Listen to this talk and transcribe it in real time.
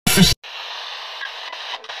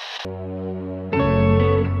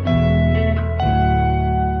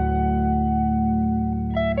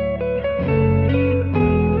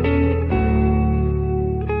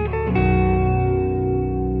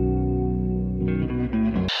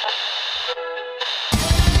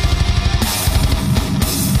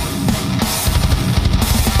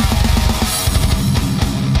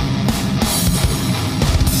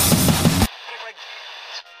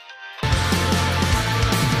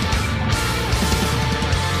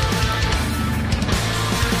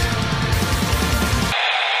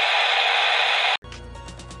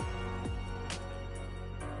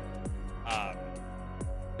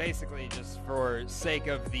Basically, just for sake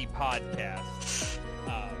of the podcast,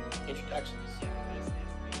 Introductions. yeah, this is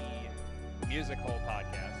the Music Hole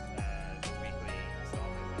Podcast, the weekly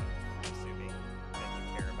installment of assuming that you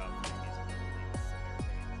care about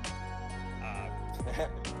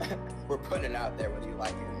music release. We're putting it out there whether you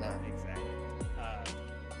like it or not. Exactly.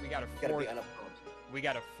 We got a Gotta fourth. be unopposed. We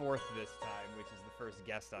got a fourth this time, which is the first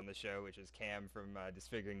guest on the show, which is Cam from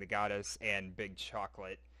Disfiguring the Goddess and Big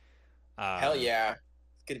Chocolate. Hell yeah.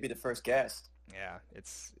 It's good to be the first guest. Yeah,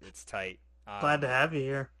 it's tight. Glad to have you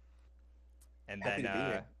here. And Happy then to be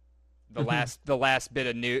here. the last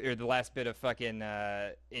bit of fucking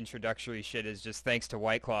introductory shit is just thanks to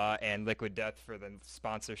White Claw and Liquid Death for the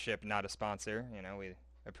sponsorship. Not a sponsor, you know. We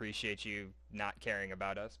appreciate you not caring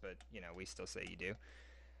about us, but you know we still say you do.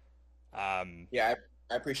 Yeah,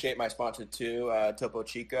 I appreciate my sponsor too, Topo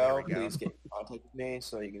Chico. There we go. Please get in contact with me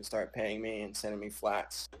so you can start paying me and sending me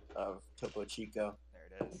flats of Topo Chico.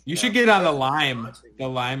 There it is. You should get on the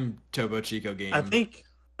lime Topo Chico game. I think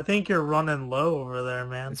you're running low over there,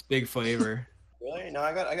 man. It's big flavor. Really? No,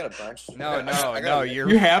 I got a bunch. No,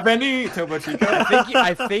 You have any Topo Chico?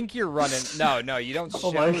 I think you're running. No, you don't. Oh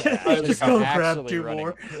show my that. God, You're just just go grab actually two running.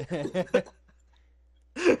 more.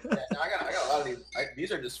 Yeah, no, I got a lot of these.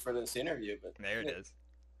 These are just for this interview, but There it is.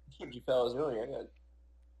 what you fellas doing? I got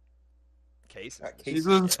Cases. He's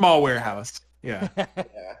in a small warehouse. Yeah. yeah.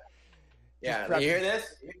 Yeah, prep- you hear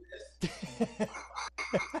this?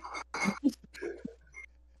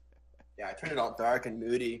 Yeah, I turned it on dark and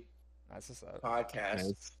moody That's what's up.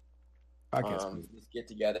 podcast. Podcast. Just get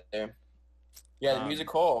together. Yeah, the music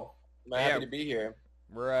hole. I'm yeah. happy to be here.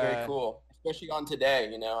 We're Very cool, especially on today.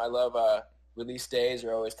 You know, I love release days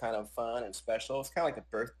are always kind of fun and special. It's kind of like a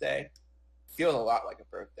birthday. Feels a lot like a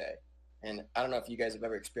birthday. And I don't know if you guys have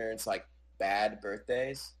ever experienced like bad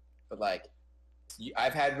birthdays, but like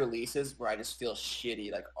I've had releases where I just feel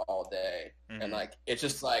shitty like all day, and like it's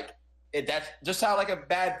just like that's just how like a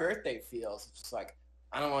bad birthday feels. It's just like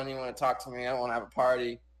I don't want anyone to talk to me. I don't want to have a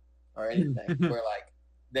party or anything. Where like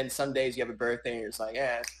then some days you have a birthday and you're just like,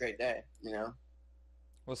 yeah, it's a great day, you know.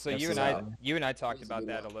 Well, so That's you and I talked That's about a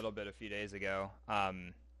good that a one. little bit a few days ago,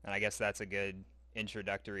 and I guess that's a good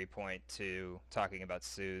introductory point to talking about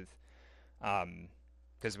Sooth,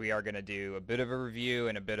 because we are going to do a bit of a review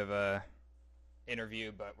and a bit of a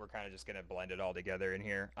interview, but we're kind of just going to blend it all together in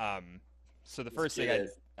here. So the first thing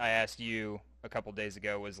I asked you a couple days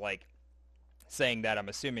ago was like saying that I'm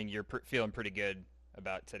assuming you're feeling pretty good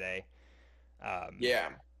about today. Yeah.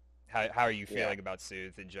 How are you feeling about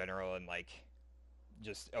Sooth in general, and like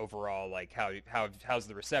just overall, like how's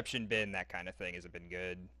the reception been, that kind of thing? Has it been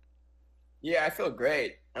good? Yeah, I feel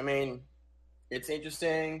great. I mean, it's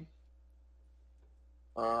interesting.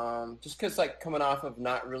 Just because like coming off of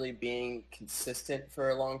not really being consistent for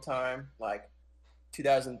a long time, like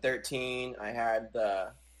 2013, I had the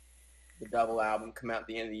double album come out at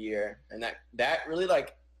the end of the year, and that really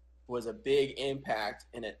like was a big impact,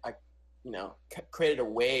 and it created a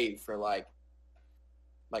wave for like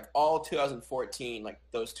all 2014, like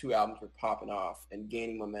those two albums were popping off and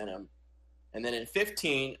gaining momentum. And then in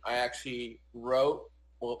 15, I actually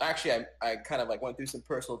I kind of like went through some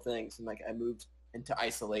personal things, and like I moved into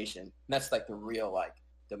isolation. And that's like the real like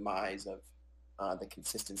demise of the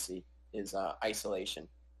consistency is isolation.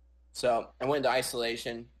 So I went into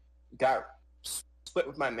isolation, got split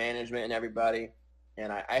with my management and everybody,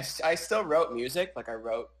 and I still wrote music. Like I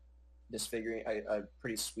wrote Disfiguring, a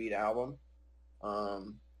pretty sweet album.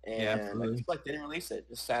 And I just like didn't release it,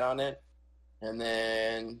 just sat on it. And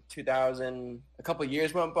then a couple of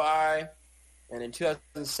years went by, and in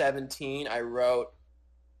 2017 I wrote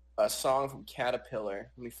a song from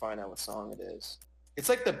Caterpillar. Let me find out what song it is. It's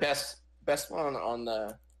like the best one on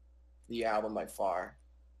the album by far.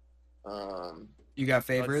 You got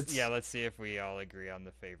favorites? Let's see if we all agree on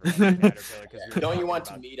the favorite. Caterpillar, 'cause we were Don't You talking Want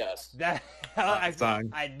to about Meet Us? that?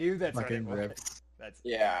 Song. I knew that's what it Fucking was. rips. That's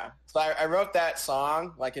Yeah. So I wrote that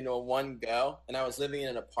song like into a one go, and I was living in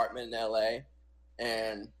an apartment in LA,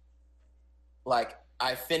 and like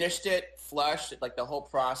I finished it, flushed, like the whole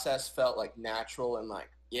process felt like natural and like,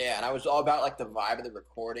 yeah, and I was all about like the vibe of the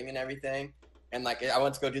recording and everything. And like I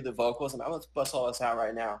went to go do the vocals and let's bust all this out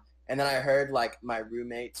right now. And then I heard like my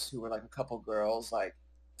roommates who were like a couple girls like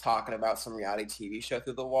talking about some reality TV show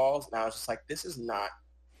through the walls. And I was just like, this is not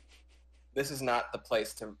the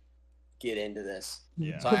place to get into this.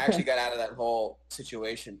 Yeah. So I actually got out of that whole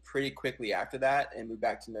situation pretty quickly after that and moved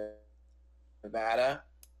back to Nevada.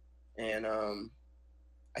 And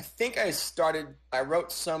I think I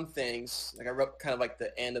wrote some things, like I wrote kind of like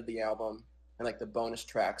the end of the album and like the bonus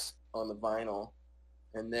tracks on the vinyl.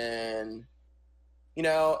 And then,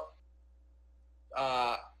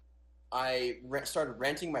 I started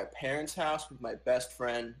renting my parents' house with my best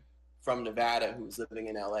friend from Nevada who was living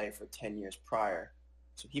in LA for 10 years prior.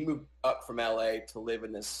 So he moved up from LA to live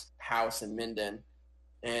in this house in Minden.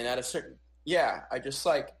 And at I just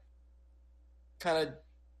like kind of,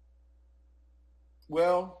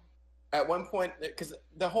 well, at one point, because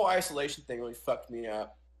the whole isolation thing really fucked me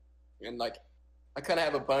up. And like, I kind of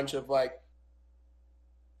have a bunch of like,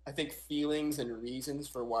 I think feelings and reasons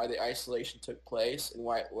for why the isolation took place and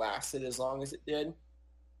why it lasted as long as it did.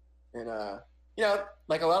 And,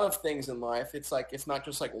 like a lot of things in life, it's like, it's not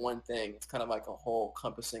just like one thing. It's kind of like a whole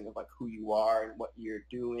compassing of like who you are and what you're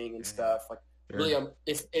doing and stuff. Like really,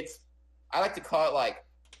 I like to call it like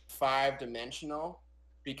 5-dimensional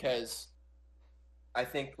because I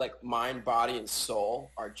think like mind, body, and soul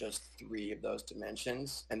are just 3 of those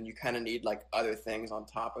dimensions. And you kind of need like other things on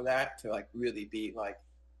top of that to like really be like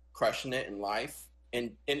crushing it in life.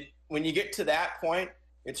 And when you get to that point,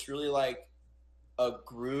 it's really like a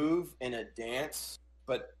groove and a dance.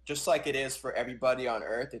 But just like it is for everybody on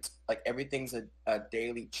earth, it's like everything's a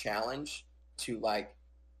daily challenge to like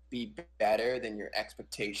be better than your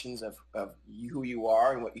expectations of who you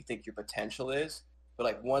are and what you think your potential is. But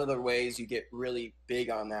like one of the ways you get really big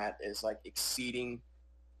on that is like exceeding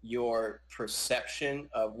your perception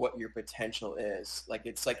of what your potential is. Like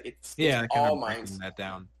it's all mindset. That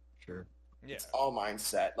down. Sure. Yeah. It's all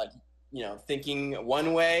mindset. Like, thinking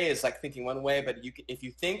one way is like thinking one way, but if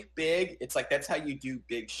you think big, it's like that's how you do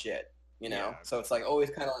big shit, Yeah. So it's like always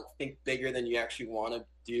kind of like think bigger than you actually want to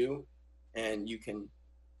do, and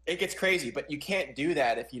it gets crazy, but you can't do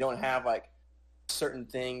that if you don't have like certain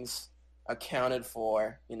things accounted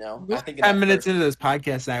for, I think 10 minutes into this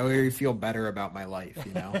podcast, I already feel better about my life,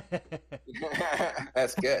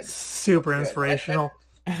 That's good. Super inspirational.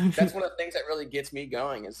 That's one of the things that really gets me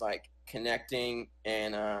going is like connecting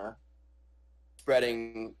and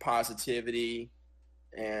spreading positivity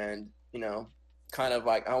and, kind of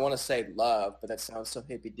like, I want to say love, but that sounds so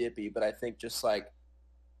hippy dippy, but I think just like,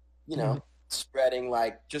 spreading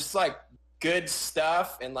like, just like good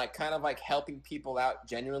stuff and like kind of like helping people out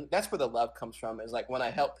genuinely. That's where the love comes from, is like when I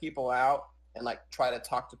help people out and like try to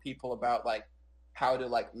talk to people about like how to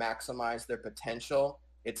like maximize their potential.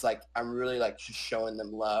 It's like I'm really like just showing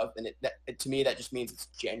them love, and to me that just means it's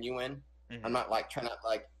genuine. Mm-hmm. I'm not like trying to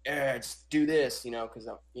like just do this, because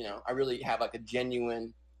I really have like a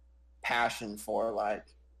genuine passion for like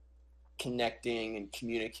connecting and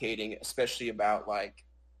communicating, especially about like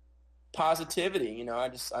positivity.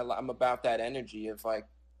 I'm about that energy of like,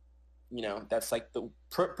 that's like the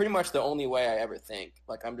pretty much the only way I ever think.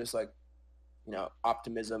 Like I'm just like,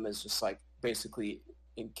 optimism is just like basically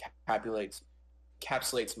encapsulates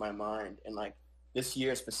my mind. And like this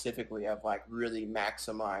year specifically, I've like really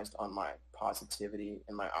maximized on my positivity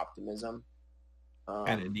and my optimism.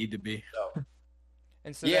 And it need to be. So,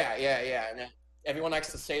 and so yeah. And everyone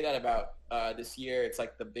likes to say that about this year. It's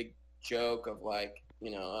like the big joke of like,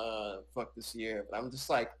 fuck this year. But I'm just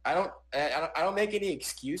like, I don't make any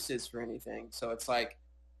excuses for anything. So it's like,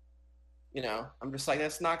 I'm just like,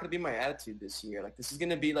 that's not going to be my attitude this year. Like this is going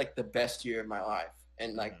to be like the best year of my life.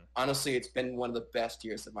 And like, honestly, it's been one of the best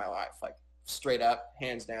years of my life, like straight up,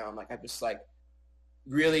 hands down. Like I've just like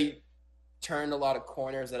really turned a lot of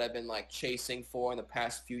corners that I've been like chasing for in the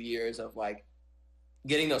past few years of like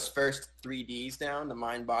getting those first 3 Ds down, the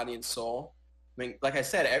mind, body, and soul. I mean, like I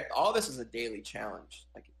said, all this is a daily challenge.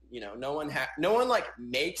 Like, no one like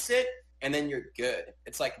makes it and then you're good.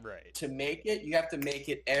 It's like To make it, you have to make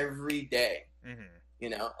it every day, and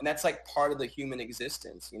that's like part of the human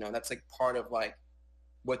existence. That's like part of like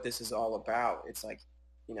what this is all about. It's like,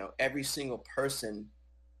 every single person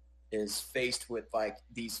is faced with like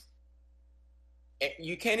these,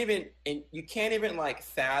 you can't even like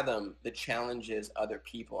fathom the challenges other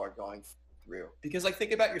people are going through, because like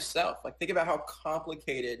think about yourself, like think about how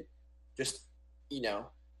complicated just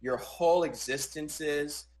your whole existence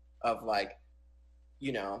is, of like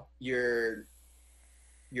your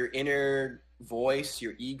inner voice,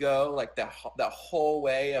 your ego, like the whole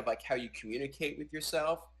way of like how you communicate with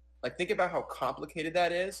yourself. Like think about how complicated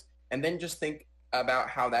that is, and then just think about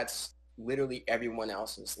how that's literally everyone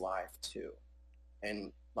else's life too.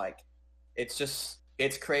 And like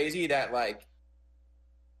it's crazy that like,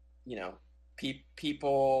 you know,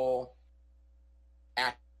 people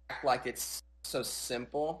act like it's so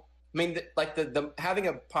simple. I mean, like the having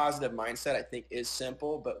a positive mindset, I think, is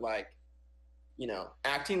simple, but like, you know,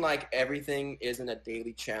 acting like everything isn't a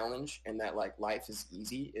daily challenge and that like life is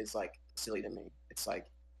easy is like silly to me. It's like,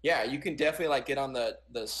 yeah, you can definitely like get on the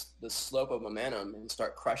slope of momentum and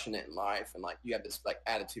start crushing it in life, and like you have this like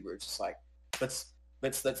attitude where it's just like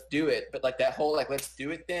let's do it. But like that whole like let's do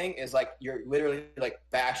it thing is like you're literally like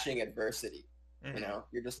bashing adversity. Mhm. You know,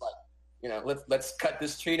 you're just like, you know, let's cut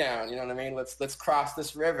this tree down. You know what I mean? Let's cross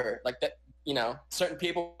this river. Like that. You know, certain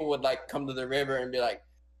people would like come to the river and be like,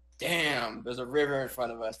 damn, there's a river in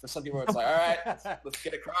front of us. For some people, it's like, all right, let's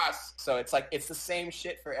get across. So it's like, it's the same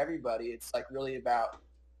shit for everybody. It's like really about,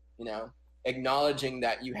 you know, acknowledging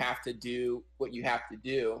that you have to do what you have to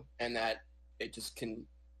do, and that it just can,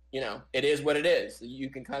 you know, it is what it is.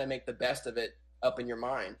 You can kind of make the best of it up in your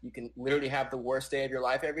mind. You can literally have the worst day of your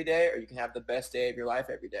life every day, or you can have the best day of your life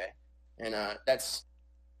every day. And that's,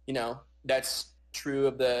 you know, that's true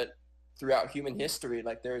of throughout human history.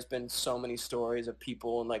 Like there's been so many stories of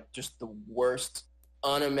people in like just the worst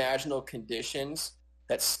unimaginable conditions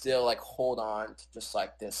that still like hold on to just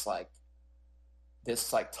like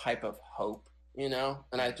this type of hope, you know?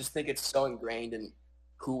 And I just think it's so ingrained in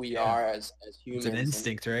who we are as humans. It's an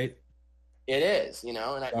instinct, right? It is, you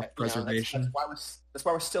know, and Self-preservation. that's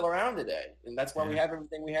why we're still around today, and that's why we Yeah. have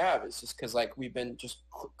everything we have. It's just because like we've been just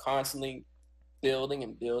constantly building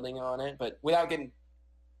and building on it, but without getting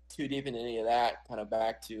too deep into any of that, kind of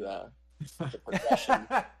back to the progression.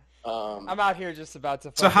 I'm out here just about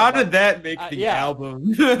to. So how did that make the yeah.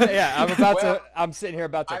 album? Yeah, I'm about Well, to. I'm sitting here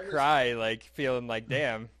about to cry, like feeling like,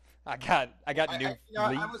 damn, I got new.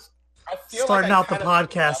 I feel Starting like out the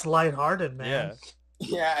podcast lighthearted, man.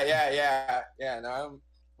 Yeah. Yeah. No, I'm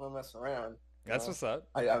not messing around. That's what's up.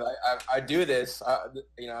 I do this.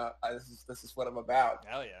 You know, this is what I'm about.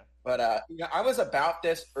 Hell yeah. But you know, I was about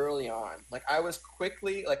this early on. Like I was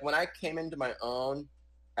quickly, like when I came into my own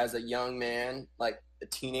as a young man, like a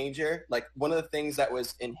teenager, like one of the things that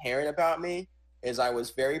was inherent about me is I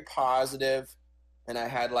was very positive, and I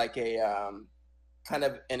had like a kind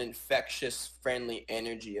of an infectious, friendly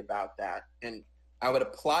energy about that. And I would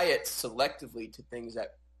apply it selectively to things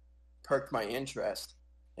that perked my interest.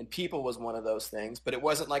 And people was one of those things, but it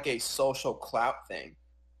wasn't like a social clout thing.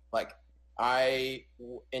 Like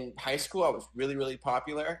in high school, I was really, really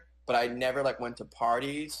popular, but I never like went to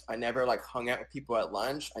parties. I never like hung out with people at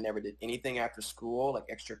lunch. I never did anything after school, like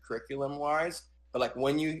extracurriculum wise. But like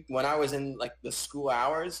when I was in like the school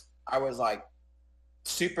hours, I was like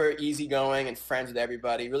super easygoing and friends with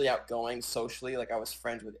everybody, really outgoing socially. Like I was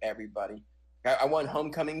friends with everybody. I won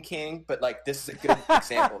homecoming king, but like this is a good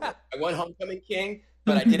example. I won homecoming king,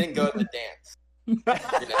 but I didn't go to the dance. You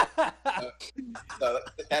know? So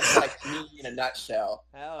that's like me in a nutshell.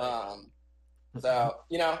 So,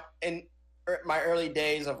 you know, in my early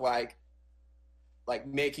days of like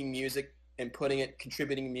making music and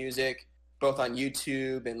contributing music, both on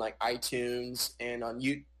YouTube and like iTunes, and on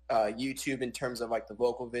YouTube in terms of like the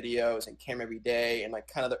vocal videos and Came Every Day, and like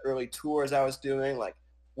kind of the early tours I was doing, like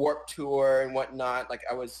Warped Tour and whatnot. Like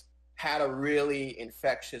I had a really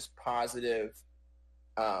infectious, positive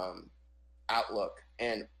outlook,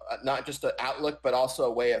 and not just an outlook, but also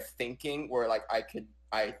a way of thinking where like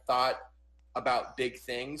I thought about big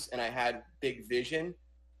things and I had big vision,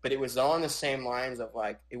 but it was on the same lines of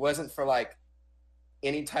like, it wasn't for like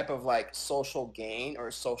any type of like social gain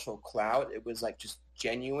or social clout. It was like just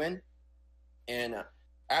genuine. And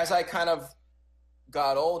as I kind of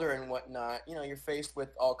got older and whatnot, you know, you're faced with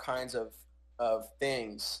all kinds of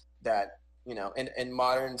things that, you know, in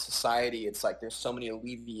modern society, it's like there's so many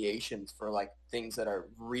alleviations for like things that are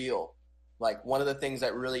real. Like one of the things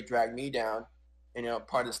that really dragged me down, you know,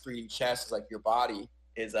 part of this 3D chess is like your body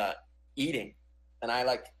is eating. And I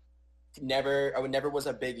never was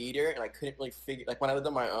a big eater, and I couldn't really figure, like when I lived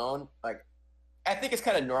on my own, like I think it's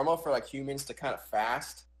kind of normal for like humans to kind of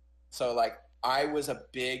fast. So like I was a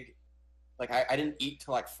big, like I didn't eat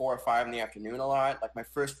till like 4 or 5 in the afternoon a lot. Like my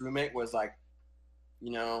first roommate was like,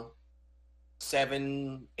 you know,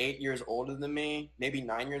 7, 8 years older than me, maybe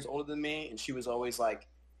 9 years older than me. And she was always like,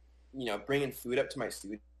 you know, bringing food up to my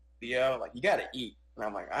studio, like, you got to eat. And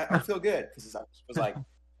I'm like, I feel good, because I was like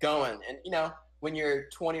going. And, you know, when you're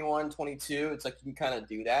 21, 22, it's like you can kind of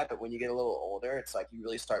do that. But when you get a little older, it's like you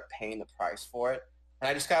really start paying the price for it. And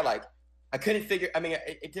I just got like I couldn't figure. I mean,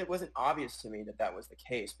 it wasn't obvious to me that that was the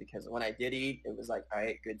case because when I did eat, it was like I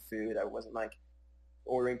ate good food. I wasn't like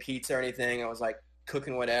ordering pizza or anything. I was like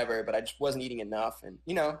cooking whatever, but I just wasn't eating enough. And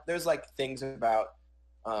there's like things about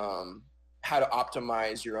how to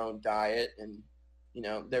optimize your own diet, and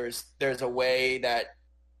there's a way that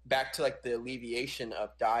back to like the alleviation of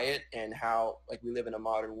diet and how like we live in a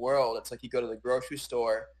modern world. It's like you go to the grocery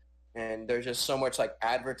store and there's just so much like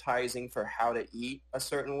advertising for how to eat a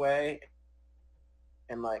certain way,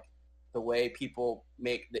 and like the way people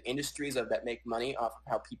make the industries of that make money off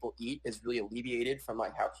of how people eat is really alleviated from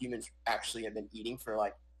like how humans actually have been eating for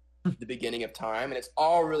like the beginning of time. And it's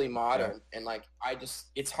all really modern. Yeah. And like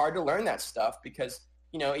it's hard to learn that stuff because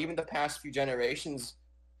even the past few generations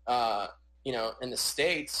in the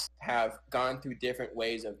States have gone through different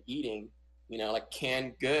ways of eating. Like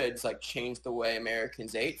canned goods like changed the way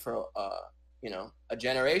Americans ate for a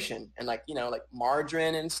generation. And like like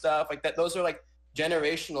margarine and stuff like that, those are like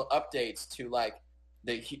generational updates to like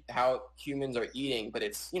how humans are eating. But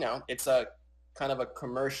it's it's a kind of a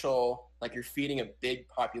commercial, like you're feeding a big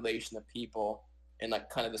population of people in like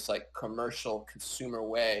kind of this like commercial consumer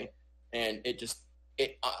way, and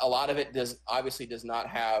a lot of it obviously does not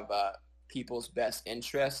have people's best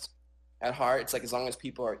interest at heart. It's like as long as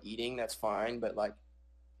people are eating, that's fine. But like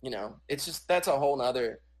it's just, that's a whole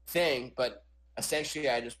nother thing. But essentially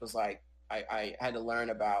I just was like I had to learn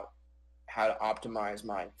about how to optimize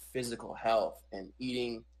my physical health, and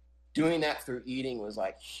doing that through eating was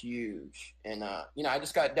like huge. And I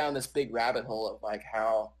just got down this big rabbit hole of like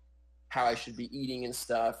how I should be eating and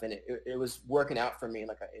stuff, and it was working out for me.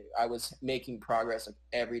 Like I was making progress like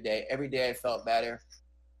every day I felt better.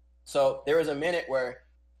 So there was a minute where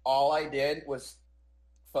all I did was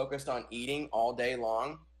focused on eating all day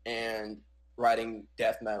long and writing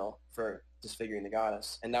death metal for Disfiguring the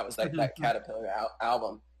Goddess, and that was like that Caterpillar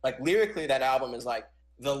album. Like lyrically, that album is like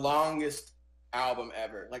the longest album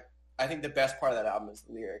ever. Like I think the best part of that album is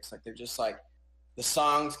the lyrics. Like they're just like the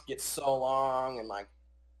songs get so long, and like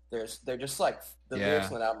they're just like the lyrics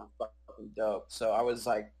on that album are fucking dope. So I was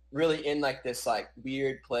like really in like this like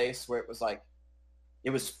weird place where it was like it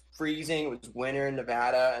was freezing. It was winter in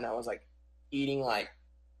Nevada, and I was like eating like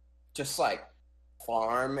just like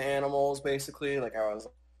farm animals basically. Like I was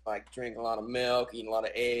like drinking a lot of milk, eating a lot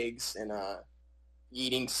of eggs, and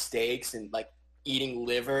eating steaks and like eating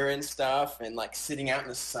liver and stuff, and like sitting out in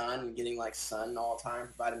the sun and getting like sun all the time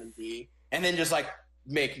for vitamin D, and then just like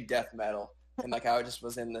making death metal. And like I just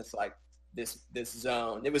was in this like this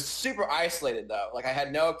zone. It was super isolated though. Like I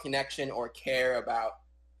had no connection or care about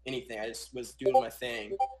anything. I just was doing my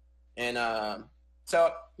thing. And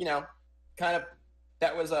so kind of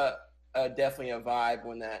that was a definitely a vibe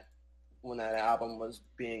when that album was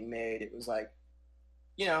being made. It was like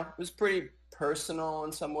it was pretty personal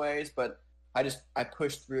in some ways, but I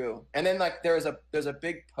pushed through. And then like there's a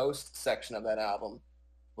big post section of that album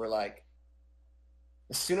where like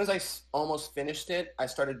as soon as I almost finished it, I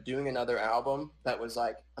started doing another album that was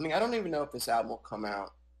like, I mean, I don't even know if this album will come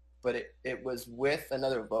out, but it was with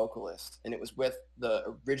another vocalist, and it was with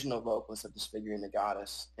the original vocalist of Disfiguring the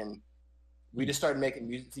Goddess. And we just started making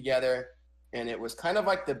music together, and it was kind of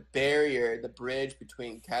like the bridge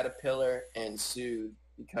between Caterpillar and Sooth,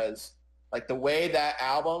 because like the way that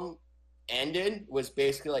album ended was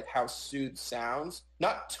basically like how Sooth sounds,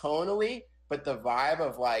 not tonally, but the vibe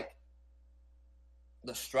of like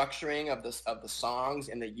the structuring of the songs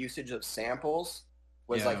and the usage of samples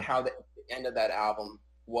was like how the end of that album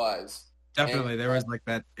was. Definitely. And there was like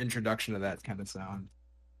that introduction to that kind of sound.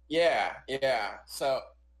 Yeah. So,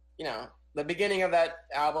 the beginning of that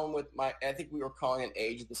album with I think we were calling it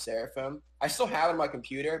Age of the Seraphim. I still have it on my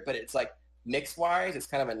computer, but it's like mix-wise, it's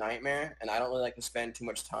kind of a nightmare, and I don't really like to spend too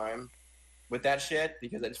much time with that shit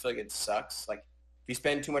because I just feel like it sucks. Like if you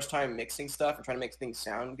spend too much time mixing stuff and trying to make things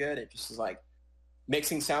sound good, it just is like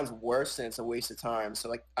mixing sounds worse and it's a waste of time. So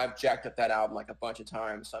like I've jacked up that album like a bunch of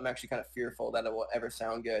times. So I'm actually kind of fearful that it will ever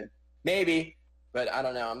sound good. Maybe, but I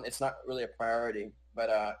don't know. It's not really a priority. But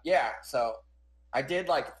so I did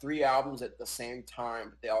like 3 albums at the same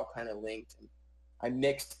time, but they all kind of linked. And I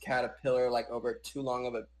mixed Caterpillar like over too long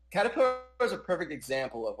of a... Caterpillar is a perfect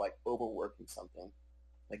example of like overworking something.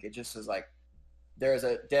 Like it just is like, there's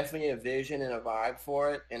definitely a vision and a vibe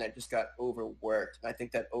for it, and it just got overworked. And I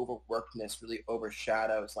think that overworkedness really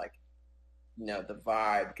overshadows like, the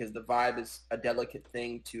vibe, because the vibe is a delicate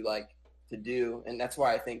thing to do. And that's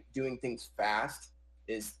why I think doing things fast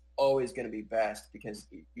is always going to be best, because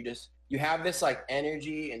you have this like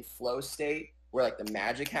energy and flow state where like the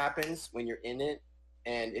magic happens when you're in it.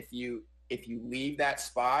 And if you leave that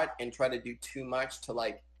spot and try to do too much to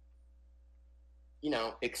like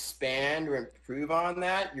expand or improve on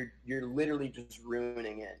that, you're literally just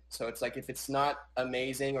ruining it. So it's like if it's not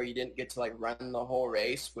amazing or you didn't get to like run the whole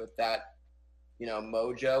race with that,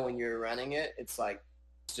 mojo when you're running it, it's like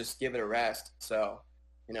just give it a rest. So,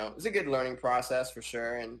 it's a good learning process for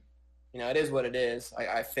sure. And, it is what it is.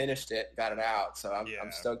 I finished it, got it out. So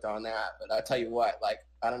I'm stoked on that. But I'll tell you what, like,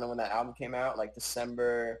 I don't know when that album came out, like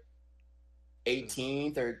December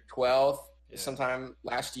 18th or 12th. Yeah. Sometime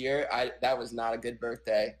last year, that was not a good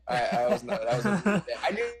birthday. I was not. That was a weird day.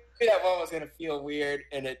 I knew that one was gonna feel weird,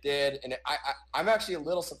 and it did. And I'm actually a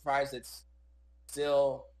little surprised it's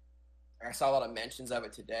still. I saw a lot of mentions of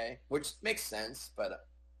it today, which makes sense. But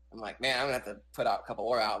I'm like, man, I'm gonna have to put out a couple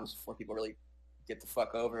more albums before people really get the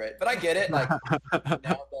fuck over it. But I get it. Like,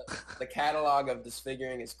 the catalog of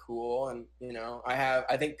Disfiguring is cool, and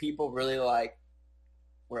I think people really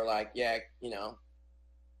were like, yeah,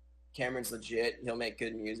 Cameron's legit. He'll make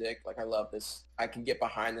good music. Like, I love this. I can get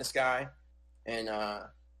behind this guy. And,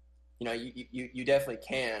 you definitely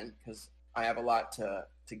can, because I have a lot to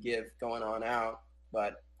give going on out.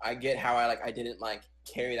 But I get how I didn't,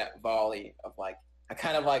 carry that volley of, I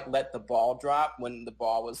kind of, let the ball drop when the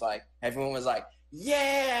ball was, everyone was like,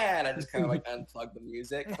 yeah! And I just kind of, unplugged the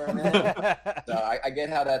music for a minute. So I get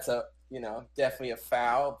how that's definitely a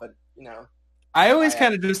foul. But, I always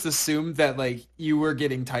kind of just assumed that you were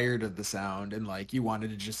getting tired of the sound and you wanted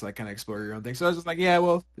to just kind of explore your own thing. So I was just like, yeah,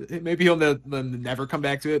 well, maybe he'll never come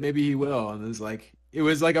back to it. Maybe he will. And it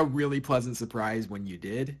was a really pleasant surprise when you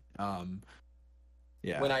did.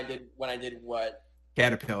 Yeah. When I did what?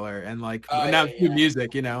 Caterpillar and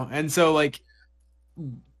music, And so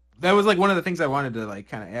that was one of the things I wanted to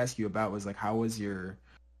kind of ask you about was how was your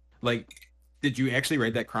did you actually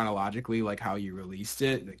write that chronologically, how you released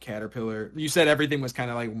it, the Caterpillar? You said everything was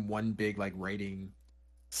kind of one big writing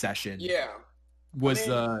session. Yeah. Was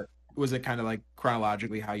it kind of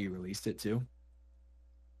chronologically how you released it too?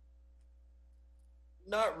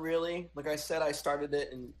 Not really. Like I said, I started it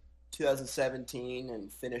in 2017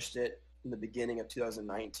 and finished it in the beginning of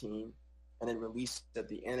 2019, and then released it at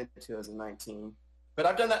the end of 2019. But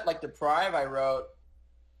I've done that Deprive. I wrote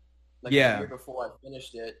a year before I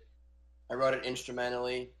finished it. I wrote it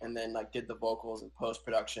instrumentally and then did the vocals and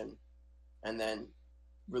post-production and then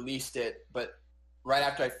released it. But right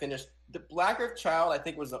after I finished, the Black Earth Child, I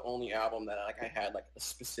think, was the only album that I had a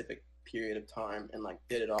specific period of time and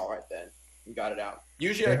did it all right then and got it out.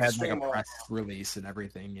 Usually they I had a press release and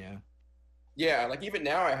everything, yeah. Yeah, even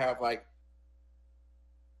now I have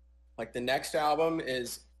the next album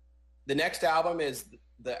is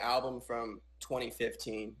the album from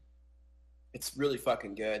 2015. It's really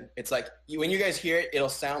fucking good. It's when you guys hear it, it'll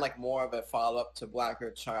sound like more of a follow-up to Black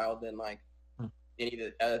Earth Child than any of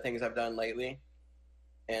the other things I've done lately.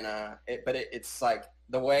 And it's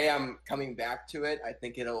the way I'm coming back to it, I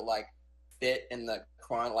think it'll fit in the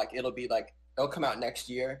it'll be it'll come out next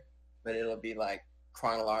year, but it'll be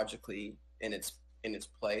chronologically in its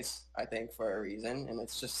place, I think, for a reason. And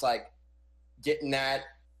it's just getting that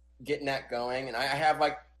going. And I have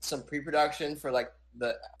some pre-production for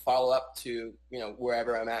the follow-up to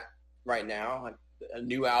wherever I'm at right now, a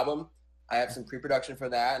new album. I have some pre-production for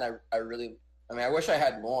that, and I wish I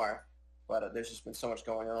had more, but there's just been so much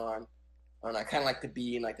going on, and I kind of like to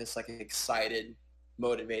be in this excited,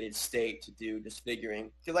 motivated state to do Disfiguring,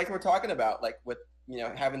 because we're talking about with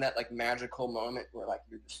having that magical moment where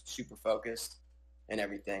you're just super focused and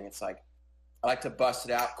everything. It's I like to bust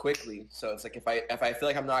it out quickly, so it's if I feel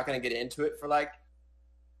I'm not going to get into it for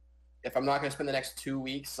if I'm not going to spend the next 2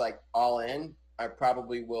 weeks all in, I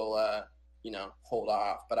probably will hold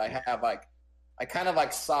off. But I have I kind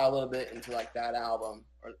of saw a little bit into that album,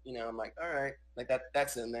 or I'm all right,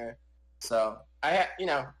 that's in there. So I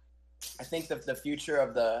think the future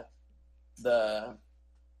of the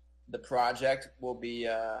project will be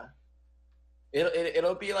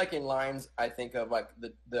it'll be in lines, I think, of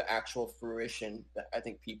the actual fruition that I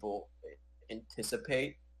think people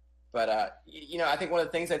anticipate. But I think one of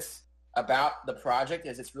the things that's about the project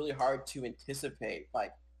is it's really hard to anticipate.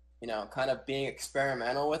 Kind of being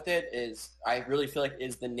experimental with it is, I really feel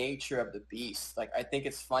is the nature of the beast. I think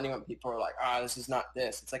it's funny when people are this is not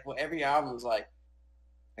this. It's well, every album is I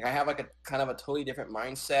have a kind of a totally different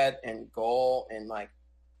mindset and goal and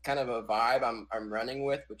kind of a vibe I'm running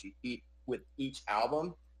with each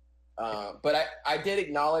album. But I did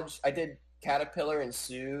acknowledge, I did Caterpillar and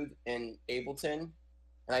Sooth and Ableton.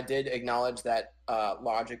 And I did acknowledge that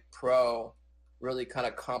Logic Pro really kind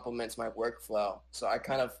of complements my workflow. So I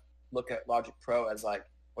kind of look at Logic Pro as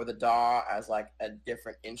or the DAW as a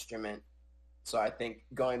different instrument. So I think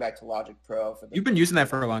going back to Logic Pro You've been using that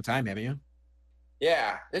for a long time, haven't you?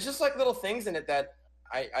 Yeah, there's just like little things in it that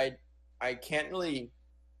I can't really,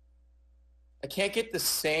 I can't get the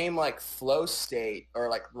same like flow state or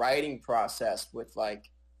like writing process with like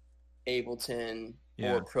Ableton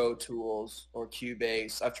or Pro Tools or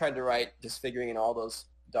Cubase. I've tried to write Disfiguring in all those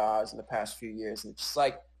DAWs in the past few years, and it's just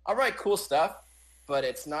like I'll write cool stuff, but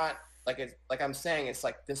it's not like it's like I'm saying, it's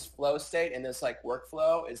like this flow state and this like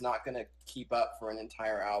workflow is not gonna keep up for an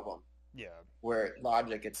entire album. Yeah. Where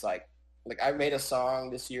Logic, it's like I made a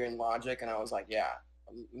song this year in Logic, and I was like, yeah,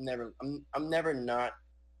 I'm never not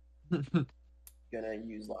gonna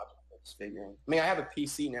use Logic for Disfiguring. I mean, I have a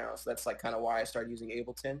PC now, so that's like kind of why I started using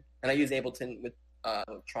Ableton, and I use Ableton with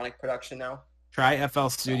electronic production now. Try FL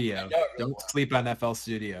Studio. Really Don't sleep on FL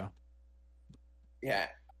Studio. Yeah,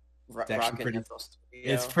 FL Studio.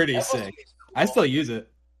 It's pretty sick. Cool. I still use it.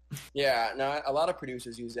 Yeah, no, a lot of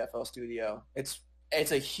producers use FL Studio. It's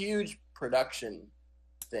a huge production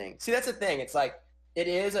thing. See, that's the thing. It's like it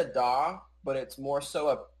is a DAW, but it's more so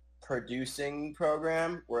a producing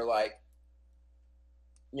program where like,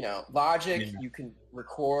 you know, Logic, you can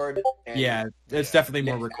record. And, it's definitely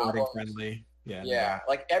more recording friendly. Yeah,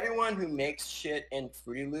 like everyone who makes shit in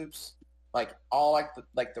Fruity Loops, like all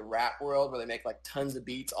like the rap world where they make like tons of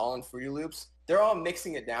beats all in Fruity Loops, they're all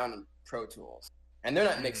mixing it down in Pro Tools, and they're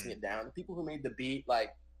not mixing it down. The people who made the beat,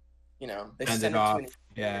 like, you know, they send it to an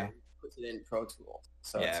engineer and puts it in Pro Tools.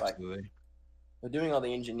 So it's like they're doing all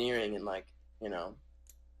the engineering and like, you know,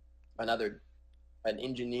 an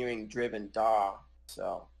engineering driven DAW.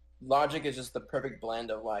 So Logic is just the perfect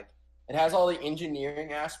blend of like, it has all the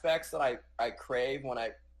engineering aspects that I crave when I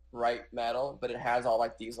write metal, but it has all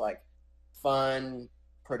like these like fun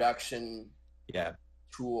production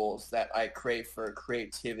tools that I crave for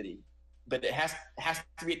creativity. But it has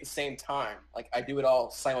to be at the same time. Like I do it all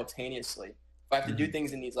simultaneously. If I have to do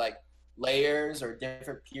things in these like layers or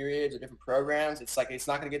different periods or different programs, it's like it's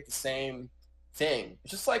not going to get the same thing.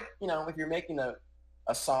 It's just like, you know, if you're making a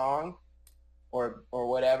song or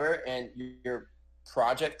whatever, and your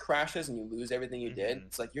project crashes and you lose everything you did,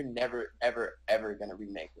 it's like you're never ever gonna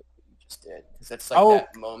remake what you just did, because that's like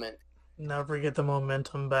that moment. Never get the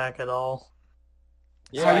momentum back at all.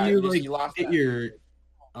 Yeah, how do you like get your?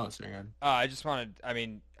 Oh, sorry. I just wanted. I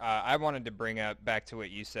mean, I wanted to bring up back to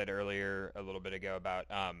what you said earlier a little bit ago about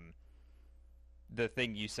the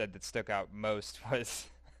thing you said that stuck out most was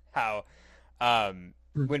how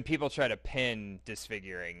when people try to pin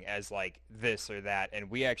Disfiguring as like this or that,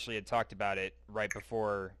 and we actually had talked about it right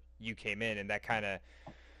before you came in, and that kind of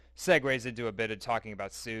segues into a bit of talking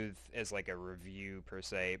about Sooth as like a review per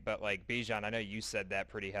se. But like Bijan, I know you said that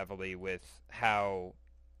pretty heavily with how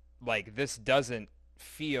like this doesn't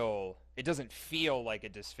feel like a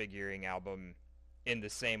Disfiguring album in the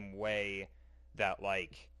same way that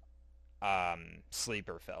like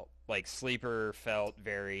Sleeper felt. Like Sleeper felt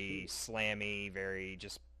very slammy, very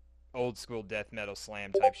just old school death metal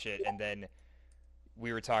slam type shit, and then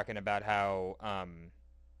we were talking about how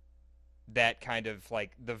that kind of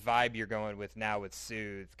like the vibe you're going with now with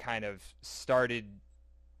Sooth kind of started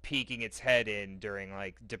peeking its head in during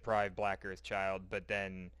like Deprived Black Earth Child, but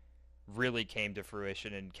then really came to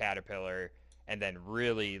fruition in Caterpillar, and then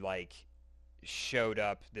really like showed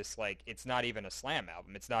up this like it's not even a slam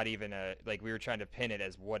album. It's not even a like we were trying to pin it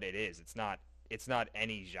as what it is. It's not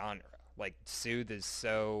any genre. Like Sooth is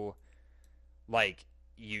so like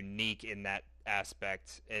unique in that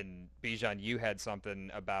aspect. And Bijan, you had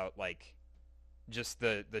something about like just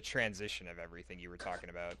the transition of everything you were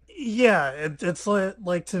talking about. Yeah, it's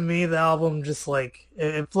like to me the album just like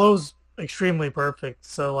it flows extremely perfect.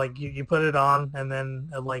 So like you put it on, and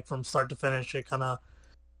then like from start to finish it kind of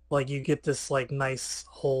like you get this like nice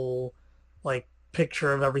whole like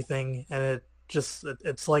picture of everything, and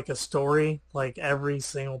it's like a story, like every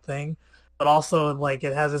single thing. But also like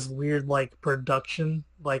it has this weird like production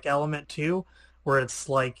like element too, where it's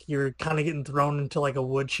like you're kind of getting thrown into like a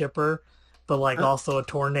wood chipper, but like also a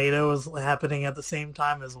tornado is happening at the same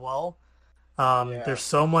time as well. There's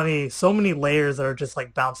so many layers that are just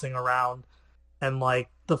like bouncing around. And like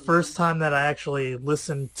the first time that I actually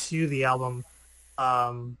listened to the album,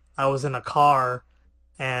 I was in a car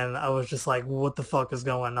and I was just like, what the fuck is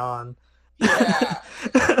going on? Yeah.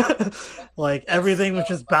 Like everything was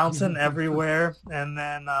just bouncing everywhere. And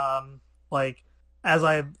then like as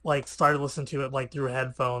I like started listening to it like through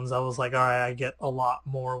headphones, I was like, all right, I get a lot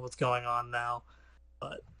more what's going on now.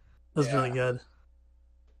 But it was really good.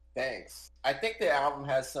 Thanks. I think the album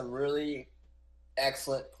has some really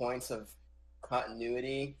excellent points of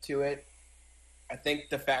continuity to it. I think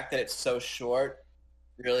the fact that it's so short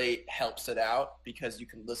really helps it out because you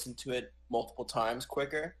can listen to it multiple times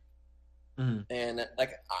quicker. And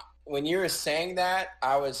like when you were saying that,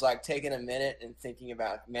 I was like taking a minute and thinking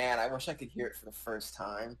about, man, I wish I could hear it for the first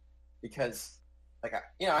time, because like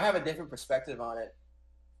I have a different perspective on it,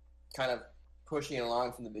 kind of pushing it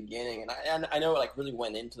along from the beginning, and I know it like really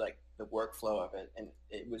went into like the workflow of it, and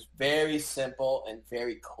it was very simple and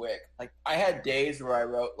very quick. Like I had days where I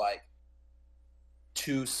wrote like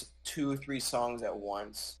two or three songs at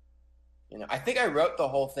once. I think I wrote the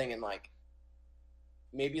whole thing in like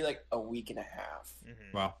maybe like a week and a half.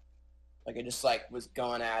 Mm-hmm. Wow. Like I just like was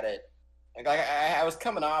going at it. Like I was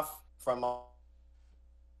coming off from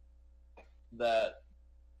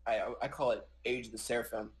I call it Age of the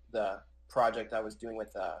Seraphim, the project I was doing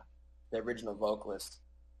with the original vocalist.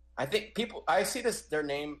 I think I see their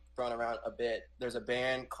name thrown around a bit. There's a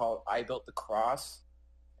band called I Built the Cross,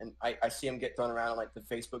 and I see them get thrown around in like the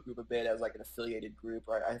Facebook group a bit as like an affiliated group.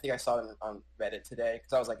 Or I think I saw them on Reddit today,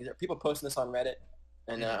 because I was like, is there people posting this on Reddit?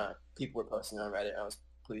 And people were posting it on Reddit, and I was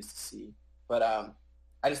pleased to see. But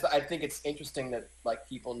I think it's interesting that like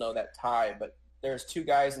people know that tie. But there's two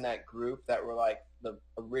guys in that group that were like the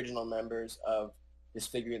original members of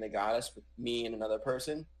Disfiguring the Goddess, with me and another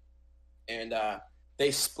person, and they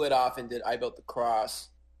split off and did I Built the Cross.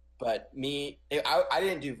 But I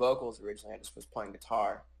didn't do vocals originally. I just was playing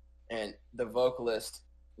guitar, and the vocalist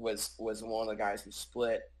was one of the guys who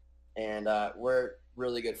split, and we're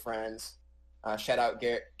really good friends. Shout out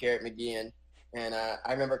Garrett McGeehan. And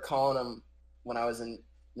I remember calling him when I was in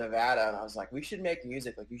Nevada, and I was like, we should make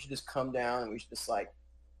music. Like, you should just come down and we should just like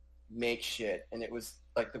make shit. And it was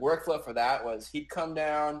like the workflow for that was he'd come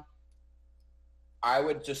down, I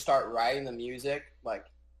would just start writing the music, like,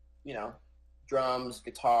 drums,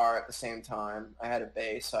 guitar at the same time. I had a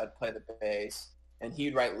bass, so I'd play the bass, and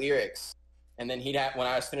he'd write lyrics. And then when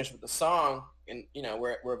I was finished with the song, and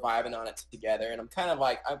we're vibing on it together, and I'm kind of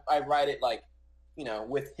like I write it like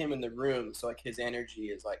with him in the room, so like his energy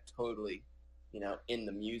is like totally in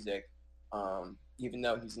the music, even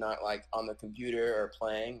though he's not like on the computer or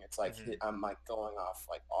playing. It's like I'm like going off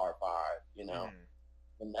like our vibe,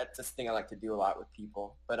 and that's this thing I like to do a lot with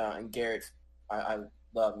people. But and Garrett's, I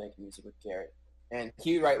love making music with Garrett, and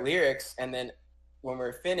he would write lyrics, and then when we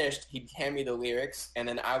were finished, he'd hand me the lyrics, and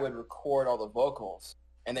then I would record all the vocals,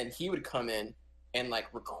 and then he would come in and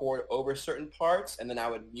like record over certain parts, and then I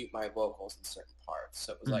would mute my vocals in certain parts.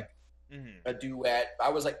 So it was like a duet. I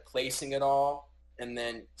was like placing it all, and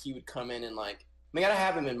then he would come in and like, I gotta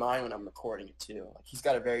have him in mind when I'm recording it too. Like he's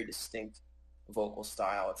got a very distinct vocal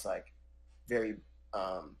style. It's like very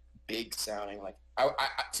big sounding. Like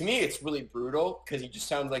to me, it's really brutal because he just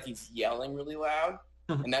sounds like he's yelling really loud.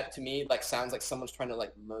 And that to me like sounds like someone's trying to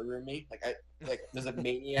like murder me. Like there's a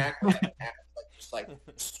maniac like just like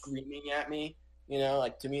screaming at me.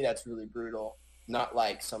 Like to me that's really brutal. Not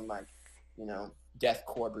like some like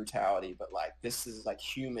deathcore brutality, but like this is like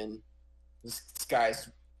human. This guy's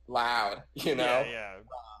loud. Yeah.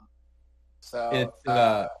 So it's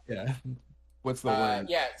yeah. What's the word?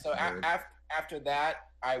 Yeah. So after that,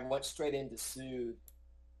 I went straight into Sooth,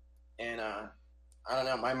 and I don't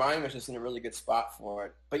know. My mind was just in a really good spot for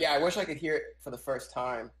it. But yeah, I wish I could hear it for the first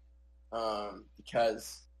time,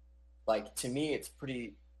 because, like, to me, it's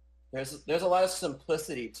pretty. There's a lot of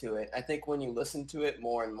simplicity to it. I think when you listen to it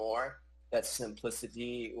more and more, that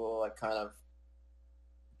simplicity will like kind of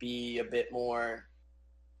be a bit more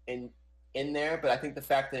in there. But I think the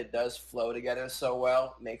fact that it does flow together so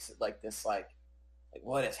well makes it like this like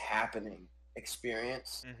what is happening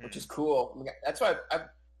experience, which is cool. I mean, that's why I've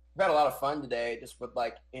had a lot of fun today, just with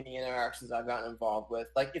like any interactions I've gotten involved with.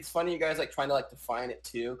 Like it's funny you guys like trying to like define it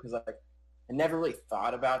too, because like I never really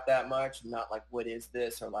thought about that much. Not like what is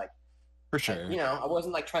this, or like for sure. I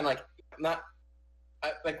wasn't like trying to like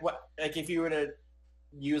like what like if you were to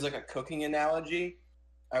use like a cooking analogy,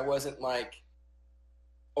 I wasn't like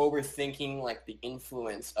overthinking like the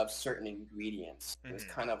influence of certain ingredients. It was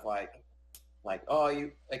kind of like oh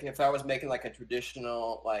you like if I was making like a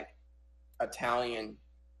traditional like Italian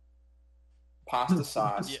pasta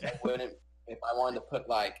sauce, I wouldn't, if I wanted to put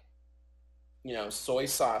like soy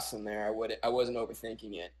sauce in there, I wasn't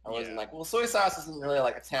overthinking it. I wasn't like, well, soy sauce isn't really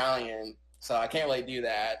like Italian, so I can't really do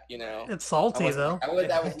that. It's salty though.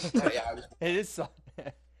 It is salty.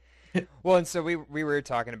 Well, and so we were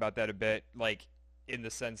talking about that a bit, like in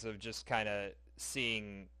the sense of just kind of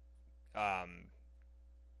seeing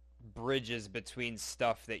bridges between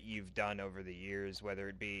stuff that you've done over the years, whether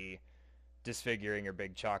it be Disfiguring or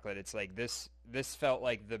Big Chocolate. It's like this felt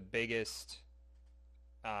like the biggest,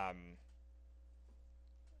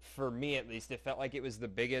 for me at least, it felt like it was the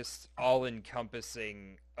biggest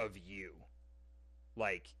all-encompassing of you.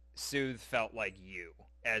 Like Sooth felt like you,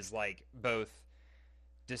 as like both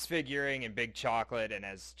Disfiguring and Big Chocolate, and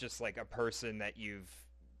as just like a person that you've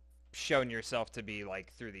shown yourself to be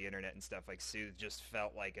like through the internet and stuff, like Sooth just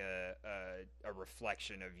felt like a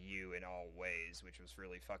reflection of you in all ways, which was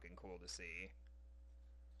really fucking cool to see.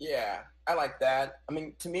 Yeah, I like that. I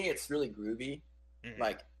mean, to me, it's really groovy. Mm-hmm.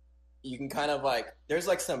 Like, you can kind of like, there's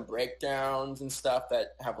like some breakdowns and stuff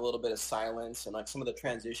that have a little bit of silence, and like some of the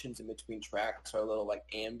transitions in between tracks are a little like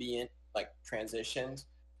ambient, like transitions.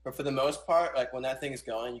 But for the most part, like when that thing is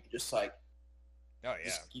going, you can just like, oh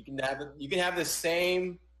yeah, you can have the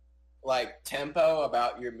same like tempo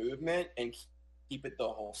about your movement and keep it the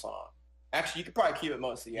whole song. Actually, you could probably keep it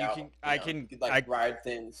most of the album. You could like ride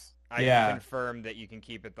things. I can confirm that you can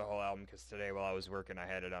keep it the whole album, because today while I was working I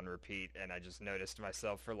had it on repeat and I just noticed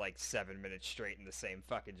myself for like 7 minutes straight in the same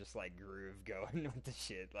fucking just like groove going with the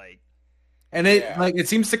shit, like. And it like it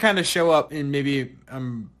seems to kind of show up in, maybe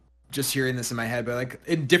I'm just hearing this in my head, but like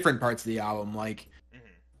in different parts of the album, like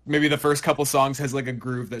maybe the first couple songs has like a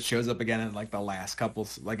groove that shows up again in like the last couple,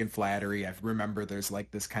 like in Flattery. I remember there's like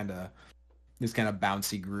this kind of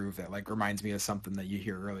bouncy groove that like reminds me of something that you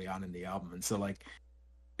hear early on in the album. And so like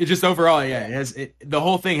it just overall, it has the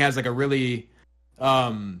whole thing has like a really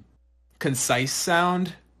concise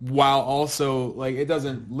sound, while also like it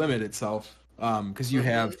doesn't limit itself, because you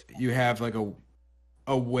have like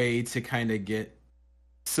a way to kind of get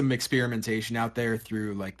some experimentation out there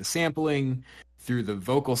through like the sampling, through the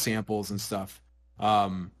vocal samples and stuff.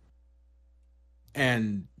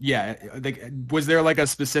 And yeah, like was there like a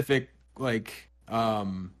specific like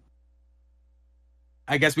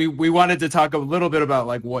I guess we wanted to talk a little bit about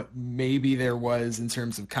like what maybe there was in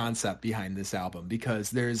terms of concept behind this album, because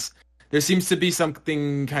there seems to be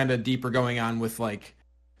something kind of deeper going on with like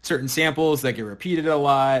certain samples that get repeated a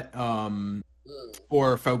lot,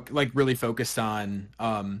 or like really focused on.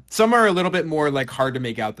 Some are a little bit more like hard to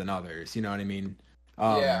make out than others. You know what I mean?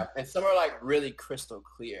 Yeah, and some are like really crystal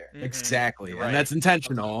clear. Exactly, right. And that's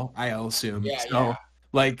intentional, I assume. Yeah, so, yeah.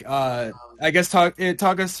 Like, I guess talk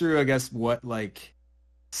us through, I guess, what like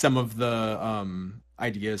some of the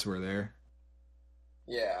ideas were there.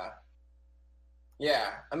 Yeah.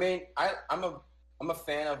 I mean, I'm a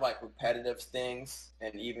fan of like repetitive things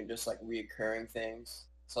and even just like reoccurring things.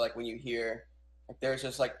 So like when you hear like there's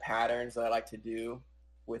just like patterns that I like to do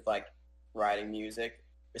with like writing music,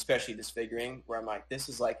 especially Disfiguring, where I'm like, this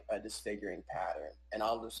is like a Disfiguring pattern, and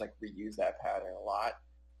I'll just like reuse that pattern a lot.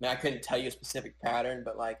 I mean, I couldn't tell you a specific pattern,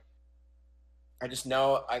 but like I just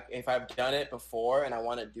know if I've done it before and I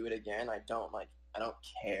want to do it again, I don't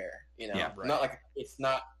care, you know. Yeah, right. Not like it's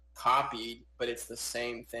not copied, but it's the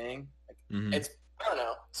same thing. Like, Mm-hmm. It's, I don't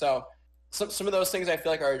know. So some of those things I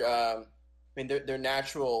feel like are, I mean, they're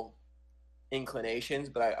natural inclinations,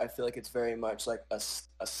 but I feel like it's very much like a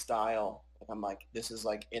style. Like I'm like, this is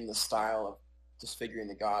like in the style of Disfiguring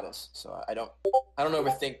the Goddess. So I don't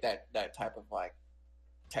overthink that type of like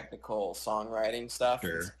technical songwriting stuff.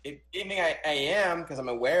 Sure. I mean, I am, because I'm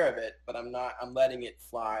aware of it, but I'm letting it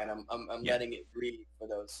fly, and I'm letting it breathe for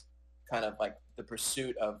those kind of like the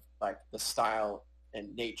pursuit of like the style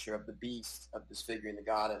and nature of the beast of Disfiguring the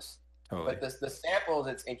Goddess. Totally. But the samples,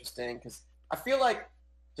 it's interesting because I feel like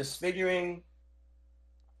Disfiguring,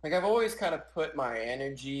 like I've always kind of put my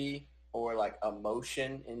energy or like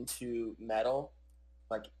emotion into metal.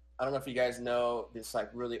 Like, I don't know if you guys know this like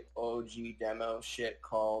really OG demo shit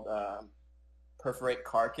called Perforate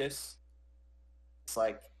Carcass. It's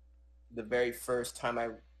like the very first time I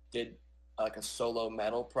did like a solo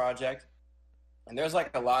metal project. And there's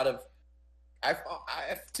like a lot of,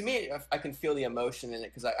 to me, I can feel the emotion in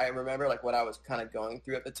it, because I remember like what I was kind of going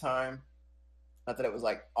through at the time. Not that it was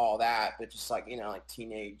like all that, but just like, you know, like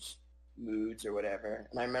teenage moods or whatever.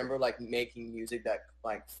 And I remember like making music that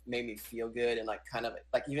like made me feel good, and like kind of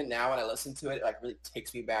like even now when I listen to it, it like really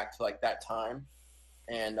takes me back to like that time.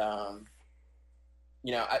 And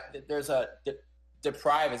you know, there's a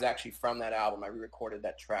Deprive is actually from that album. I re-recorded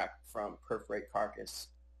that track from Perforate Carcass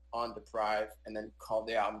on Deprive, and then called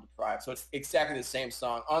the album Deprive. So it's exactly the same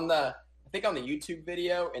song. I think on the YouTube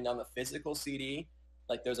video and on the physical CD,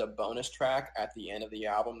 like there's a bonus track at the end of the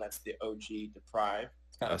album that's the OG Deprive.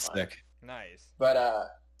 It's kind of sick. Nice.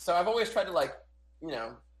 But so I've always tried to like, you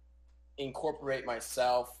know, incorporate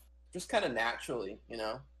myself just kind of naturally, you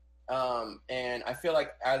know. And I feel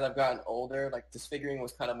like as I've gotten older, like Disfiguring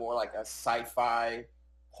was kind of more like a sci-fi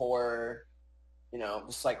horror, you know,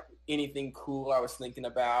 just like anything cool I was thinking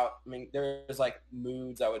about. I mean, there's like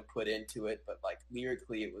moods I would put into it, but like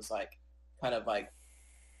lyrically it was like kind of like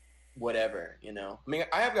whatever, you know. I mean,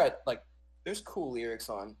 I have got like, there's cool lyrics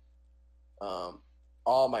on all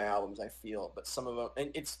all my albums, I feel, but some of them,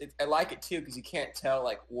 and I like it too because you can't tell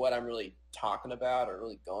like what I'm really talking about or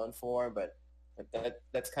really going for, but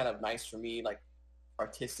that's kind of nice for me, like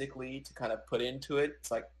artistically to kind of put into it.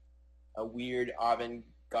 It's like a weird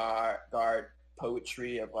avant-garde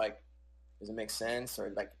poetry of like, does it make sense?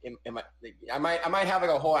 Or like, I might have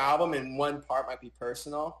like a whole album and one part might be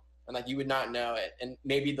personal and like you would not know it. And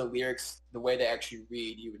maybe the lyrics, the way they actually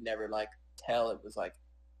read, you would never like tell it was like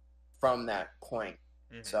from that point.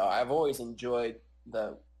 Mm-hmm. So I've always enjoyed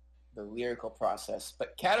the lyrical process.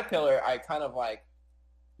 But Caterpillar, I kind of like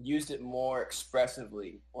used it more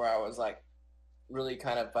expressively where I was like really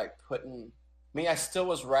kind of like I still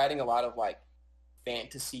was writing a lot of like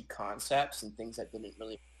fantasy concepts and things that didn't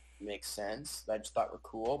really make sense that I just thought were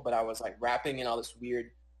cool, but I was like wrapping in all this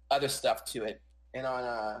weird other stuff to it. And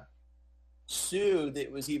on Sooth,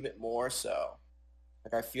 it was even more so.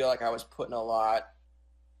 Like I feel like I was putting a lot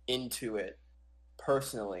into it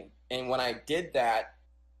personally. And when I did that,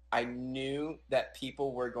 I knew that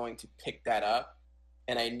people were going to pick that up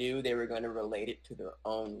and I knew they were going to relate it to their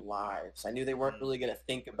own lives. I knew they weren't really going to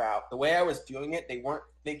think about the way I was doing it. They weren't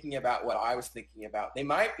thinking about what I was thinking about. They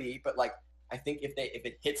might be, but like I think if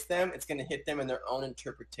it hits them, it's going to hit them in their own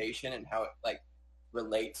interpretation and how it like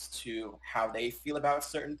relates to how they feel about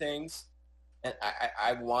certain things. And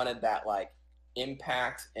I wanted that like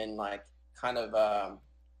impact and like kind of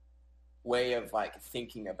way of like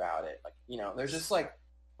thinking about it. Like, you know, there's just like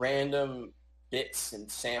random bits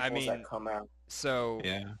and samples that come out. So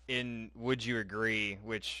in Would You Agree,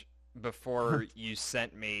 which before you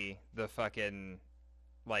sent me the fucking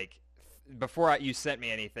like before you sent me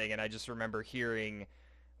anything, and I just remember hearing,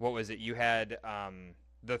 what was it? You had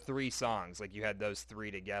the 3 songs, like you had those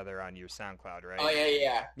 3 together on your SoundCloud, right? Oh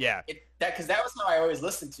yeah. Yeah. Because that was how I always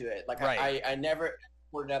listened to it. Like right. I never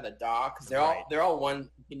exported out of the DAW because they're all one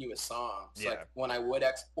continuous song. So like when I would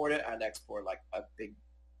export it, I'd export like a big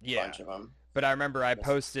bunch of them. But I remember I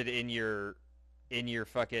posted in your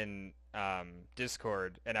fucking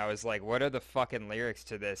Discord, and I was like, what are the fucking lyrics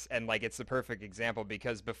to this? And like it's the perfect example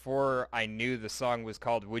because before I knew the song was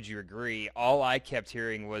called Would You Agree, all I kept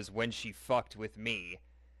hearing was When She Fucked With Me.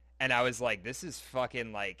 And I was like, this is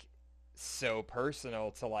fucking like so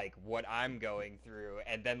personal to like what I'm going through.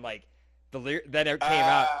 And then like then it came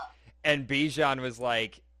out and Bijan was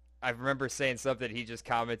like, I remember saying something, he just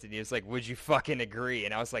commented, he was like, would you fucking agree?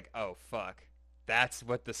 And I was like, oh fuck. That's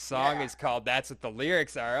what the song is called. That's what the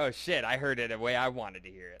lyrics are. Oh shit, I heard it the way I wanted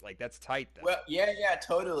to hear it. Like that's tight though. Well, yeah,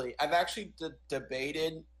 totally. I've actually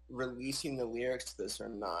debated releasing the lyrics to this or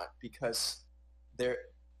not because they're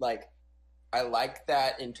like, I like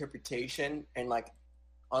that interpretation and like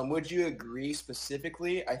on Would You Agree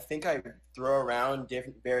specifically, I think I throw around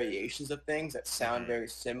different variations of things that sound very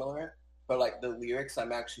similar, but like the lyrics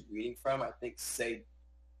I'm actually reading from, I think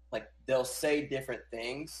they'll say different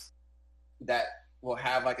things that will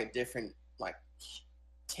have like a different like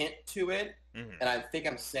tint to it. And I think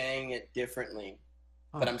I'm saying it differently,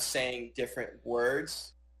 but I'm saying different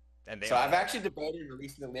words. And so I've actually debated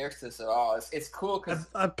releasing the lyrics to this at all. It's cool because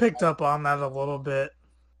I picked up on that a little bit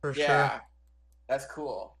for sure. Yeah, that's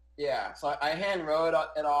cool. Yeah, so I hand wrote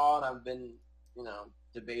it all, and I've been,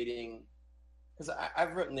 debating because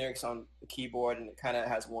I've written lyrics on the keyboard, and it kind of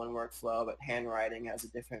has one workflow, but handwriting has a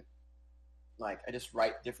different. Like I just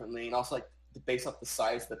write differently, and also like based off the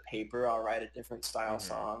size of the paper, I'll write a different style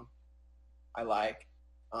song. I like.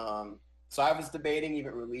 So I was debating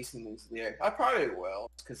even releasing these lyrics. I probably will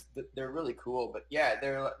because they're really cool. But yeah,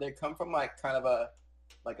 they come from like kind of a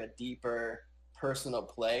deeper personal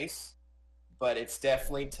place. But it's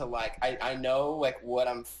definitely to like I know like what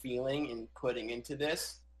I'm feeling and putting into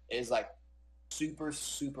this is like super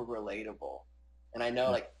super relatable, and I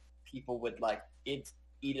know like people would like eat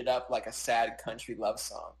it up like a sad country love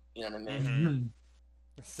song. You know what I mean?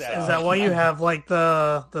 Is that why you have like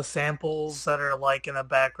the samples that are like in the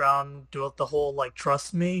background do it the whole like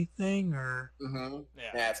trust me thing or?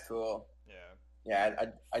 Yeah, it's cool. Yeah,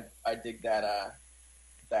 I dig that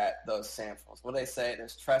those samples. What do they say?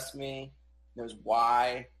 There's trust me. There's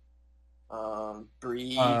why.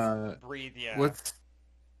 Breathe. Breathe. Yeah. What's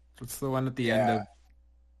the one at the end of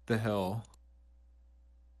the hill?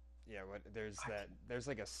 Yeah. What? There's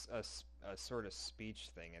like a sort of speech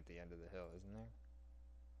thing at the end of the hill, isn't there?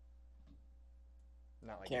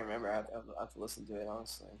 Not like I can't remember. I have to listen to it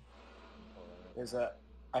honestly.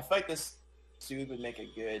 I feel like this Sooth would make a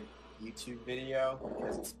good YouTube video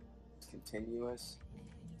because it's continuous.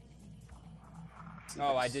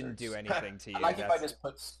 Oh, I didn't do anything to you. I like if I just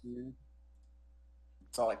put Sooth.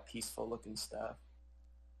 It's all like peaceful looking stuff.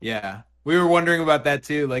 Yeah, we were wondering about that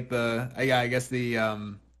too. Like I guess the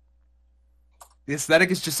the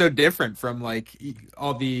aesthetic is just so different from like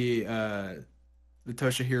all the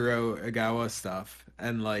Toshihiro Ogawa stuff,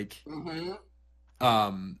 and like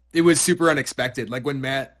Mm-hmm. it was super unexpected. Like when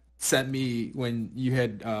Matt sent me when you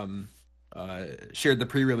had shared the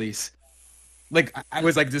pre-release, like I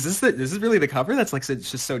was like, this is really the cover? That's like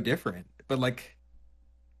it's just so different. But like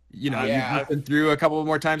Yeah. you've been through a couple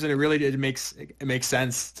more times, and it makes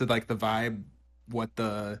sense to like the vibe, what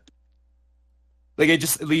the like it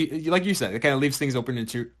just like you said, it kind of leaves things open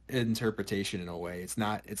to interpretation in a way. It's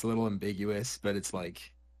a little ambiguous, but it's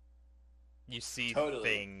like You see Totally.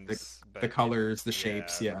 things, the but colors, the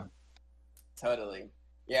shapes, yeah. yeah. Totally.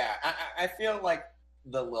 Yeah. I feel like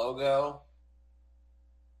the logo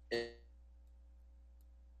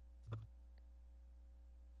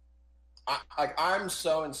I'm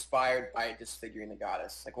so inspired by Disfiguring the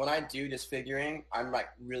Goddess. Like when I do Disfiguring, I'm like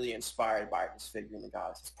really inspired by Disfiguring the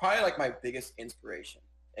Goddess. It's probably like my biggest inspiration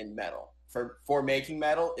in metal. For making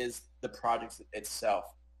metal is the project itself.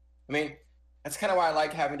 I mean, that's kind of why I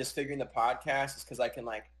like having Disfiguring the podcast, is because I can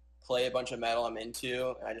like play a bunch of metal I'm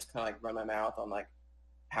into, and I just kind of like run my mouth on like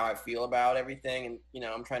how I feel about everything. And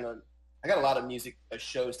I got a lot of music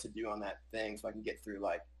shows to do on that thing, so I can get through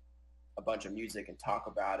like a bunch of music and talk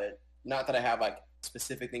about it. Not that I have like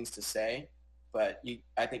specific things to say, but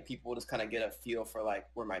I think people will just kind of get a feel for like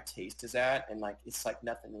where my taste is at, and like it's like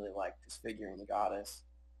nothing really like Disfiguring the Goddess.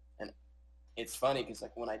 And it's funny because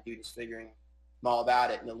like when I do Disfiguring, I'm all about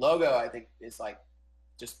it. And the logo I think is like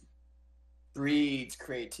just breeds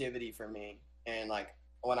creativity for me. And like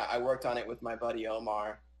when I worked on it with my buddy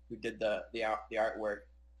Omar, who did the artwork,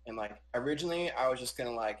 and like originally I was just gonna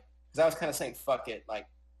like, because I was kind of saying fuck it, like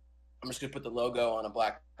I'm just gonna put the logo on a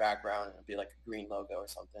black background and it'll be like a green logo or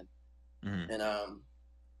something. Mm-hmm. And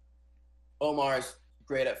Omar's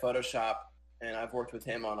great at Photoshop, and I've worked with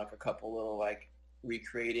him on like a couple little like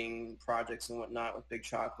recreating projects and whatnot with Big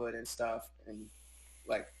Chocolate and stuff. And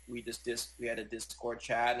like we had a Discord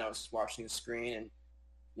chat, and I was just watching the screen,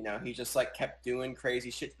 and he just like kept doing crazy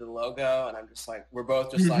shit to the logo, and I'm just like, we're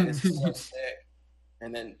both just like, this is so sick.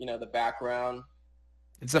 And then the background.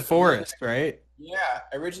 It's a forest, right? Yeah.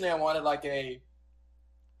 Originally, I wanted like a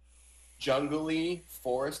jungly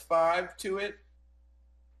forest vibe to it,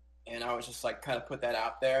 and I was just like kind of put that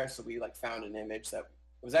out there. So we like found an image that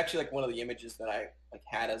was actually like one of the images that I like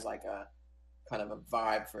had as like a kind of a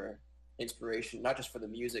vibe for inspiration, not just for the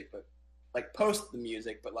music, but like post the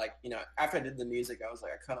music. But like after I did the music, I was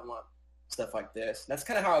like, I kind of want stuff like this. And that's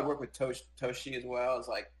kind of how I'd work with Toshi as well. Is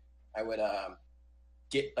like I would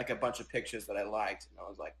get like a bunch of pictures that I liked, and I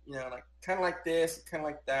was like, like kind of like this, kind of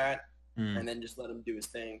like that, and then just let him do his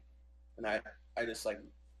thing. And I just like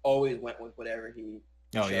always went with whatever he.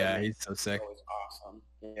 Oh yeah, he's so sick. Always awesome.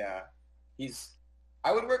 Yeah,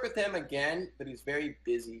 I would work with him again, but he's very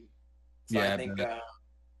busy. So yeah, I think,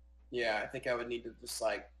 I think I would need to just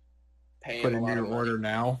like pay put him a lot in of your money. order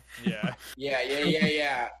now. Yeah.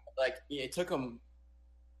 Yeah. Like it took him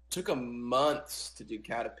months to do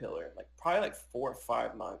Caterpillar, like probably like 4 or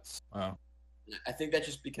 5 months. Wow. I think that's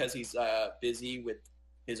just because he's busy with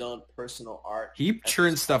his own personal art. He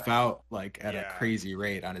churns stuff out like at a crazy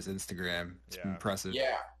rate on his Instagram. It's impressive.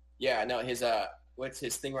 Yeah. No, his what's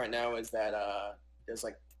his thing right now is that there's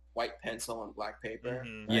like white pencil and black paper.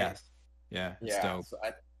 Mm-hmm. Right? Yes. Yeah. It's dope. So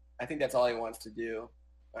I think that's all he wants to do.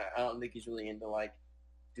 I don't think he's really into like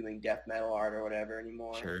doing death metal art or whatever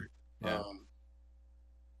anymore. Sure. Yeah.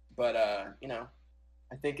 But I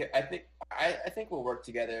think we'll work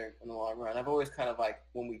together in the long run. I've always kind of like,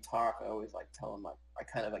 when we talk, I always like tell him like I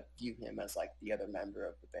kind of like view him as like the other member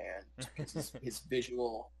of the band, because his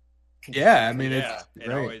visual. Yeah, I mean, it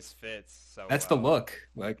right. always fits. So that's the look.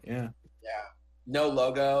 Like, yeah. No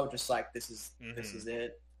logo, just like this is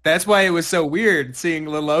it. That's why it was so weird seeing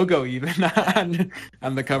the logo even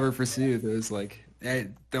on the cover for Sooth. It was like, I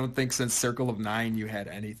don't think since Circle of Nine you had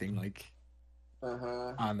anything like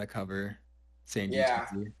on the cover saying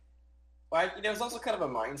GTZ. Well, it was also kind of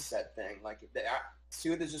a mindset thing. Like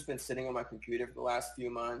Sooth has just been sitting on my computer for the last few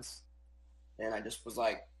months, and I just was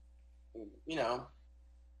like,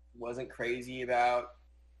 wasn't crazy about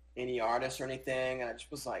any artist or anything, and I just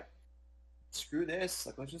was like, screw this,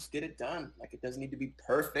 like let's just get it done. Like it doesn't need to be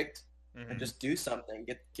perfect, and just do something,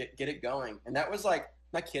 get it going. And that was like,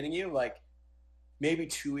 I'm not kidding you, like maybe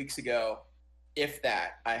 2 weeks ago, if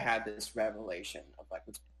that, I had this revelation of like,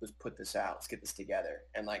 let's put this out, let's get this together.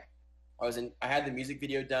 And like I had the music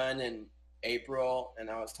video done in April, and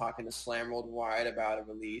I was talking to Slam Worldwide about a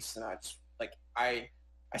release, and I just like I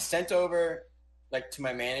sent over like to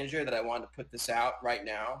my manager that I wanted to put this out right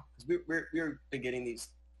now, because we've been getting these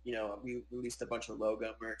we released a bunch of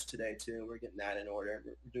logo merch today too. We're getting that in order.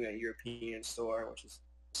 We're doing a European store, which is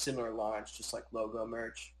similar launch, just like logo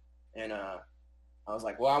merch. And I was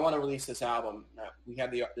like, well, I want to release this album. We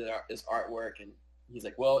have this artwork, and he's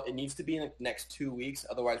like, well, it needs to be in the next 2 weeks.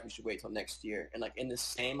 Otherwise, we should wait till next year. And like in the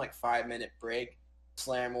same like 5-minute break,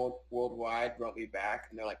 Slam Worldwide wrote me back,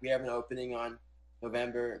 and they're like, we have an opening on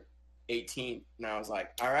November 18th. And I was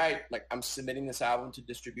like, all right, like I'm submitting this album to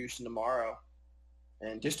distribution tomorrow.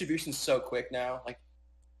 And distribution's so quick now, like,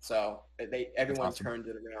 so everyone awesome. turned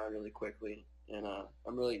it around really quickly, and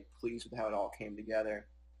I'm really pleased with how it all came together,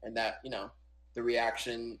 and that the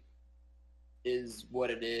reaction is what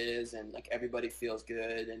it is, and like everybody feels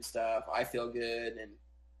good and stuff. I feel good, and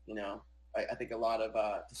I think a lot of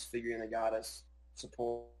Disfiguring the Goddess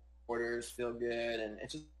supporters feel good, and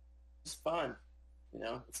it's fun.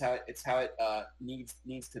 It's how it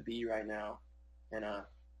needs to be right now, and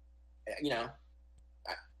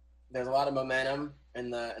there's a lot of momentum in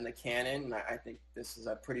the canon, and I think this is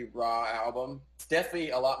a pretty raw album. It's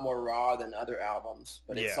definitely a lot more raw than other albums,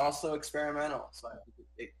 but it's also experimental. So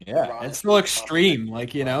it's still extreme.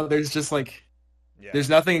 Like there's just like there's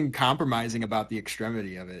nothing compromising about the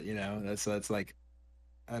extremity of it. That's like,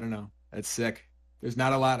 I don't know. That's sick. There's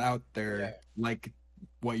not a lot out there like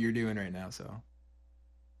what you're doing right now. So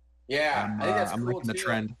I think that's I'm cool liking the too.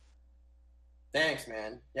 trend. Thanks,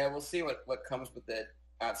 man. Yeah, we'll see what comes with it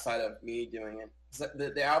outside of me doing it.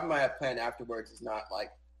 The album I have planned afterwards is not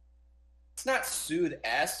like, it's not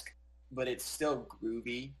Sooth-esque, but it's still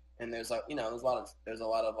groovy. And there's like, there's a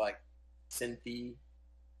lot of like synthy,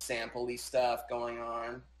 sampley stuff going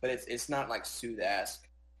on, but it's not like Sooth-esque.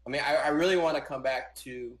 I mean, I really want to come back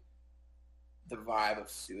to the vibe of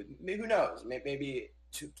Sooth. Maybe, who knows? Maybe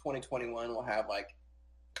 2021 will have like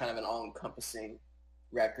kind of an all-encompassing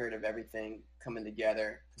record of everything coming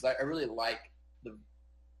together, because I really like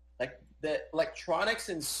the electronics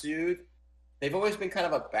in Sooth. They've always been kind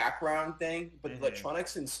of a background thing, but the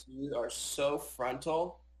electronics in Sooth are so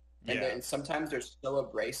frontal, and sometimes they're so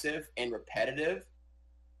abrasive and repetitive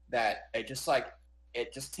that it just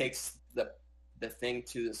takes the thing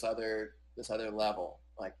to this other level.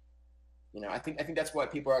 Like, I think that's why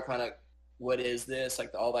people are kind of, what is this?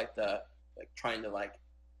 Like trying to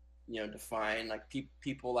define, like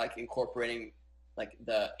people like incorporating like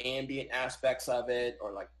the ambient aspects of it,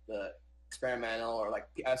 or like the experimental, or like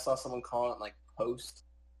I saw someone call it like post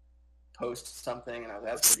something, and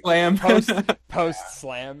that's slam. Cool. Post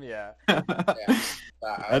slam, yeah.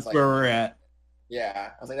 That's where we're at.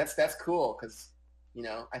 Yeah, I was like, that's cool, because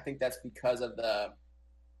I think that's because of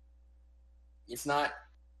it's not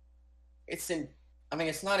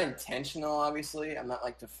intentional, obviously. I'm not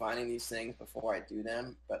like defining these things before I do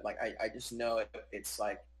them, but like I just know it's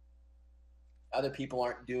like other people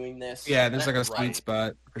aren't doing this. Yeah, there's like a sweet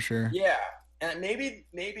spot for sure. Yeah, and maybe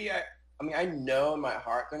I know in my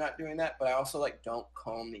heart they're not doing that, but I also like don't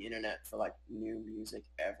comb the internet for like new music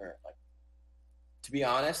ever. Like, to be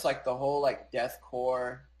honest, like the whole like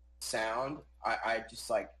deathcore sound, I just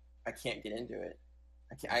like I can't get into it.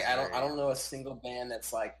 I don't know a single band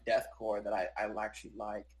that's like deathcore that I actually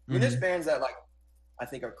like. I mean, there's bands that like I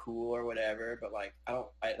think are cool or whatever, but like I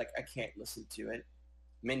can't listen to it.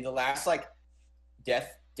 I mean, the last like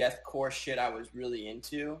deathcore shit I was really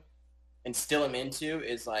into, and still am into,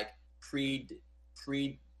 is like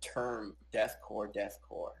pre-term deathcore,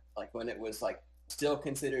 like when it was like still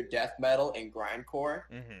considered death metal and grindcore.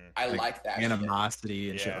 I like that animosity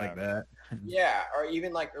shit. And shit like that. Yeah, or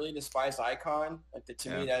even like early Despised Icon. Like to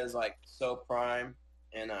me that is like so prime,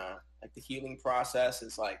 and like the Healing Process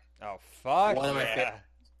is like one of my favorites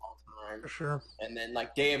of all time. For sure. And then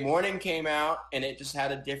like Day of Mourning came out, and it just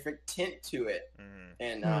had a different tint to it.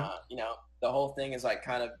 And the whole thing is like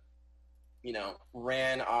kind of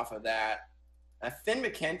ran off of that. Finn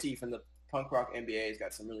McKenty from the Punk Rock NBA has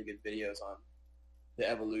got some really good videos on the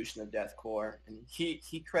evolution of deathcore, and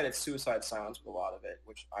he credits Suicide Silence with a lot of it,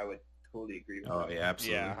 which I would totally agree with. Oh yeah,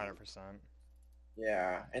 absolutely. Yeah, 100%.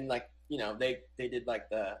 Yeah, and like they did like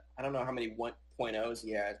the, I don't know how many 1.0s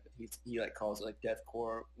he has, but he like calls it like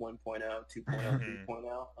deathcore 1.0, 2.0,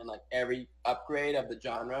 3.0, and like every upgrade of the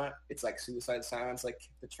genre, it's like Suicide Silence like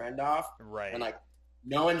kicked the trend off, right? And like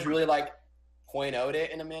no one's really like 0.0'd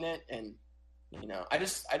it in a minute, and I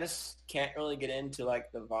just can't really get into like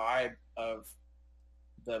the vibe of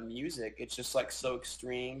the music. It's just like so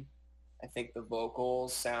extreme. I think the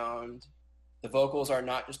vocals are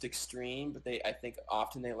not just extreme, but I think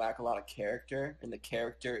often they lack a lot of character, and the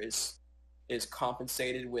character is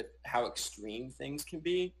compensated with how extreme things can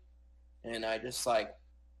be. And I just like,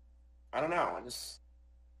 I don't know, I'm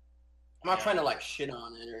not trying to like shit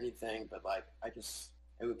on it or anything, but like I just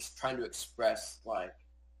it was trying to express like,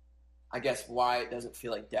 I guess why it doesn't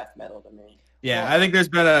feel like death metal to me. Yeah, Well, I think there's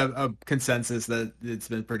been a consensus that it's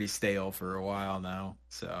been pretty stale for a while now.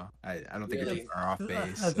 So I don't think it's Really? far off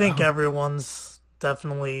base. I think everyone's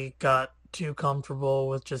definitely got too comfortable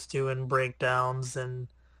with just doing breakdowns and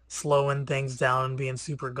slowing things down and being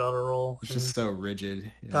super guttural It's and just so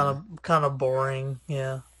rigid. kind of boring.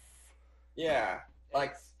 Yeah. Yeah,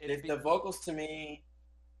 like it's the vocals to me,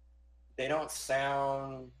 they don't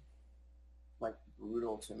sound like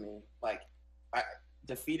brutal to me. Like,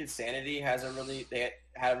 Defeated Sanity they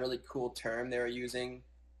had a really cool term they were using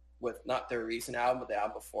with not their recent album, but the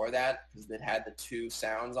album before that, because it had the two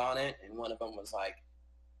sounds on it, and one of them was like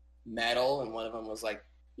metal, and one of them was like,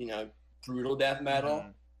 brutal death metal.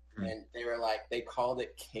 Mhm. And they were like, they called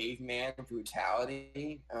it caveman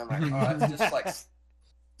brutality, and I'm like, oh, that's just like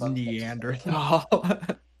Neanderthal.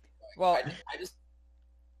 well, I just,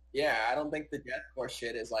 yeah, I don't think the deathcore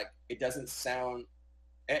shit is like, it doesn't sound.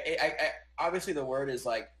 Obviously the word is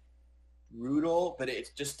like brutal, but it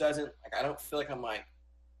just doesn't, like, I don't feel like I'm like,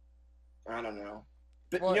 I don't know.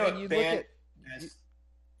 But well, you know and what you band?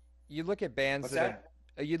 you look at bands What's that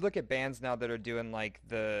are, you look at bands now that are doing like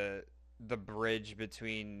the bridge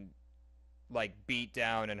between like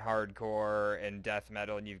beatdown and hardcore and death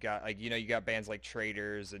metal, and you've got like you got bands like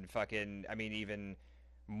Traitors and fucking, I mean, even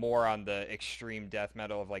more on the extreme death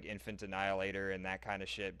metal of like Infant Annihilator and that kind of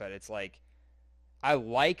shit. But it's like I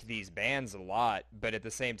like these bands a lot, but at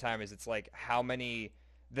the same time, it's like how many.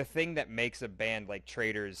 The thing that makes a band like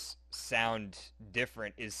Traitors sound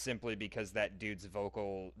different is simply because that dude's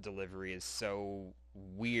vocal delivery is so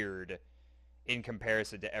weird in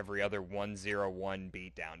comparison to every other 101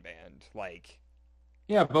 beatdown band. Like,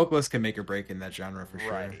 Yeah, vocalists can make or break in that genre for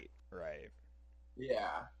sure. right. Yeah,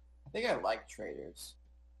 I think I like Traders.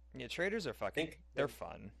 Yeah, Traitors are fucking. They're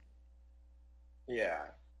fun. Yeah.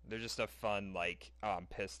 They're just a fun like. Oh, I'm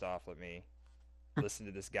pissed off. Let me listen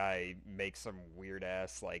to this guy make some weird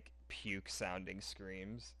ass like puke sounding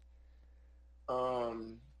screams.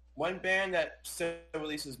 One band that still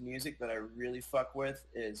releases music that I really fuck with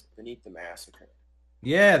is Beneath the Massacre.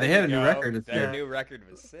 Yeah, they had a new record. Their new record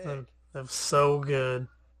was sick. They're so good.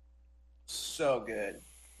 So good.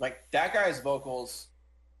 Like, that guy's vocals,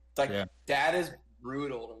 like, that is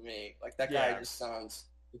brutal to me. Like, that guy just sounds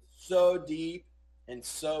so deep and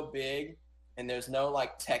so big, and there's no,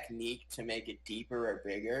 like, technique to make it deeper or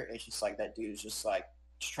bigger. It's just like that dude is just, like,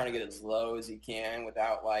 just trying to get as low as he can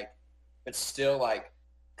without, like, but still, like,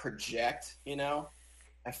 project,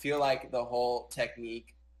 I feel like the whole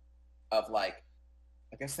technique of, like,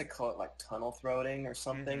 I guess they call it, like, tunnel throating or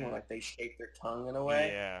something, where, like, they shape their tongue in a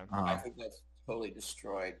way. Yeah. I think that's totally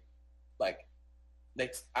destroyed. Like,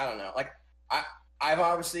 I don't know. Like, I've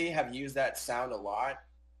obviously have used that sound a lot,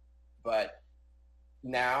 but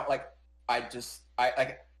now, like, I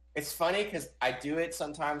like, it's funny because I do it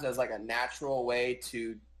sometimes as, like, a natural way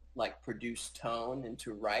to, like, produce tone and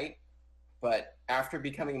to write. But after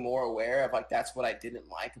becoming more aware of, like, that's what I didn't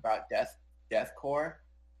like about deathcore,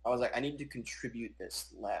 I was like, I need to contribute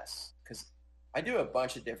this less, because I do a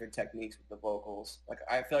bunch of different techniques with the vocals. Like,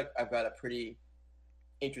 I feel like I've got a pretty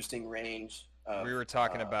interesting range. We were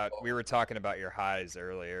talking about your highs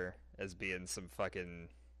earlier as being some fucking.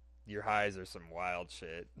 Your highs are some wild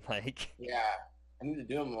shit. Like. Yeah, I need to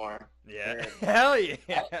do them more. Yeah. Hell yeah.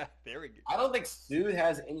 There we go. I don't think Sooth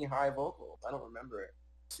has any high vocals. I don't remember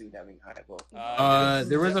Sooth having high vocals.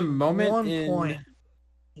 There was a moment One in. point.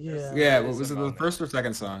 Yeah. Yeah, what was it? The first or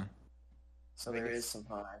second song? So there is some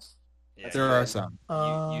highs. Yeah, there are some.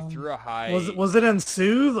 You threw a high. Was it in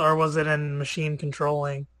Sooth or was it in Machine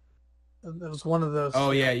Controlling? It was one of those.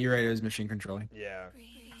 Oh yeah, you're right. It was Machine Controlling. Yeah.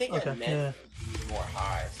 I think I meant more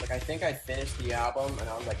highs. Like, I think I finished the album and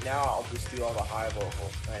I was like, now I'll just do all the high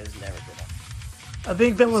vocals. And I just never did it. I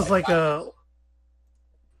think that was like a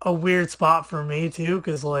weird spot for me too,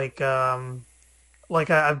 because I've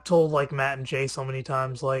told like Matt and Jay so many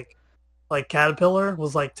times, like Caterpillar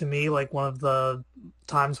was like to me like one of the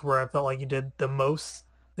times where I felt like you did the most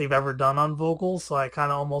they've ever done on vocals. So I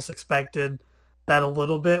kind of almost expected that a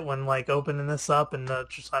little bit when like opening this up and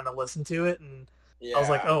just trying to listen to it, and I was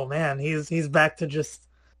like, oh man, he's back to just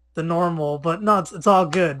the normal. But no, it's all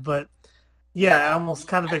good. But yeah, I almost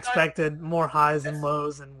kind of expected more highs and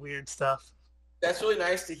lows and weird stuff. That's really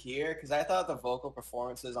nice to hear, because I thought the vocal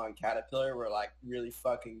performances on Caterpillar were like really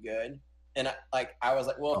fucking good. And I was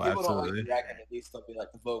like, well, if people don't like the record, at least they'll be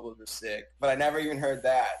like, the vocals were sick. But I never even heard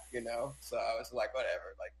that, So I was like,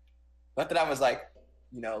 whatever. Like, not that I was like,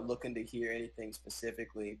 looking to hear anything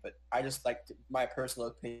specifically, but I just like my personal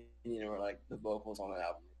opinion were like the vocals on that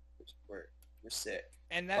album were sick.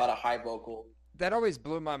 And a lot of high vocals. that always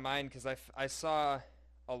blew my mind because I saw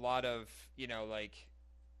a lot of, you know, like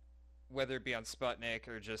whether it be on Sputnik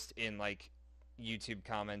or just in like YouTube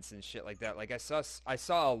comments and shit like that. Like I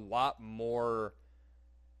saw a lot more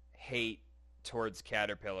hate towards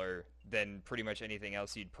Caterpillar than pretty much anything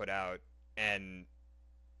else you'd put out, and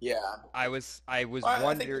Yeah. I was Well, I think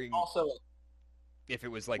wondering also, if it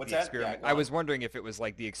was like what's the that? Yeah, experiment. go I on. was wondering if it was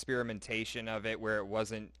like the experimentation of it, where it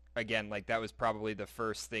wasn't again like that was probably the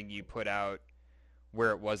first thing you put out,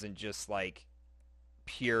 where it wasn't just like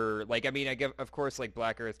pure like I mean I give of course like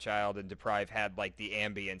Black Earth Child and Deprive had like the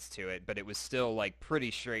ambience to it, but it was still like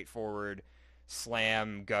pretty straightforward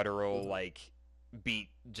slam guttural Mhm. like beat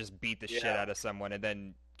the shit Yeah. out of someone, and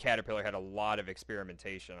then Caterpillar had a lot of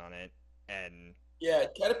experimentation on it, and Yeah,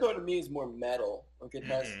 Caterpillar to me is more metal. Like it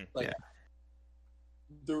has mhm, like Yeah.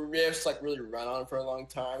 the riffs like really run on for a long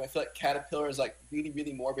time. I feel like Caterpillar is like really,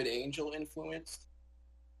 really Morbid Angel influenced.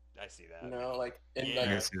 I see You that. know, like and I like Yeah.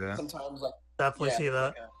 can see that. sometimes like Definitely yeah, see that.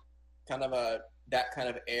 like a kind of a that kind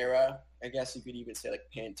of era. I guess you could even say like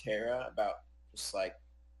Pantera about just like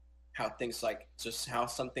how things like just how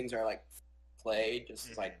some things are like played,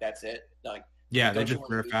 just like that's it. Like Yeah, they don't you just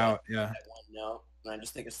want to riff do out. Yeah. that one note? And I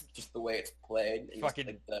just think it's just the way it's played and just Fucking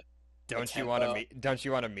like the don't you want to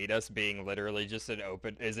tempo. meet us being literally just an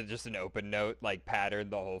open is it just an open note like pattern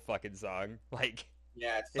the whole fucking song? Like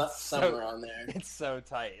Yeah, it's it's not so somewhere on there. it's so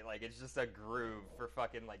tight. Like it's just a groove for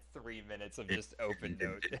fucking like 3 minutes of just open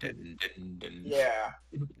note. Yeah,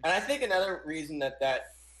 and I think another reason that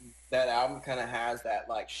album kind of has that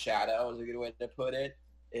like shadow is a good way to put it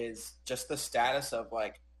is just the status of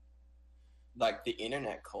like the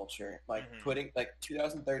internet culture. Like Mhm. putting like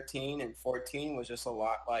 2013 and 14 was just a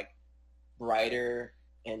lot like brighter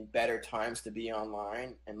and better times to be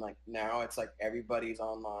online, and like now it's like everybody's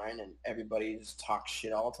online and everybody just talks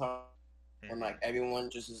shit all the time, and like everyone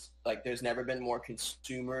just is like there's never been more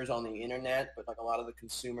consumers on the internet, but like a lot of the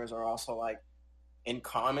consumers are also like in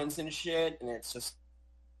comments and shit, and it's just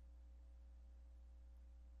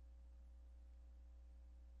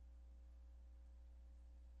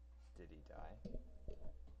Did he die?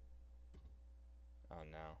 Oh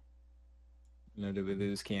no. No, did we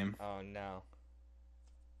lose Cam? Oh no.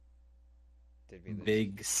 Did we lose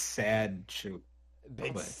Big sad shoot.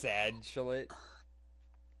 Big But- sad shillet?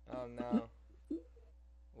 Oh no.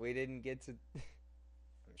 We didn't get to I'm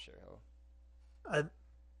sure he'll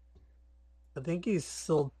I think he's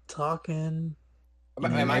still talking. am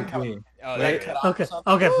I Might cut, be. Oh, did I there cut it off Okay,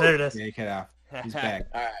 something? okay, Woo! there it is. Yeah, he cut off. is. He's back.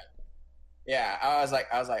 All right. Yeah, I was like,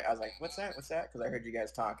 what's that? Because I heard you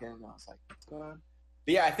guys talking, and I was like, what's going on?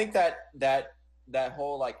 But yeah, I think that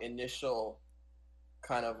whole like initial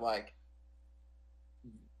kind of like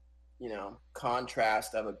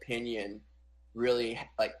contrast of opinion really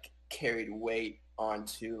like carried weight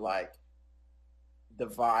onto like the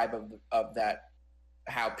vibe of that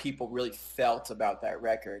how people really felt about that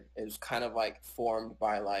record. It was kind of like formed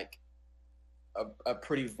by like a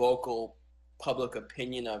pretty vocal public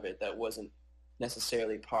opinion of it that wasn't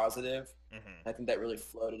necessarily positive. Mhm. I think that really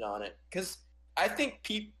floated on it because I think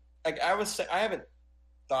people like I haven't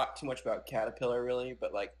thought too much about Caterpillar really,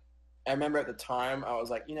 but like I remember at the time I was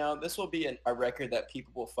like, this will be a record that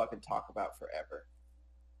people will fucking talk about forever.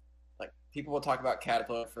 Like people will talk about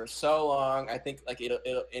Caterpillar for so long. I think like it'll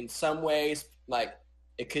in some ways like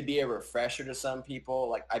it could be a refresher to some people.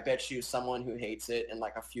 Like I bet you someone who hates it in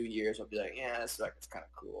like a few years will be like, yeah, this record's kind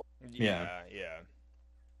of cool. Yeah, yeah.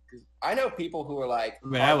 'Cause I know people who are like, I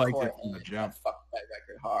mean, I liked hardcore it from the heads jump. that fuck that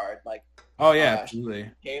record hard. Like Oh yeah, Uh,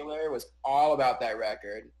 absolutely. Taylor was all about that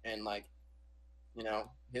record, and like,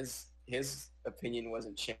 his opinion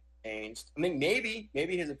wasn't changed. I mean, maybe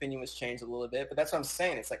his opinion was changed a little bit, but that's what I'm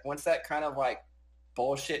saying. It's like once that kind of like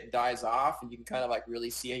bullshit dies off, and you can kind of like really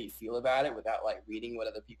see how you feel about it without like reading what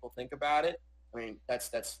other people think about it. I mean,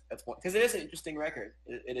 that's one because it is an interesting record.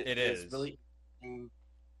 It is is. really interesting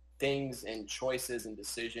things and choices and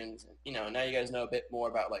decisions, and now you guys know a bit more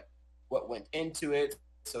about like what went into it.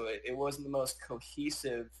 So it wasn't the most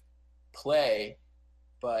cohesive play,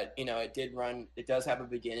 but it does have a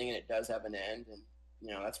beginning and it does have an end,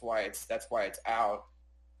 and that's why it's out.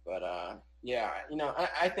 But yeah,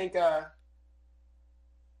 I think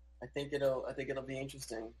it'll be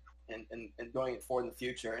interesting and going forward in the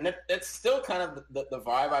future. And that's still kind of the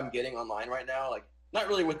vibe I'm getting online right now. Like not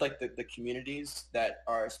really with like the communities that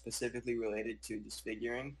are specifically related to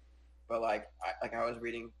Disfiguring, but like I was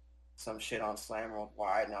reading some shit on Slam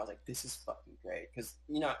Worldwide, and I was like, this is fucking great. Because,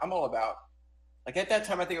 I'm all about, like at that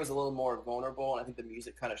time, I think it was a little more vulnerable, and I think the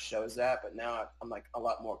music kind of shows that, but now I'm like a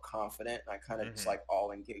lot more confident, and I kind of just like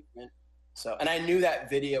all engagement. So, and I knew that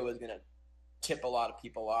video was going to tip a lot of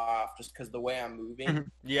people off just because the way I'm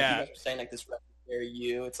moving. Yeah. Like you guys are saying like this record very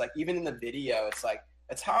you. It's like even in the video, it's like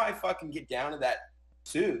that's how I fucking get down to that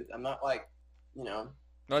Sooth. I'm not like, you know.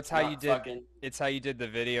 No, it's how you did. Fucking... It's how you did the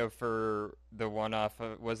video for the one off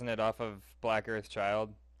of. Wasn't it off of Black Earth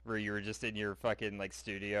Child, where you were just in your fucking like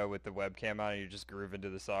studio with the webcam on and you just grooving to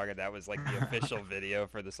the song, and that was like the official video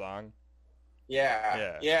for the song.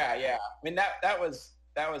 Yeah. I mean that was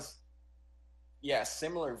yeah,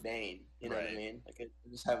 similar vein. You know what I mean? Like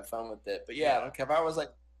just having fun with it. But yeah, like if I was like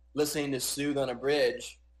listening to Sooth on a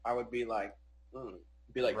bridge, I would be like,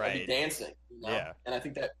 I'd be dancing. You know? Yeah. And I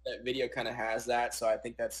think that video kind of has that. So I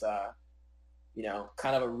think that's you know,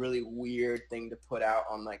 kind of a really weird thing to put out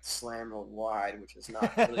on like Slam Worldwide, which is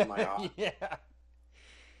not really my option. Yeah.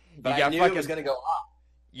 But I knew it was gonna go up.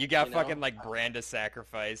 You got fucking like Brand of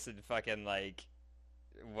Sacrifice and fucking like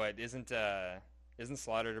what isn't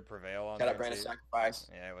Slaughter to Prevail on Got there a Brand too? of Sacrifice.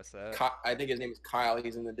 Yeah, what's that? I think his name is Kyle.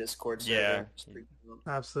 He's in the Discord server. Yeah.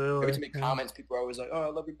 Absolutely. Every time he comments, people are always like, "Oh, I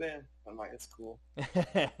love your band." I'm like, "That's cool."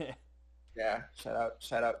 Yeah,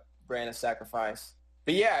 shout out Brand of Sacrifice.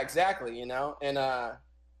 But yeah, exactly, you know. And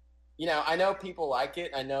you know, I know people like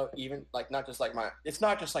it. I know even like it's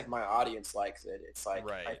not just like my audience likes it. It's like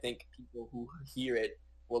I think people who hear it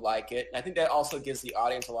will like it. And I think that also gives the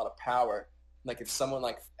audience a lot of power. Like if someone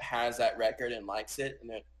like has that record and likes it,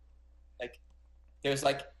 and it like there's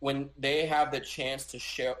like when they have the chance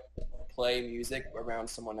to play music around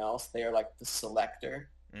someone else, they are like the selector,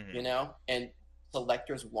 you know, and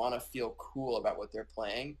selectors want to feel cool about what they're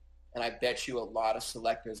playing. And I bet you a lot of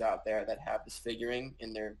selectors out there that have Disfiguring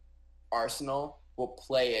in their arsenal will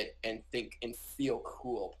play it and think and feel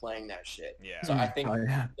cool playing that shit. Yeah. So I think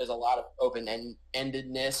there's a lot of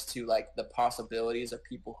open-endedness to like the possibilities of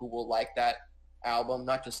people who will like that album,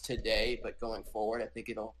 not just today, but going forward. I think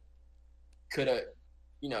could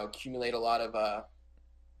you know, accumulate a lot of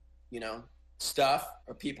you know, stuff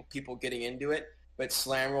or people getting into it. But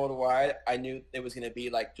Slam Worldwide, I knew it was going to be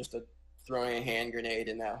like just throwing a hand grenade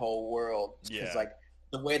in that whole world. Because like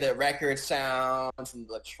the way the record sounds and the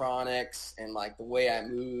electronics and like the way I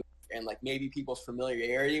move and like maybe people's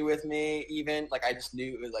familiarity with me even, like I just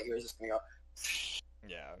knew it was just going to go,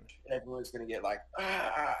 yeah, everyone's going to get like,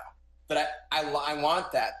 ah. But I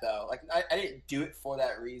want that though. Like I didn't do it for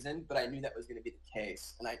that reason, but I knew that was going to be the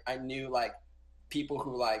case. And I knew like people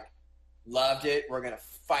who like loved it were going to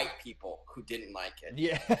fight people who didn't like it.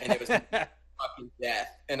 Yeah. And it was fucking death.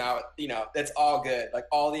 And you know, that's all good. Like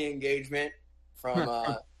all the engagement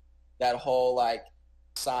from that whole like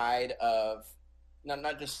side of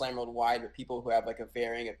not just Slam Worldwide, but people who have like a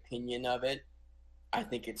varying opinion of it. I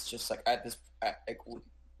think it's just like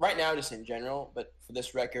right now, just in general, but for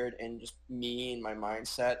this record and just me and my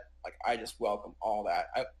mindset, like I just welcome all that.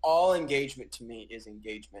 All engagement to me is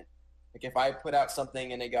engagement. Like if I put out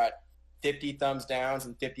something and they got 50 thumbs downs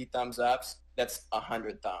and 50 thumbs ups, that's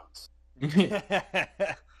 100 thumbs. So you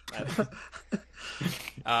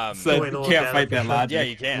can't fight that logic. Yeah,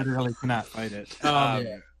 you can't. You literally cannot fight it.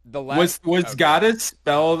 Was Goddess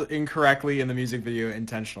spelled incorrectly in the music video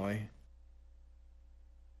intentionally?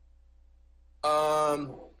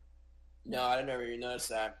 No, I never even noticed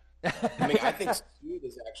that. I mean, I think Sooth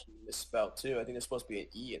is actually misspelled too. I think there's supposed to be an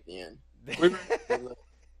E at the end.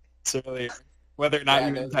 So really, whether or not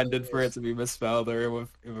you intended for it to be misspelled or if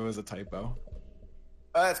it was a typo.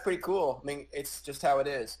 That's pretty cool. I mean, it's just how it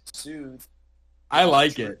is. Sooth. I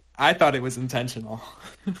like it. I thought it was intentional.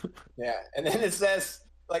 Yeah, and then it says,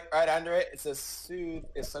 like right under it, it says Sooth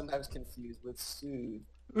is sometimes confused with soothe.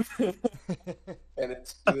 And then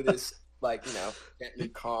Sooth is like, you know, gently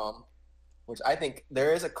calm, which I think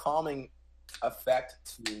there is a calming effect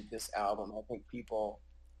to this album. I think people,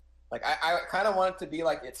 like, I kind of want it to be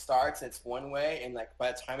like it starts, it's one way, and like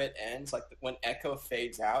by the time it ends, like when Echo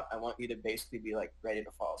fades out, I want you to basically be like ready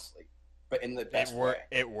to fall asleep, but in the best way.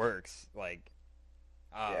 It works. Like,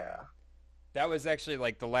 yeah. That was actually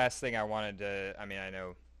like the last thing I wanted to. I mean, I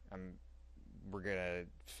know we're gonna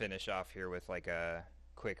finish off here with like a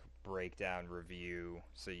quick breakdown review,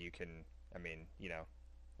 so you can. I mean, you know,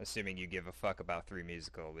 assuming you give a fuck about three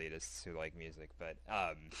musical elitists who like music, but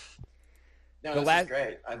no, this is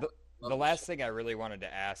great. The last thing I really wanted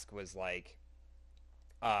to ask was like,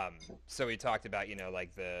 so we talked about, you know,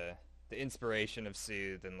 like the inspiration of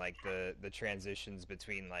Sooth and like the transitions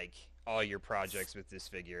between like all your projects with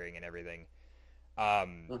Disfiguring and everything.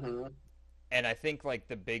 And I think like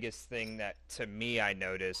the biggest thing that to me I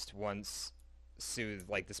noticed once Sooth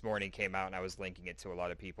like this morning came out and I was linking it to a lot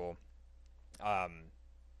of people,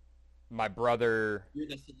 my brother. You're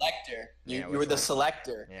the selector. You were the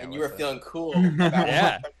selector, and you were feeling cool.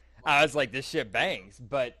 Yeah, I was like, this shit bangs.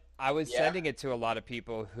 But I was Yeah. sending it to a lot of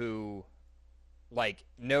people who like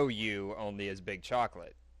know you only as Big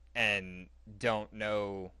Chocolate and don't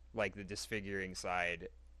know like the Disfiguring side,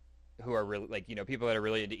 who are really like, people that are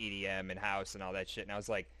really into EDM and house and all that shit. And I was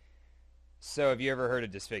like, so have you ever heard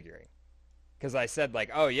of Disfiguring? Because I said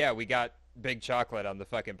like, oh yeah, we got Big Chocolate on the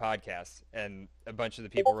fucking podcast, and a bunch of the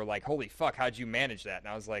people were like, holy fuck, how'd you manage that? And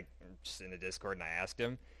I was like, just in the Discord, and I asked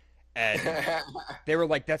him, and they were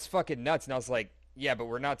like, that's fucking nuts. And I was like, yeah, but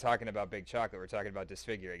we're not talking about Big Chocolate, we're talking about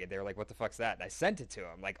Disfiguring. And they were like, what the fuck's that? And I sent it to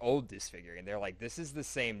them, like old Disfiguring, and they're like, this is the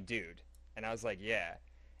same dude. And I was like, yeah.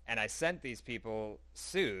 And I sent these people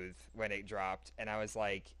Sooth when it dropped, and I was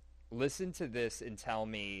like, listen to this and tell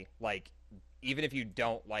me, like, even if you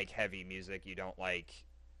don't like heavy music, you don't like,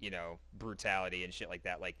 brutality and shit like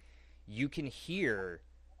that, like, you can hear,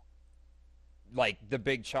 like, the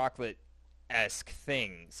Big Chocolate-esque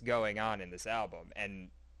things going on in this album. And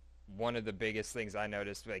one of the biggest things I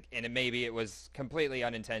noticed, like, and maybe it was completely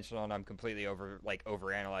unintentional and I'm completely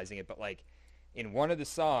overanalyzing it, but, like, in one of the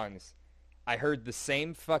songs, I heard the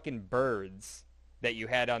same fucking birds that you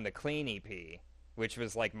had on the Clean EP, which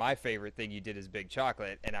was like my favorite thing you did as Big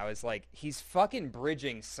Chocolate, and I was like, he's fucking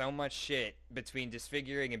bridging so much shit between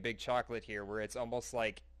Disfiguring and Big Chocolate here, where it's almost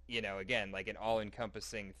like, again, like an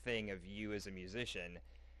all-encompassing thing of you as a musician.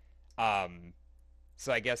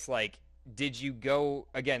 So I guess, like, did you go,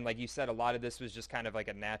 again, like you said, a lot of this was just kind of like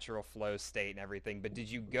a natural flow state and everything, but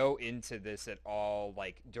did you go into this at all,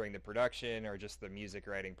 like, during the production or just the music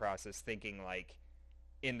writing process, thinking, like,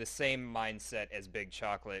 in the same mindset as Big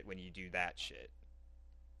Chocolate when you do that shit?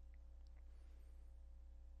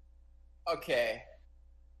 Okay.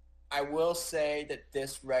 I will say that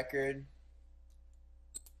this record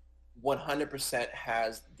 100%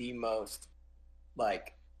 has the most,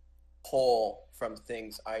 like, pull from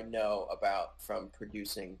things I know about from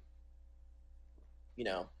producing,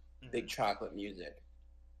 Big Chocolate music.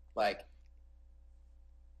 Like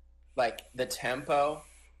the tempo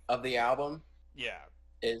of the album Yeah.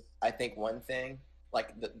 is, I think, one thing.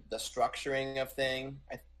 Like the structuring of things,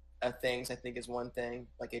 I think, is one thing.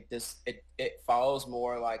 Like it follows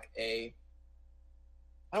more like I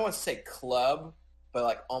don't want to say club, but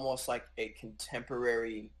like almost like a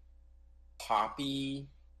contemporary poppy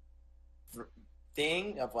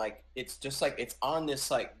thing of, like, it's just like it's on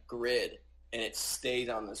this, like, grid, and it stays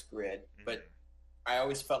on this grid. But I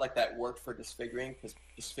always felt like that worked for Disfiguring, because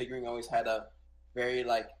Disfiguring always had a very,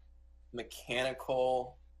 like,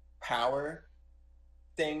 mechanical power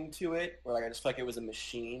thing to it, where, like, I just felt like it was a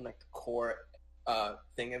machine, like the core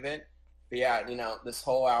thing of it. But yeah, this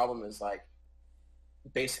whole album is, like,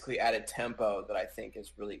 basically at a tempo that I think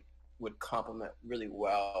is really would complement really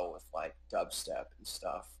well with, like, dubstep and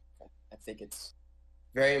stuff. I think it's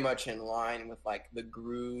very much in line with, like, the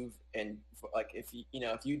groove, and, like, if you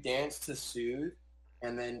dance to Sooth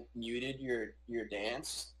and then muted your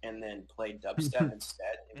dance and then played dubstep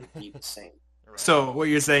instead, it would be the same. Right. So what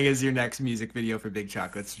you're saying is your next music video for Big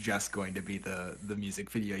Chocolate's just going to be the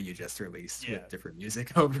music video you just released with different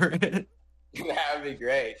music over it. That would be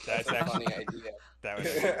great. That's a actually funny idea. That would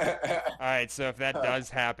be all right. So if that does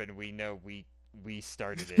happen, we know we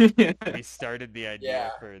started it. We started the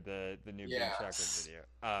idea for the new Big Chocolate video.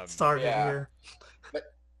 Started here.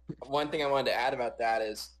 But one thing I wanted to add about that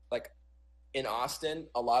is, like, in Austin,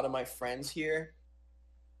 a lot of my friends here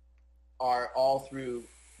are all through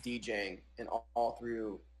DJing and all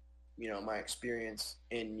through, my experience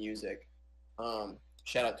in music.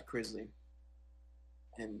 Shout out to Crisley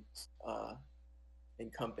and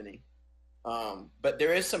company. But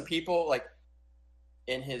there is some people, like,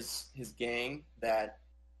 in his gang that,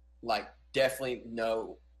 like, definitely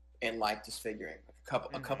know and like Disfiguring. Like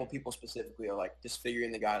a couple people specifically are, like,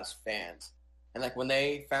 Disfiguring the Goddess fans. And, like, when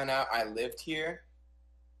they found out I lived here,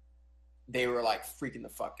 they were, like, freaking the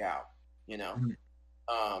fuck out, Not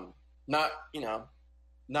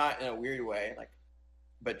in a weird way, like,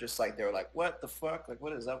 but just, like, they were like, what the fuck? Like,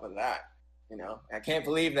 what is up with that? I can't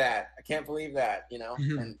believe that.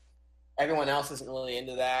 And everyone else isn't really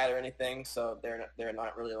into that or anything, so they're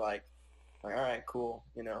not really like, all right, cool,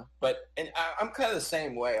 But I'm kind of the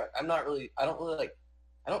same way. I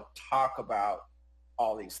don't talk about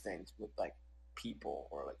all these things with, like, people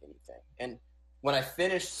or, like, anything. And when I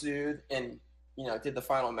finished Sooth and did the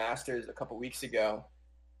final masters a couple weeks ago,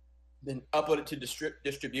 then uploaded to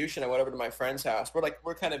distribution, I went over to my friend's house.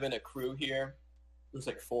 We're kind of in a crew here. There's,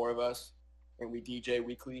 like, 4 of us, and we DJ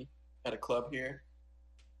weekly at a club here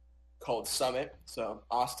called Summit. So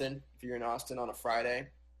Austin, if you're in Austin on a Friday,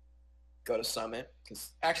 go to Summit,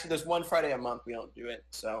 because actually there's one Friday a month we don't do it,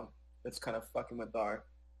 so it's kind of fucking with our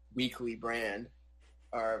weekly brand,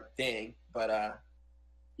 our thing. But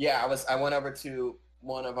Yeah, I went over to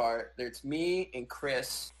one of there's me and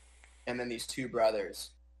Chris, and then these two brothers,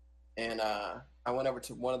 and I went over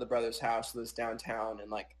to one of the brothers' house that was downtown in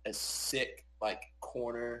like a sick like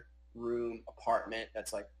corner room apartment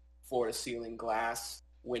that's like floor to ceiling glass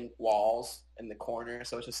walls in the corner.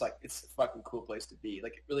 So it's just like it's a fucking cool place to be.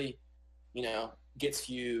 Like it really, gets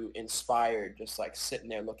you inspired just like sitting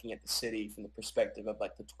there looking at the city from the perspective of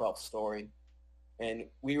like the 12th story. And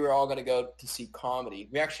we were all going to go to see comedy.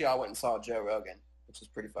 We actually all went and saw Joe Rogan, which is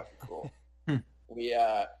pretty fucking cool.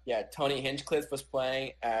 Tony Hinchcliffe was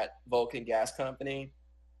playing at Vulcan Gas Company,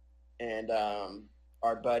 and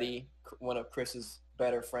our buddy, one of Chris's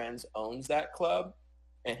better friends, owns that club,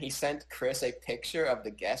 and he sent Chris a picture of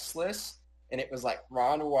the guest list, and it was like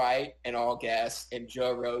Ron White and all guests and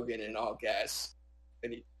Joe Rogan and all guests,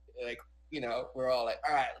 and he we're all like,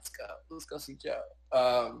 all right, let's go see Joe.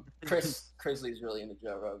 Chris Crisley's really into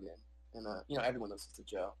Joe Rogan, and everyone listens to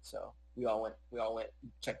Joe, so we all went,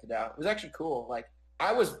 checked it out. It was actually cool. Like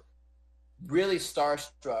I was really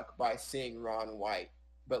starstruck by seeing Ron White,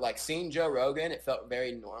 but like seeing Joe Rogan, it felt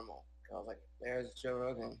very normal. I was like, there's Joe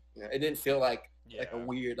Rogan. It didn't feel like a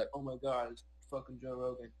weird, like, oh my God, it's fucking Joe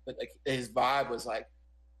Rogan. But like his vibe was like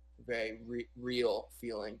very real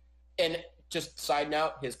feeling. And just side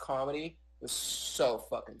note, his comedy was so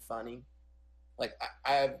fucking funny. Like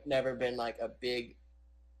I've never been like a big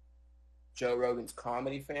Joe Rogan's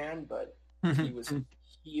comedy fan, but he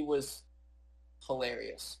was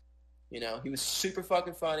hilarious. He was super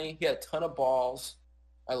fucking funny. He had a ton of balls.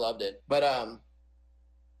 I loved it. But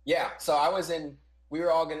so we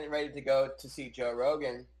were all getting ready to go to see Joe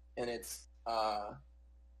Rogan, and it's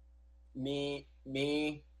me,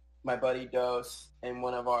 my buddy Dose, and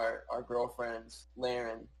one of our girlfriends,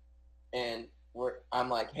 Laren, and I'm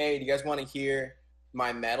like, hey, do you guys want to hear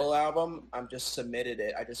my metal album? I just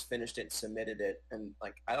finished it and submitted it, and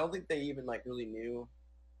like I don't think they even like really knew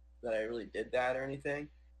that I really did that or anything.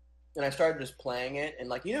 And I started just playing it, and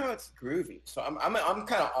like it's groovy. So I'm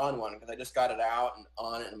kind of on one because I just got it out and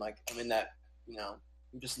on it, and like I'm in that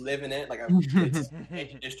I'm just living it. Like it's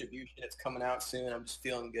making distribution. It's coming out soon. I'm just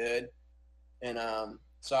feeling good, and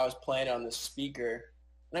so I was playing it on the speaker,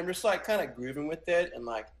 and I'm just like kind of grooving with it and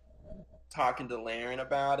like talking to Laren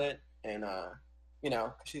about it, and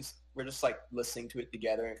we're just like listening to it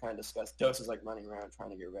together and kind of discuss. Dose is like running around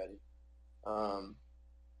trying to get ready.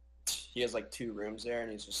 He has like 2 rooms there,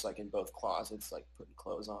 and he's just like in both closets, like putting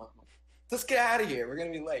clothes on. Like, let's get out of here. We're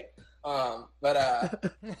gonna be late. I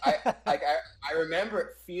remember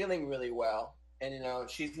it feeling really well, and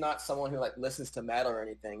she's not someone who like listens to metal or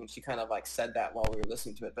anything, and she kind of like said that while we were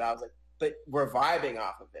listening to it. But I was like, but we're vibing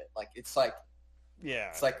off of it. Like it's like,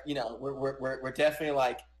 it's like we're definitely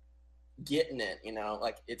like getting it.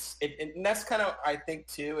 Like and that's kind of I think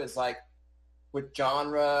too is like. With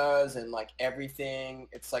genres and like everything,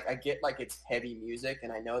 it's like I get like it's heavy music, and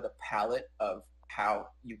I know the palette of how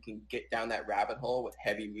you can get down that rabbit hole with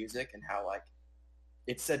heavy music, and how like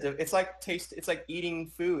it's like eating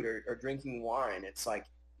food or drinking wine. It's like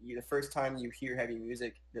the first time you hear heavy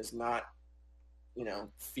music does not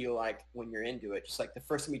feel like when you're into it. Just like the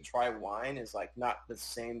first time you try wine is like not the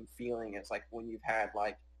same feeling as like when you've had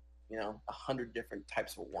like 100 different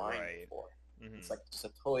types of wine before. Mm-hmm. It's like just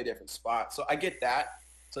a totally different spot. So I get that.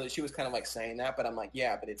 So she was kind of like saying that, but I'm like,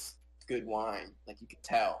 yeah, but it's good wine. Like you could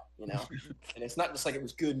tell, and it's not just like it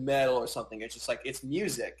was good metal or something. It's just like it's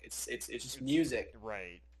music. It's just music.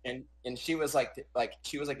 Right. And she was like,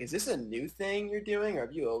 is this a new thing you're doing, or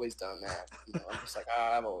have you always done that? I'm just like,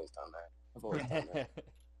 I've always done that.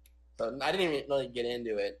 So I didn't even really get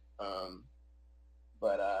into it.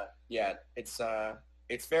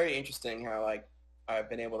 It's very interesting how like. I've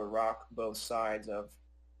been able to rock both sides of,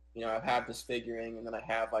 I've had Disfiguring, and then I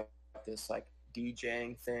have like this like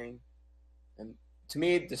DJing thing, and to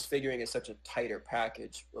me Disfiguring is such a tighter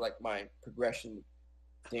package where like my progression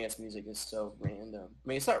dance music is so random. I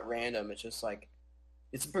mean, it's not random, it's just like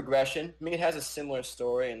it's a progression. I mean, it has a similar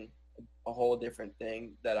story and a whole different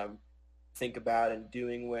thing that I'm think about and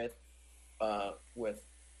doing with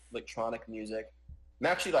electronic music. I'm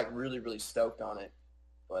actually like really, really stoked on it.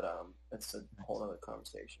 But that's a whole other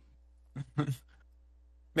conversation.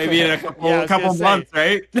 Maybe in a couple months,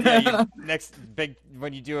 right? Next big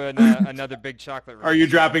when you do another big chocolate. Or are you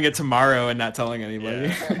dropping it tomorrow and not telling anybody?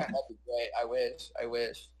 Yeah. That'd be great. I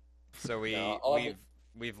wish. So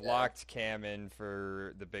we've locked Cam in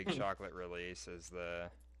for the big chocolate release as the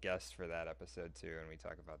guest for that episode too, and we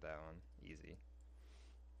talk about that one easy.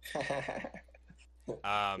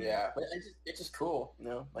 But it's just cool,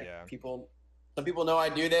 people. Some people know I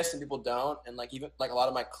do this, and people don't. And like even like a lot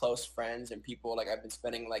of my close friends and people like I've been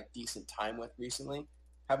spending like decent time with recently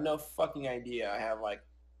have no fucking idea I have like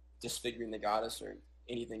Disfiguring the Goddess or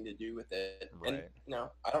anything to do with it. Right. And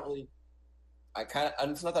I don't really.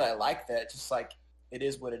 It's not that I like that. It's just like it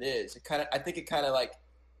is what it is. I think it kind of like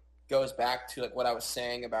goes back to like what I was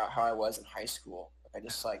saying about how I was in high school. Like I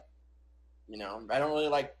just like, I don't really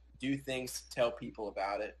like do things to tell people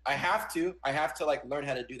about it. I have to like learn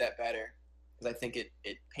how to do that better because I think it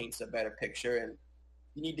paints a better picture, and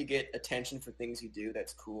you need to get attention for things you do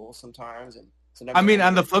that's cool sometimes. And I mean,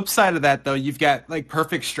 on the flip side of that though, you've got like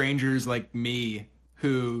perfect strangers like me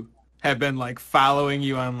who have been like following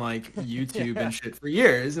you on like YouTube and shit for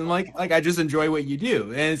years, and like I just enjoy what you do.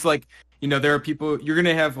 And it's like, there are people you're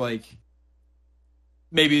gonna have like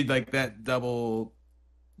maybe like that double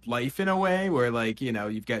life in a way where like,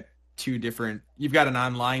 you've got you've got an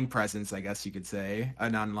online presence, I guess you could say,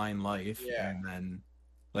 an online life, and then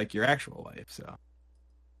like your actual life. So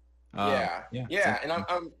yeah, and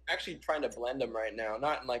I'm actually trying to blend them right now,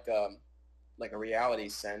 not in like a reality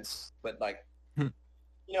sense, but like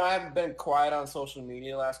I haven't been quiet on social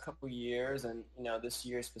media the last couple of years, and this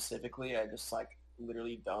year specifically, I just like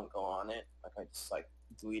literally don't go on it. Like I just like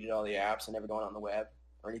deleted all the apps. I never go on the web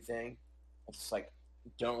or anything. I just like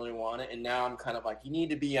don't really want it. And now I'm kind of like, you need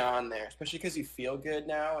to be on there, especially because you feel good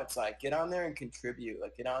now. It's like get on there and contribute.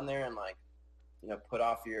 Like get on there and like put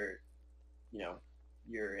off your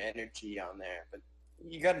your energy on there. But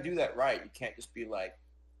you got to do that right. You can't just be like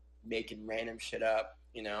making random shit up.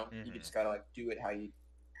 You just got to like do it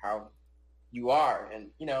how you are. And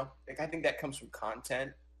like I think that comes from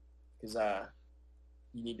content, because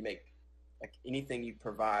you need to make like anything you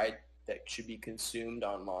provide that should be consumed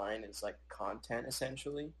online is like content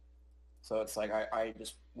essentially. So it's like I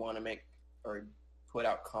just want to make or put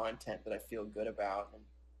out content that I feel good about, and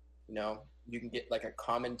you can get like a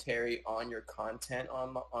commentary on your content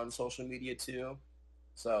on social media too.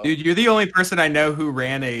 So dude, you're the only person I know who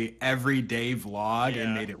ran a everyday vlog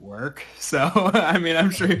and made it work. So I mean,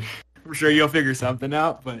 I'm sure you'll figure something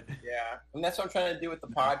out. But yeah, and that's what I'm trying to do with the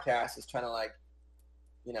podcast, is trying to like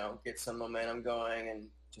get some momentum going and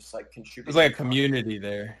just like contribute. There's like a community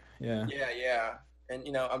there. Yeah. Yeah. And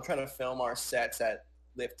I'm trying to film our sets at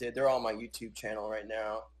Lifted. They're all on my YouTube channel right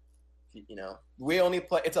now. We only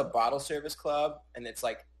play. It's a bottle service club, and it's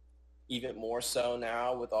like even more so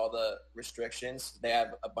now with all the restrictions. They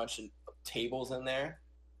have a bunch of tables in there.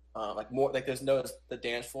 Like more like there's no, the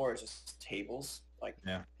dance floor is just tables. Like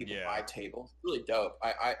people buy tables. Really dope.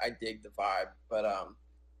 I dig the vibe. But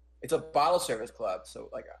it's a bottle service club, so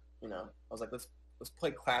like I was like, let's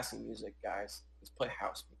play classy music, guys. Let's play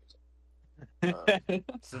house music.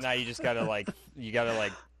 So now you just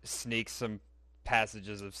gotta sneak some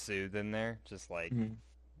passages of Sooth in there, just like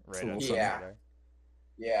right on there.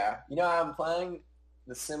 Yeah, I'm planning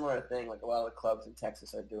the similar thing. Like a lot of the clubs in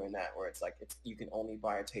Texas are doing that, where it's like you can only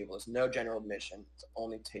buy a table. There's no general admission. It's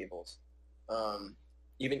only tables.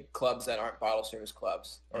 Even clubs that aren't bottle service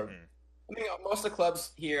clubs, or I mean, most of the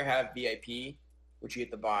clubs here have VIP, which you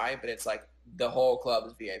get to buy, but it's like the whole club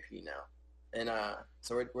is VIP now. And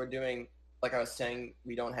so we're doing, like I was saying,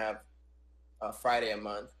 we don't have a Friday a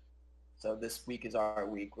month. So this week is our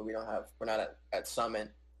week where we're not at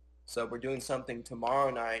Summit. So we're doing something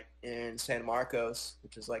tomorrow night in San Marcos,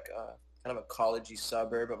 which is like kind of a collegey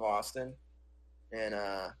suburb of Austin. And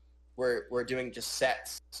we're doing just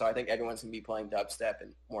sets. So I think everyone's going to be playing dubstep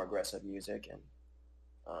and more aggressive music. And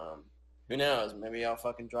who knows? Maybe I'll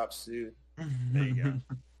fucking drop Sooth. There you go.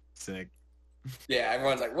 Sick. Yeah,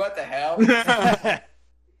 everyone's like, what the hell? I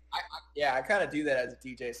kind of do that as a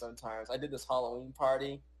DJ sometimes. I did this Halloween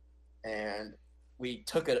party, and we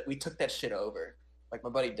took that shit over. Like my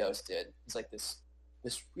buddy Dose did. He's like this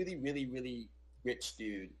really, really, really rich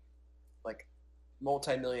dude, like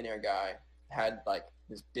multi-millionaire guy, had like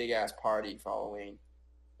this big ass party for Halloween.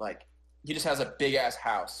 Like he just has a big ass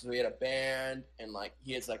house. So he had a band, and like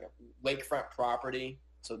he has like a lakefront property.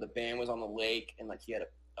 So the band was on the lake, and like he had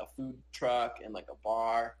a food truck and like a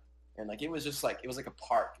bar, and like it was like a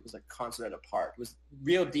park. It was like a concert at a park. It was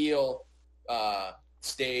real deal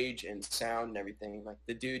stage and sound and everything. Like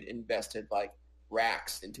the dude invested like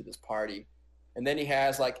racks into this party. And then he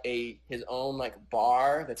has like his own like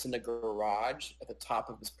bar that's in the garage at the top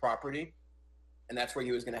of his property. And that's where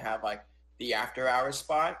he was going to have like the after hours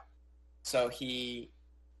spot. So he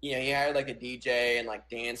hired like a DJ and like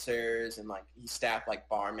dancers, and like he staffed like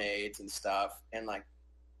barmaids and stuff. And like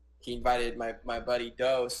he invited my buddy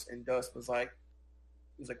Dose, and Dose was like,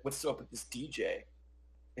 what's up with this DJ?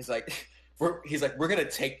 He's like, we're going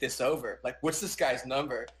to take this over. Like, what's this guy's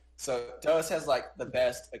number? So Dose has like the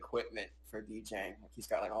best equipment for DJing. Like he's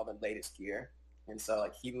got like all the latest gear. And so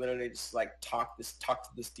like he literally just like talked to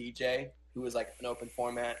this DJ who was like an open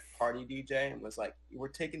format party DJ, and was like, we're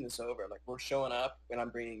taking this over. Like, we're showing up and I'm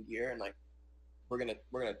bringing gear, and like we're gonna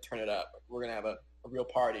turn it up. We're gonna have a real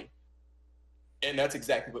party. And that's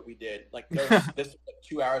exactly what we did. Like, this was like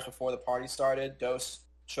 2 hours before the party started. Dose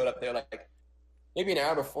showed up there like maybe an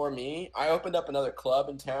hour before me. I opened up another club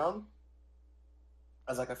in town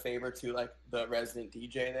as like a favor to like the resident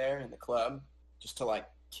DJ there in the club, just to like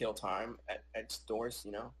kill time at stores,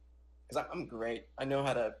 you know, because I'm great. I know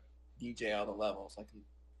how to DJ all the levels. Like,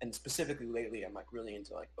 and specifically lately, I'm like really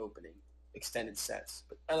into like opening extended sets.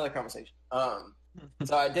 But another conversation.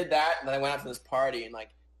 So I did that, and then I went out to this party, and like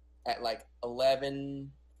at like 11:30,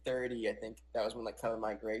 I think that was when like Color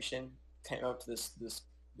Migration came up to this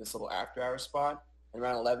little after hour spot, and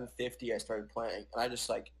around 11:50 I started playing, and I just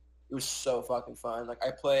like, it was so fucking fun. Like,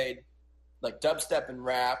 I played like dubstep and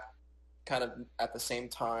rap kind of at the same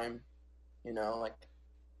time, you know, like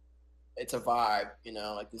it's a vibe, you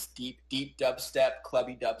know, like this deep dubstep,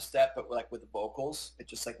 clubby dubstep, but like with vocals. It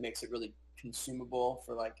just like makes it really consumable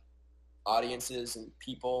for like audiences and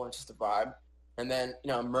people. It's just a vibe. And then,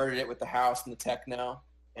 you know, I murdered it with the house and the techno.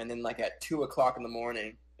 And then like at 2 o'clock in the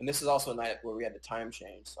morning, and this is also a night where we had the time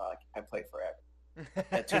change, so like I played forever.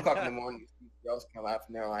 At 2 o'clock in the morning, these girls come up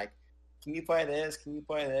and they're like, can you play this? Can you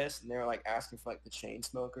play this? And they were like asking for like the chain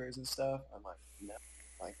smokers and stuff. I'm like, no,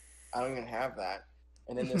 like I don't even have that.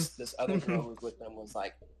 And then this other girl who was with them was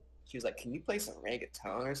like, she was like, can you play some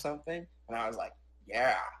reggaeton or something? And I was like,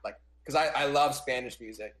 yeah, like, because I love Spanish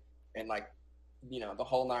music and like, you know, the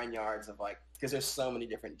whole 9 yards of like, because there's so many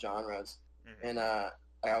different genres. Mm-hmm. And I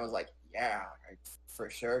was like, yeah, I for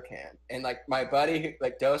sure can. And like my buddy,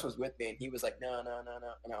 like Dose was with me, and he was like, no. And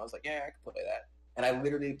I was like, yeah, I can play that. And I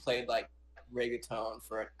literally played like reggaeton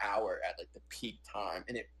for an hour at like the peak time,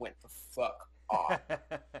 and it went the fuck off.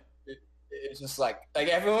 It's just like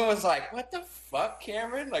everyone was like, what the fuck,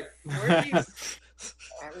 Cameron? Like, where are you?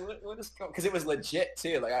 What is going? Because it was legit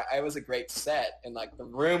too. Like, I was a great set, and like the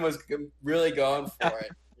room was really going for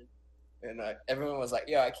it. And everyone was like,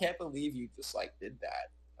 yeah, I can't believe you just like did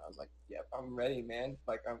that. I was like, yep, I'm ready, man.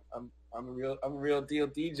 Like, I'm a real deal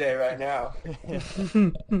DJ right now. I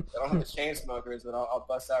don't have the chain smokers, but I'll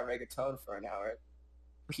bust out reggaeton for an hour,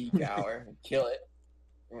 peak hour, and kill it.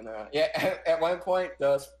 And yeah, at one point,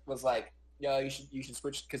 Dust was like, "Yo, you should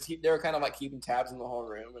switch," because they were kind of like keeping tabs in the whole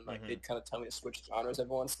room, and like they'd kind of tell me to switch genres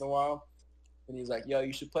every once in a while. And he's like, "Yo,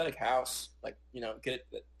 you should play like house, like, you know, get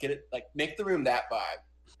it, like make the room that vibe."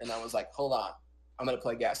 And I was like, "Hold on, I'm gonna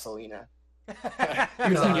play Gasolina." He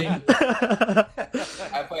was like,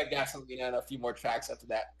 I played Gasolina and a few more tracks after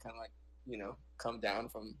that, kind of like, you know, come down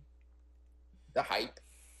from the hype.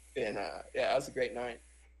 And yeah, it was a great night.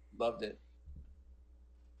 Loved it.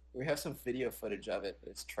 We have some video footage of it, but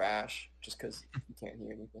it's trash just because you can't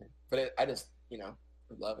hear anything. But I just, you know,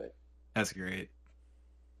 love it. That's great.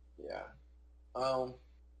 Yeah. Can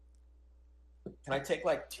I take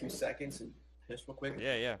like 2 seconds and piss real quick?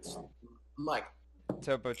 Yeah. I'm like,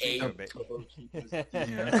 Topo Chico, baby.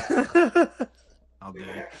 Yeah. I'll do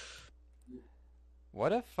it.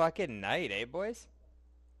 What a fucking night, eh, boys?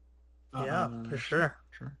 Yeah, for sure.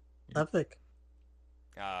 Sure. Epic.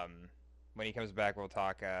 When he comes back, we'll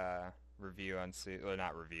talk review on Sooth. Well,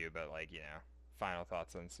 not review, but like, you know, final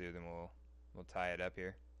thoughts on Sooth, and we'll tie it up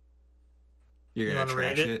here. You're gonna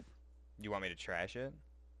trash it? You want me to trash it?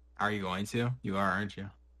 Are you going to? You are, aren't you?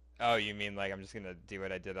 Oh, you mean like I'm just gonna do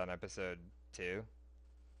what I did on episode 2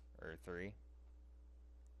 or 3?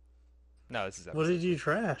 No, this is episode What did you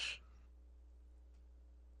trash?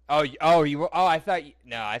 I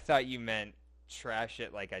thought you meant trash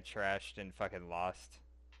it like I trashed and fucking lost.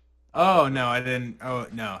 Oh, no, I didn't. Oh,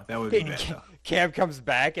 no, that would be bad, though. Cam comes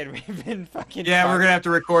back and we've been fucking... Yeah, we're going to have to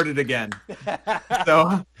record it again.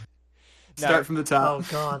 So, start from the top. Oh,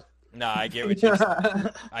 God. No, I get what you're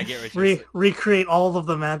saying. Recreate all of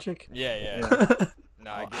the magic. Yeah.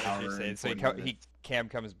 No, I get what you're saying. So Cam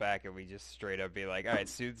comes back and we just straight up be like, all right,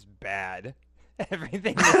 Sooth's bad.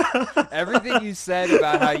 Everything you said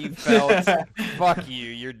about how you felt, fuck you,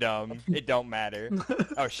 you're dumb. It don't matter.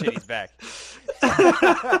 Oh shit, he's back.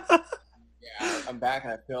 Yeah, I'm back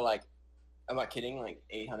and I feel like, I'm not kidding, like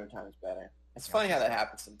 800 times better. It's funny how that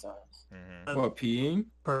happens sometimes. Mm-hmm. What, peeing?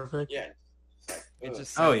 Perfect. Yeah. It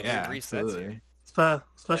just it resets absolutely. you.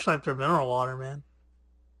 Especially after mineral water, man.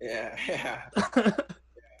 Yeah.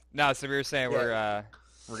 No, so we were saying we're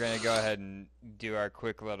gonna go ahead and do our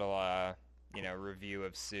quick little review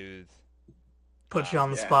of Sooth. Put you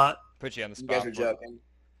on the spot. Put you on the spot. You guys are joking.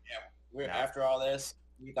 Yeah. After all this,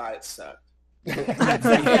 we thought it sucked.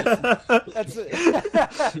 That's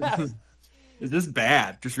it. Is this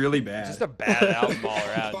bad? Just really bad. Just a bad album all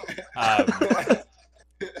around.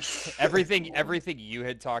 everything you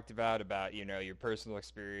had talked about, you know, your personal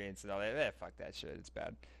experience and all that. Fuck that shit. It's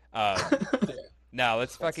bad. Now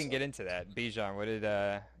let's fucking get into that. Bijan, what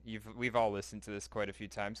did we've all listened to this quite a few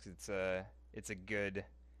times because it's a good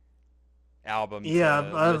album Yeah,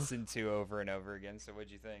 to listen to over and over again. So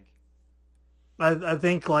what'd you think? I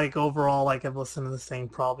think like overall, like I've listened to this thing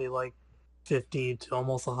probably like 50 to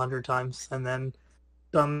almost 100 times, and then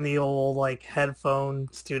done the old like headphone,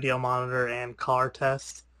 studio monitor, and car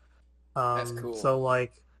test. That's cool. So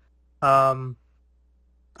like, I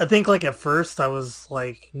think like at first I was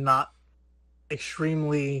like not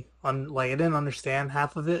extremely like I didn't understand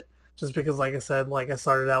half of it, just because like I said, like I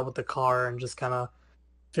started out with the car and just kind of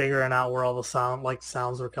figuring out where all the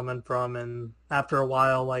sounds were coming from, and after a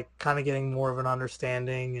while like kind of getting more of an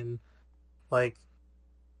understanding, and like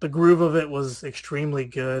the groove of it was extremely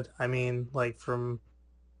good. I mean, like from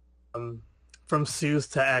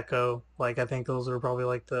Sooth to Echo, like I think those were probably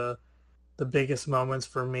like the biggest moments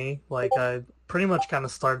for me. Like I pretty much kind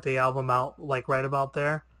of start the album out like right about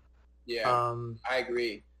there. Yeah, I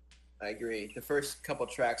agree. The first couple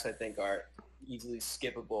tracks I think are easily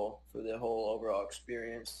skippable for the whole overall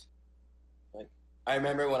experience. Like I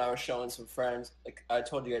remember when I was showing some friends, like I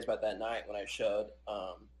told you guys about that night when I showed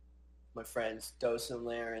my friends Dos and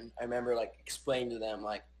Laren. I remember like explaining to them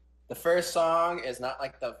like the first song is not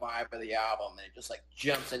like the vibe of the album, and it just like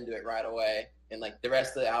jumps into it right away, and like the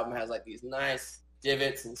rest of the album has like these nice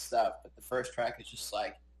divots and stuff, but the first track is just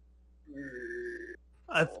like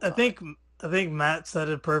I think Matt said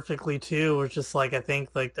it perfectly too. It's just like I think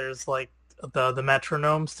like there's like the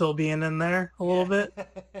metronome still being in there a little bit.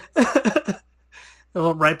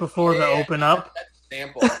 Right before the open up. That's a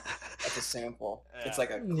sample. That's a sample. Yeah. It's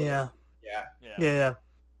like a clip. Yeah.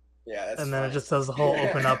 That's and then funny. it just does the whole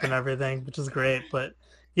open up and everything, which is great. But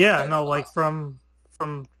yeah, no, like from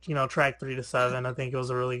you know track 3 to 7, I think it was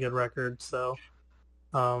a really good record. So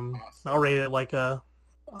Awesome. I'll rate it like a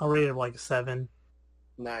 7.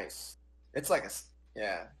 Nice. It's like that's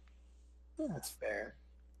fair.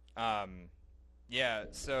 Yeah,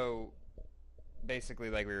 so basically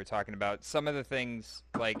like we were talking about some of the things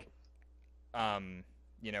like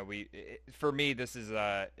you know, for me this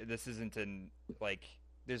isn't in like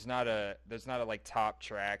there's not a like top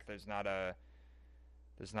track, there's not a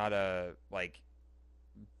like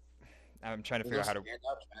I'm trying to figure out how to track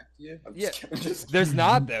to you? There's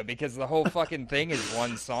not though, because the whole fucking thing is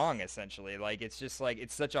one song essentially. Like it's just like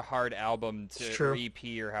it's such a hard album to or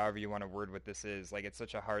EP or however you want to word what this is. Like it's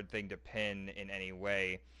such a hard thing to pin in any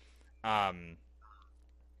way.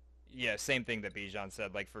 Yeah, same thing that Bijan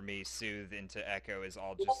said. Like for me, Sooth into Echo is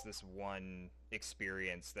all just this one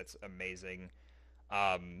experience that's amazing.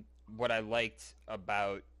 What I liked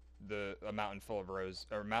about a mountain filled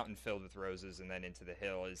with roses and then Into the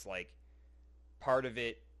Hill is like part of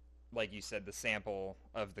it, like you said, the sample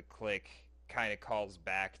of the click kind of calls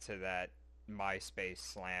back to that MySpace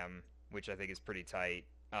slam, which I think is pretty tight.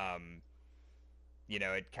 You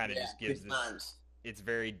know, it kind of just gives this. Times. It's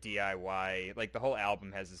very DIY. Like the whole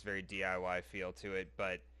album has this very DIY feel to it,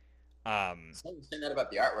 but someone saying that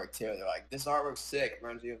about the artwork too. They're like, "This artwork's sick.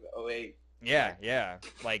 Reminds you of '08." Yeah.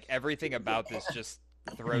 Like everything about this just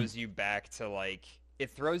throws you back to like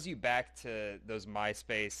those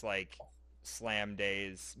MySpace like slam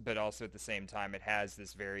days, but also at the same time it has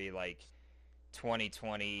this very like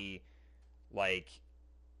 2020 like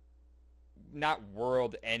not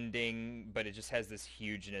world ending, but it just has this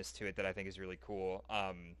hugeness to it that I think is really cool.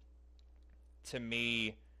 To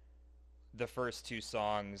me, the first two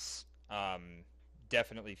songs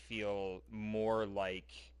definitely feel more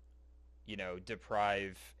like, you know,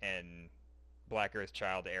 Deprive and Black Earth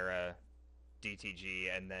Child era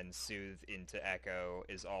DTG, and then Sooth into Echo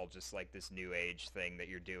is all just like this new age thing that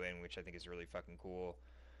you're doing, which I think is really fucking cool.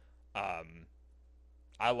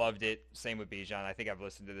 I loved it. Same with Bijan. I think I've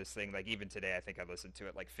listened to this thing like even today. I think I listened to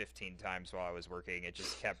it like 15 times while I was working. I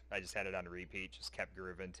just had it on repeat. Just kept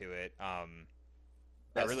grooving to it.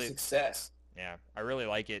 That's a success. Yeah, I really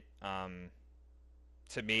like it.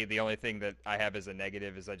 To me, the only thing that I have as a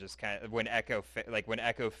negative is I just kind of when Echo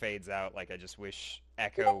fades out, like I just wish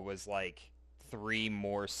Echo was like 3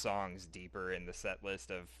 more songs deeper in the set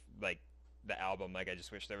list of like the album. Like I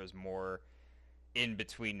just wish there was more in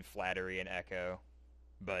between Flattery and Echo.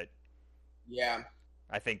 But yeah,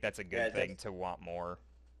 I think that's a good thing to want more.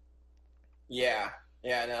 Yeah,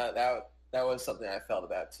 no, that was something I felt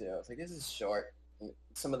about too. I was like, this is short. And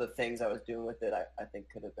some of the things I was doing with it, I think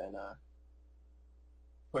could have been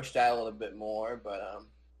pushed out a little bit more. But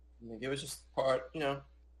it was just part,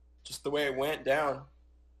 just the way it went down.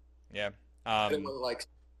 Yeah, I didn't want to like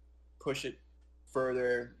push it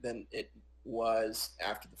further than it was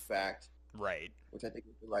after the fact, Right. which I think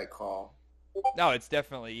is the right call. No, it's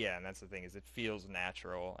definitely, yeah, and that's the thing is it feels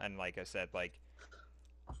natural. And like I said, like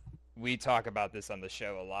we talk about this on the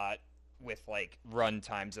show a lot with like run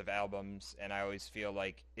times of albums, and I always feel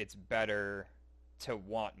like it's better to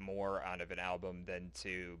want more out of an album than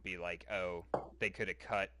to be like, oh, they could have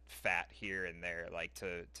cut fat here and there, like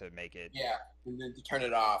to make it. Yeah, and then to turn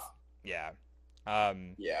it off. Yeah.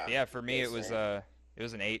 Yeah. Yeah. For me, Yes, it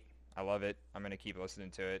was an 8. I love it. I'm gonna keep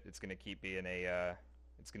listening to it. It's gonna keep being a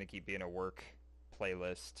work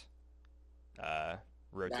playlist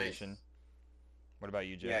rotation. nice. What about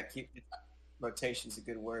you, Jay? Yeah, rotation's a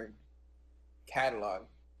good word. Catalog,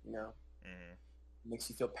 Mhm. makes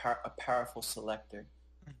you feel a powerful selector.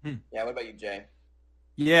 Mhm. Yeah. What about you, Jay?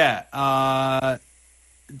 Yeah.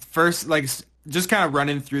 First, like, just kind of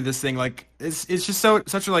running through this thing, like, it's just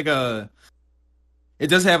such like a. It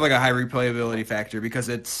does have like a high replayability factor because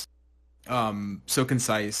it's so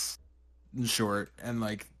concise and short, and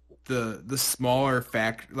like the smaller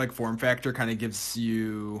form factor kind of gives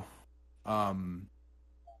you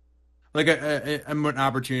like an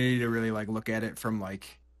opportunity to really like look at it from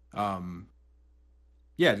like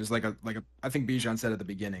yeah, just like a I think Bijan said at the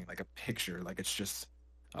beginning, like a picture, like it's just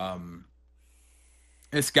um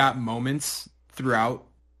it's got moments throughout,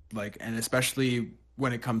 like, and especially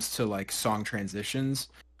when it comes to like song transitions,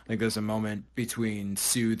 like there's a moment between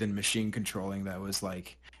Sooth and machine controlling that was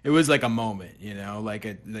like, it was like a moment, like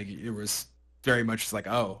it was very much like,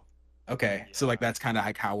 oh, okay, so like that's kind of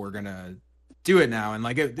like how we're gonna do it now. And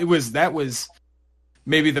like that was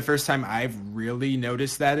maybe the first time I've really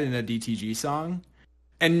noticed that in a DTG song.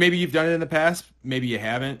 And maybe you've done it in the past, maybe you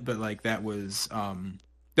haven't, but like that was one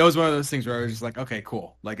of those things where I was just like, okay,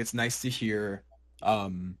 cool. Like it's nice to hear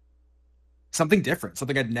something different,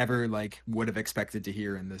 something I'd never like would have expected to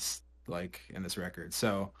hear in this record.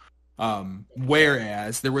 So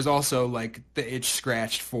whereas there was also like the itch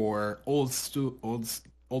scratched for older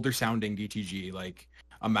sounding DTG, like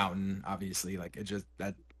A Mountain, obviously, like it just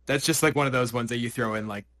that's just like one of those ones that you throw in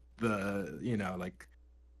like the like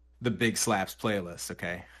the big slaps playlist.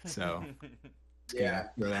 Okay, so Yeah.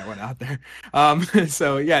 throw that one out there.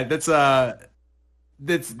 So yeah, that's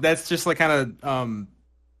just like kind of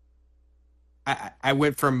I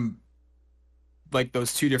went from like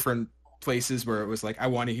those two different places where it was like I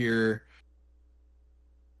want to hear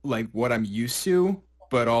like what I'm used to,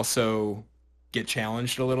 but also get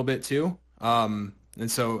challenged a little bit too. And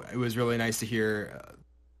so it was really nice to hear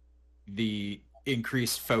the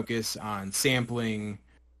increased focus on sampling,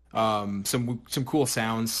 some cool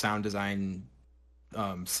sound design,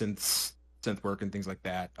 synth work and things like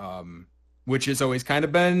that. Which has always kind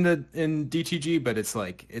of been in DTG, but it's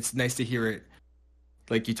like it's nice to hear it,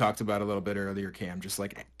 like you talked about a little bit earlier, Cam, just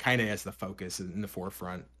like kind of as the focus in the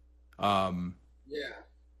forefront. Yeah.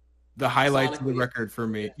 The highlights of the Sonically. record for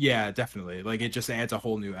me, yeah, definitely. Like it just adds a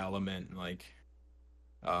whole new element, like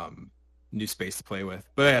new space to play with.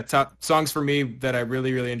 But yeah, top songs for me that I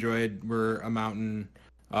really, really enjoyed were A Mountain,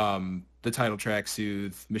 the title track,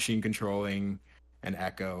 Sooth, Machine Controlling, and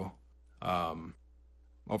Echo.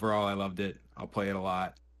 Overall, I loved it. I'll play it a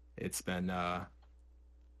lot. It's been,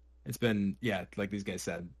 yeah, like these guys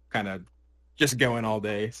said, kind of just going all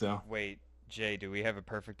day. So Wait, Jay, do we have a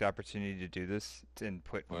perfect opportunity to do this and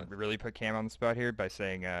What? really put Cam on the spot here by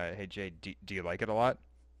saying, "Hey Jay, do you like it a lot?"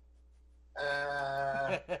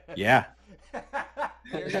 Yeah, Hell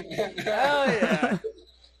yeah!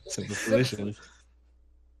 simple solutions.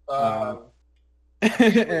 Um,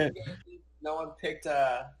 no one picked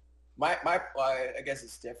my well, I guess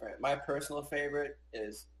it's different. My personal favorite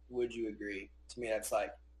is Would You Agree? To me that's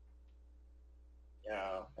like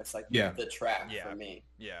that's like Yeah. the track Yeah. for me.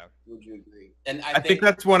 Yeah. Would you agree? And I think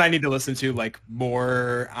that's one I need to listen to like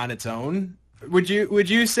more on its own. Would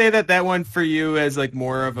you say that one for you as like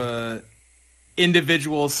more of a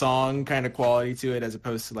individual song kind of quality to it as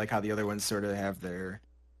opposed to like how the other ones sort of have their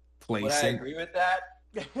would place I in? agree with that?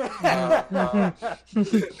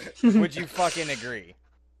 Would you fucking agree?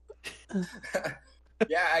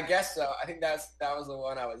 Yeah, I guess so. I think that was the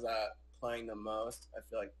one I was playing the most. I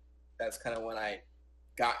feel like that's kind of when I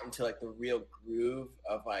got into like the real groove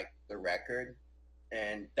of like the record,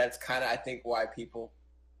 and that's kind of I think why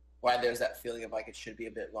there's that feeling of like it should be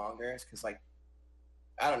a bit longer is because like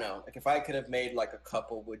I don't know, like if I could have made like a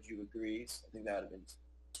couple Would You Agrees, I think that would have been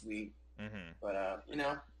sweet. Mm-hmm. But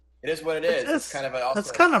it is what it is. It's kind of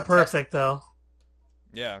That's kind of perfect though.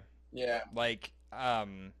 Yeah. Yeah. Like, I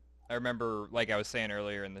remember, like I was saying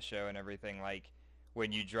earlier in the show and everything, like,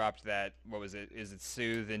 when you dropped that, what was it? Is it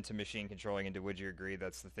Soothe into Machine Controlling into Would You Agree?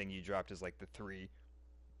 That's the thing you dropped as, like, the 3.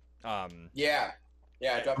 Yeah.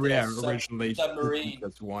 Yeah, I dropped it as originally Submarine.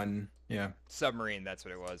 just one. Yeah. Submarine, that's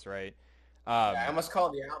what it was, right? Yeah, I almost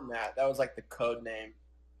called the album that. That was like the code name.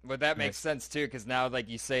 But that makes sense too, because now like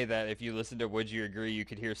you say that if you listen to Would You Agree, you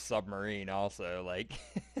could hear Submarine also, like.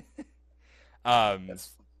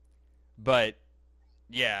 That's But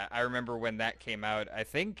yeah, I remember when that came out. I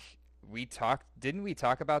think didn't we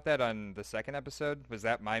talk about that on the second episode? Was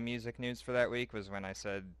that my music news for that week? Was when I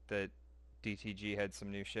said that DTG had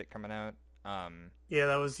some new shit coming out? Yeah,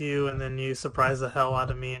 that was you, and then you surprised the hell out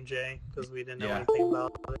of me and Jay because we didn't know anything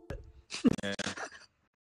about it. Yeah.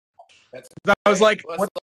 that's I was like, What's what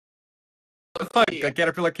the fuck? Like,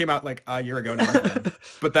 Caterpillar came out like a year ago now.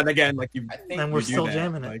 But then again, like I think and we're you do still that,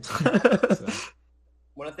 jamming like, it. so.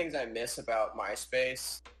 one of the things I miss about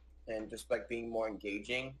MySpace and just like being more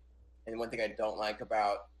engaging, and one thing I don't like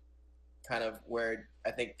about kind of where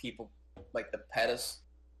I think people like the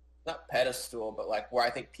not pedestal, but like where I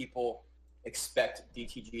think people expect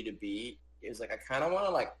DTG to be is like I kind of want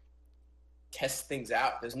to like test things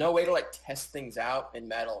out. There's no way to like test things out in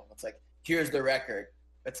metal. It's like, here's the record.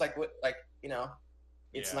 It's like what, like, you know,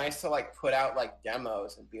 it's nice to like put out like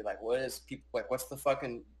demos and be like, what is people like, what's the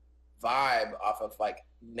fucking vibe off of like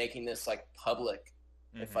making this like public?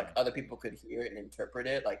 If like other people could hear it and interpret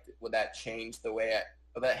it, like would that change the way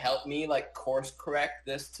would that help me like course correct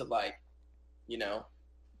this to like, you know,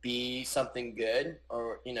 be something good?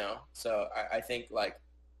 Or, you know, so I think like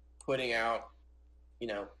putting out, you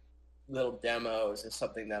know, little demos is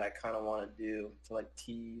something that I kind of want to do to like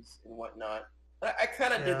tease and whatnot. I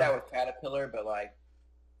kind of did that with Caterpillar, but like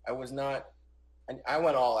I was not, I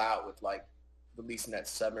went all out with like releasing that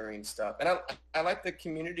Submarine stuff. And I like the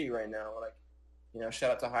community right now. Like, you know,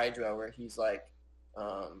 shout out to Hydra where he's like,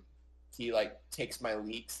 he like takes my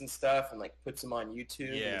leaks and stuff and like puts them on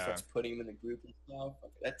YouTube and starts putting them in the group and stuff.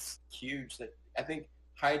 Like, that's huge. That I think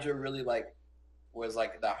Hydra really like was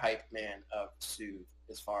like the hype man of Sooth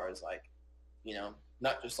as far as like, you know,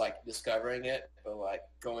 not just like discovering it, but like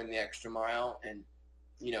going the extra mile and,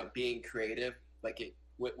 you know, being creative like it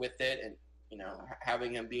with it, and, you know,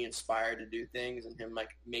 having him be inspired to do things and him like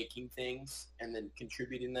making things and then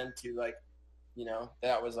contributing them to like, you know,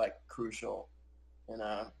 that was like crucial. And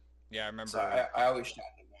yeah, I remember. So I always shout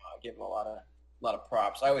him out. I give him a lot of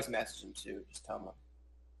props. I always message him too, just tell him I'm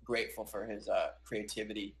grateful for his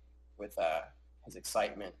creativity with his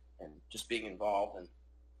excitement and just being involved and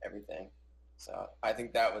everything. So I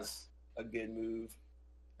think that was a good move.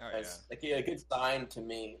 Like a good sign to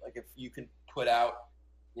me. Like if you can put out,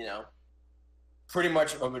 you know, pretty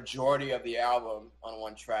much a majority of the album on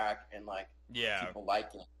one track and like people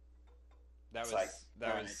like it. That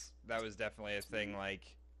was definitely a thing. Like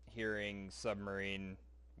hearing Submarine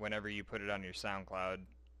whenever you put it on your SoundCloud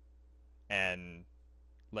and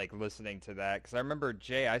like listening to that, because I remember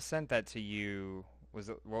Jay, I sent that to you.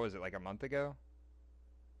 What was it, like a month ago?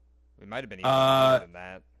 It might have been even more than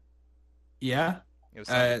that. Yeah, it was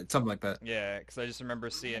something like that. Yeah, because I just remember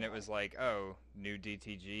seeing it was like, oh, new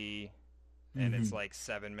DTG, and it's like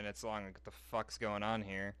 7 minutes long. Like, what the fuck's going on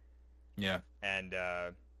here? Yeah, and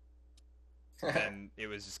then it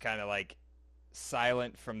was just kind of like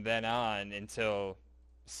silent from then on until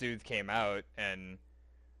Sooth came out, and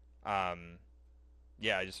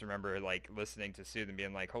yeah, I just remember like listening to Sooth and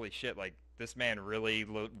being like, holy shit, like this man really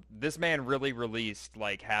released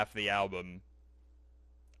like half the album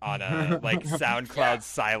on a like SoundCloud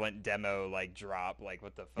silent demo like drop. Like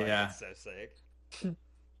what the fuck? Yeah. It's so sick.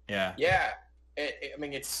 Yeah. I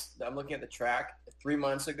mean, I'm looking at the track 3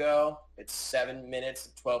 months ago. It's 7 minutes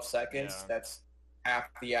and 12 seconds. Yeah. That's half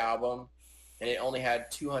the album, and it only had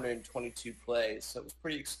 222 plays. So it was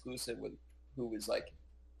pretty exclusive with who was like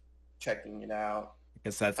checking it out. I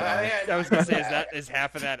guess that's. I was gonna say, is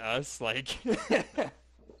half of that us? Like,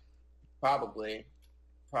 probably.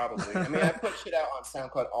 I mean, I put shit out on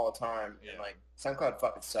SoundCloud all the time, and like SoundCloud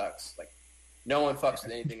fucking sucks. Like, no one fucks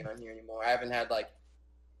with anything on here anymore. I haven't had like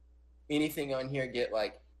anything on here get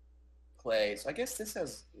like plays. I guess this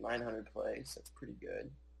has 900 plays. That's pretty good.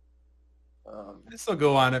 I still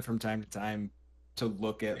go on it from time to time to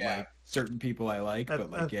look at like certain people I like, but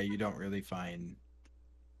like you don't really find.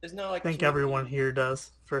 There's no like. I think everyone here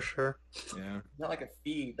does for sure. Yeah. Not like a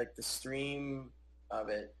feed. Like the stream of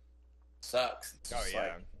it sucks. It's just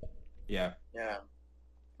yeah.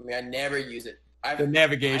 I mean, I never use it. The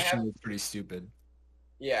navigation is pretty stupid.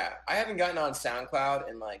 Yeah, I haven't gotten on SoundCloud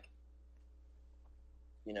and like,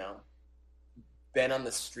 you know, been on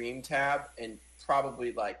the stream tab in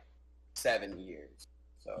probably like 7 years.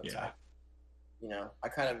 So it's like, you know, I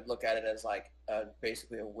kind of look at it as like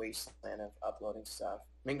basically a wasteland of uploading stuff.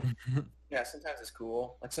 I mean, yeah, sometimes it's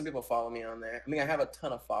cool. Like some people follow me on there. I mean, I have a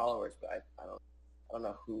ton of followers, but I don't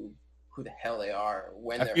know who the hell they are or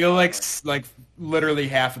when I they're feel from. like literally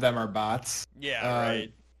half of them are bots. Yeah,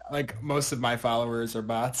 right. Like most of my followers are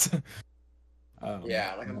bots.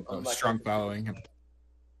 Yeah, like I'm a like strong following of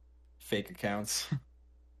fake accounts.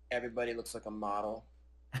 everybody looks like a model.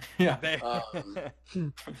 Yeah.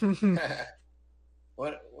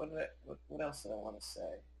 What else did I want to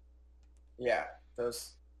say? Yeah,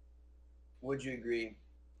 those. Would you agree?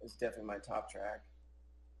 Is definitely my top track.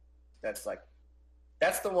 That's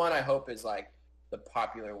the one I hope is like the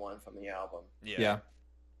popular one from the album. Yeah.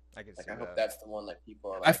 I can see I hope that. that's the one that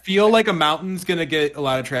people are like. I feel like A Mountain's gonna get a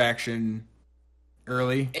lot of traction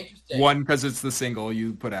early. Interesting. One, because it's the single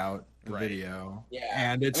you put out, the Right. video. Yeah.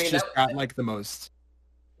 And it's got like the most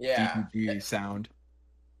DPG sound.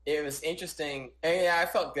 It was interesting. And yeah, I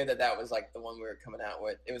felt good that was like the one we were coming out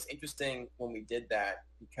with. It was interesting when we did that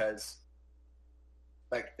because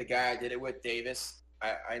like the guy I did it with, Davis,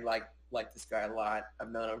 I like this guy a lot. I've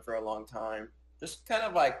known him for a long time. Just kind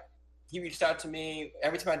of like he reached out to me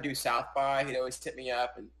every time I do South by. He'd always hit me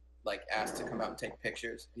up and like ask to come out and take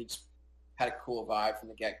pictures. And he just had a cool vibe from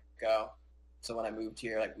the get-go. So when I moved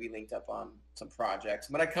here, like we linked up on some projects.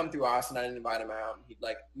 When I come through Austin, I didn't invite him out. And he'd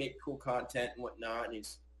like make cool content and whatnot. And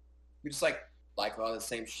we just like a lot of the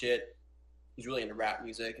same shit. He's really into rap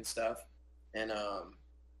music and stuff. And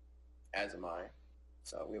as am I.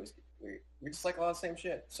 So we just like a lot of the same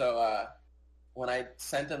shit. So when I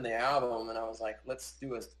sent him the album and I was like, let's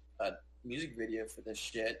do a music video for this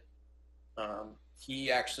shit,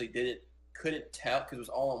 he actually couldn't tell because it was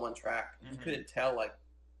all on one track. He couldn't tell like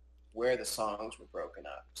where the songs were broken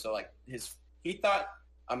up. So like he thought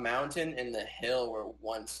A Mountain and The Hill were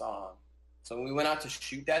one song. So when we went out to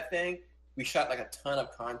shoot that thing, we shot like a ton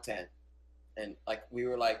of content, and like we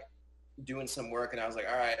were like doing some work, and I was like,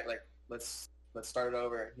 all right, like let's start it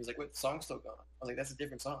over. He's like, wait, the song's still going. I was like, that's a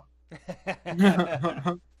different song.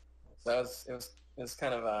 So it was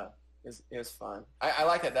kind of it was fun. I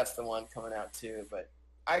like that that's the one coming out too, but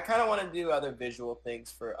I kind of want to do other visual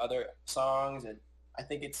things for other songs, and I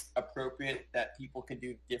think it's appropriate that people can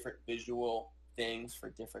do different visual things for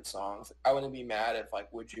different songs. I wouldn't be mad if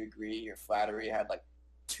like Would You Agree or Flattery had like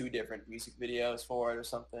 2 different music videos for it or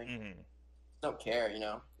something. Don't care, you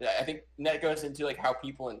know. I think that goes into like how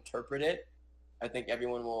people interpret it. I think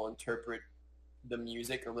everyone will interpret the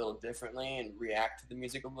music a little differently and react to the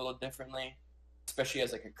music a little differently, especially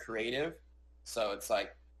as like a creative. So it's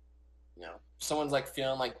like, you know, someone's like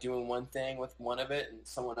feeling like doing one thing with one of it, and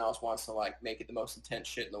someone else wants to like make it the most intense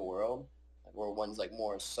shit in the world, like, where one's like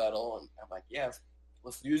more subtle, and I'm like, yeah,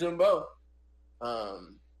 let's use them both.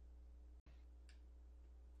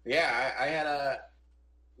 Yeah, I had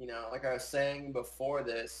you know, like I was saying before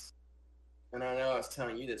this, and I know I was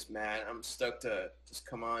telling you this, Matt, I'm stoked to just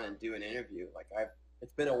come on and do an interview. Like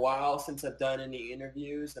it's been a while since I've done any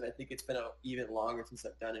interviews, and I think it's been even longer since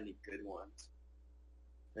I've done any good ones.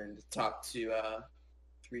 And to talk to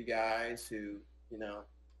 3 guys who, you know,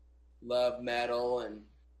 love metal and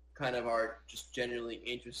kind of are just genuinely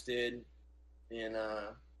interested in,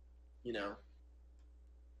 you know,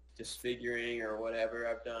 Disfiguring or whatever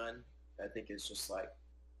I've done. I think it's just like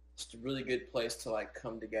a really good place to like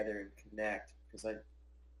come together and connect, because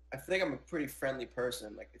I think I'm a pretty friendly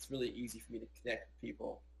person. Like it's really easy for me to connect with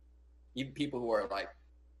people, even people who are like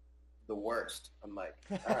the worst. I'm like,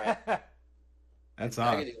 all right. That's I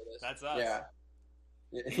us. can deal with this. That's us. Yeah.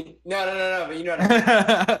 No, but you know what I mean.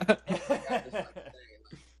 Like, I just like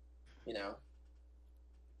saying, you know.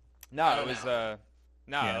 No, it was know.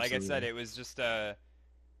 no, Yeah, like I said, absolutely. it was just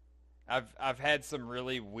I've had some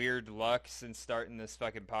really weird luck since starting this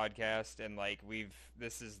fucking podcast, and like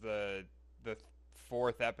this is the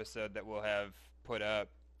 4th episode that we'll have put up,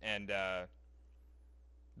 and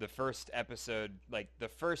the first episode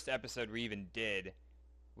we even did,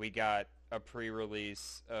 we got a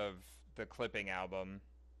pre-release of the Clipping album,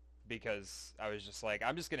 because I was just like,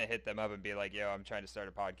 I'm just gonna hit them up and be like, yo, I'm trying to start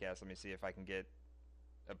a podcast, let me see if I can get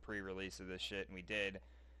a pre-release of this shit, and we did.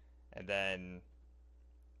 And then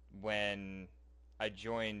when I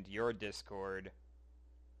joined your Discord,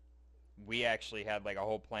 we actually had like a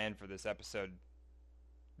whole plan for this episode,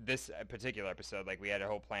 this particular episode. Like we had a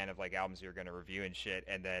whole plan of like albums we were going to review and shit,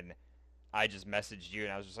 and then I just messaged you,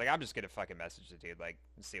 and I was just like, I'm just going to fucking message the dude, like,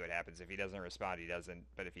 see what happens. If he doesn't respond, he doesn't,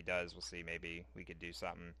 but if he does, we'll see, maybe we could do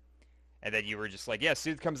something. And then you were just like, yeah,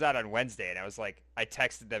 Sooth comes out on Wednesday. And I was like, I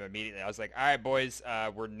texted them immediately. I was like, all right, boys,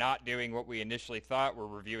 we're not doing what we initially thought. We're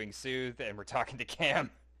reviewing Sooth, and we're talking to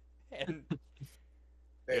Cam. And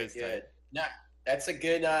Very good. No, that's a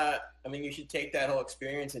good, I mean, you should take that whole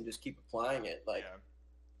experience and just keep applying it. Like,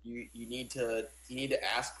 you need to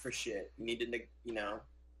ask for shit. You need to, you know,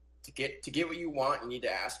 to get what you want, you need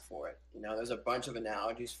to ask for it. You know, there's a bunch of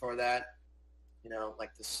analogies for that. You know,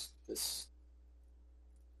 like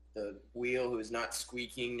the wheel who's not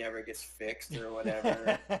squeaking never gets fixed or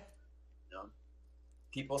whatever.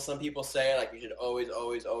 You know, some people say like you should always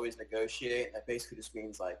negotiate. And that basically just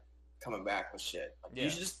means like coming back with shit. Like,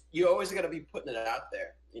 yeah. you always got to be putting it out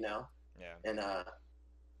there. You know. Yeah. And I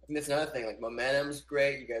think that's another thing. Like momentum's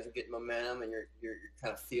great. You guys are getting momentum, and you're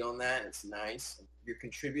kind of feeling that. And it's nice. You're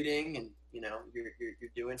contributing, and you know you're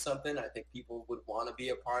doing something. I think people would want to be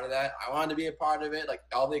a part of that. I wanted to be a part of it. Like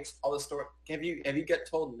all the story. Have you got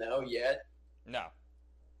told no yet? No.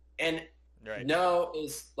 And right. no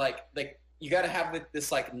is like you got to have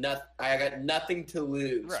this like I got nothing to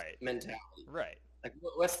lose mentality. Right. Like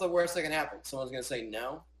what's the worst that can happen? Someone's gonna say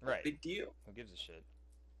no. Right. Big deal. Who gives a shit?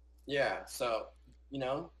 Yeah. So you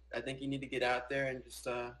know, I think you need to get out there and just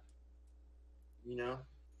you know,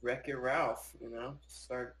 Wreck-It Ralph. You know,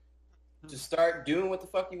 just start doing what the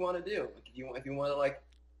fuck you want to do. Like if you want to like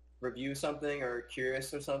review something or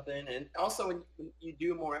curious or something, and also when you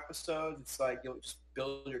do more episodes, it's like you'll just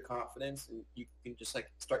build your confidence, and you can just like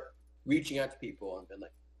start reaching out to people and be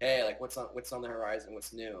like, hey, like what's on the horizon,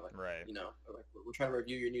 what's new, like, right? You know, like, we're trying to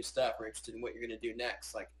review your new stuff. We're interested in what you're gonna do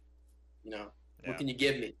next. Like, you know, what can you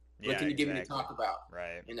give me? What can you give me to talk about?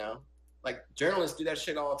 Right. You know, like journalists do that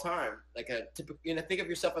shit all the time. Like a typical, you know, think of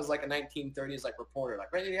yourself as like a 1930s like reporter.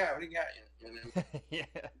 Like, what do you got? What do you got? You know? Yeah.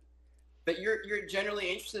 But you're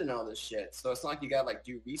generally interested in all this shit, so it's not like you gotta like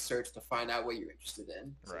do research to find out what you're interested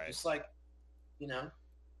in. So right. Just like, you know,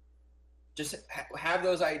 just have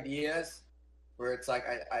those ideas where it's like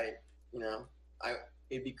you know,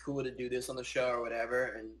 it'd be cool to do this on the show or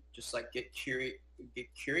whatever, and just like get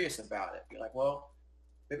curious about it. Be like, well,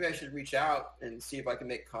 maybe I should reach out and see if I can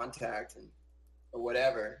make contact or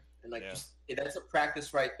whatever. And like, just that's a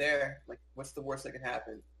practice right there. Like, what's the worst that can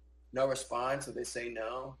happen? No response, or they say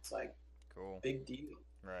no. It's like, cool, big deal,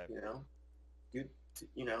 right? You know,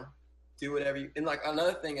 do whatever you. And like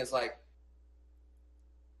another thing is like,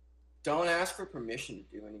 don't ask for permission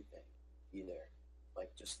to do anything either.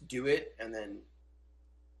 Like, just do it, and then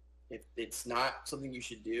if it's not something you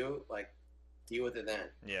should do, like, deal with it then.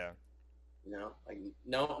 Yeah. You know, like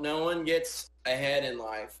no one gets ahead in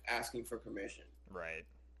life asking for permission. Right.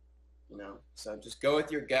 You know, so just go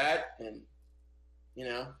with your gut and, you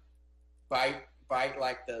know, bite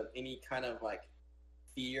like any kind of like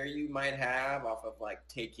fear you might have off of like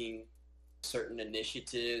taking certain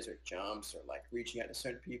initiatives or jumps or like reaching out to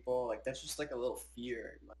certain people. Like that's just like a little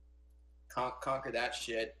fear. Like, conquer that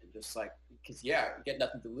shit and just like, because you get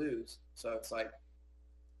nothing to lose. So it's like,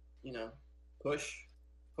 you know, push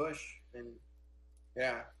and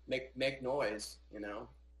make noise, you know,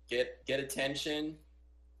 get attention,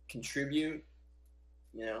 contribute,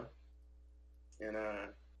 you know, and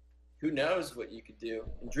who knows what you could do,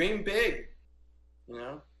 and dream big,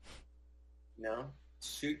 you know,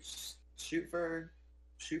 shoot for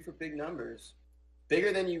big numbers,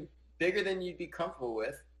 bigger than you'd be comfortable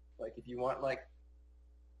with. Like if you want like,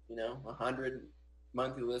 you know, 100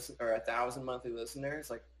 monthly listen or 1,000 monthly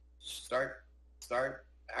listeners, like start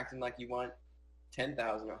acting like you want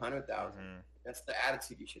 10,000 or 100,000. That's the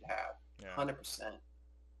attitude you should have. 100%.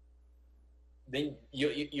 Then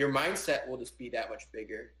your mindset will just be that much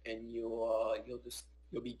bigger, and you'll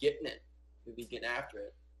be getting it. You'll be getting after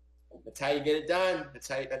it. That's how you get it done.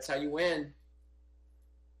 That's how you win.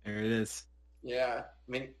 There it is. Yeah,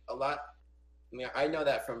 I know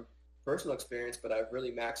that from personal experience, but I've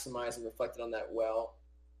really maximized and reflected on that well,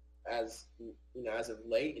 as you know, as of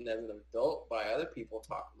late and as an adult, by other people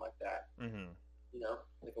talking like that. Mm-hmm. You know,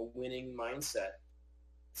 like a winning mindset.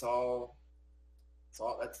 It's all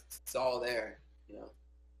there. You know,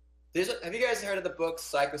 have you guys heard of the book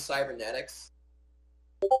Psycho-Cybernetics?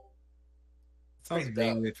 Sounds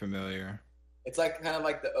vaguely familiar. It's like kind of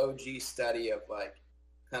like the OG study of like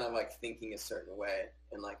kind of like thinking a certain way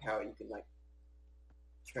and like how you can like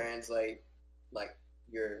translate like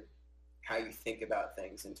how you think about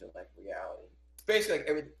things into like reality. It's basically like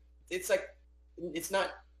everything. It's like it's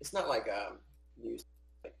not like news.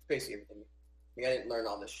 Like it's basically everything. I didn't learn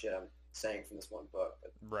all this shit I'm saying from this one book,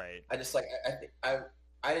 but right. I just like I think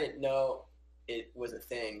I didn't know it was a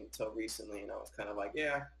thing until recently, and I was kind of like,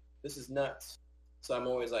 yeah, this is nuts. So I'm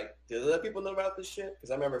always like, do other people know about this shit?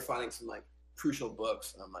 Because I remember finding some like crucial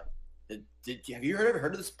books, and I'm like, have you ever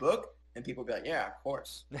heard of this book? And people be like, yeah, of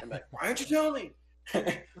course. I'm like, why aren't you telling me?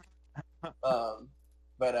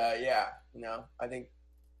 Yeah, you know, I think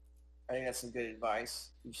that's some good advice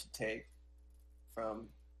you should take from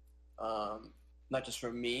not just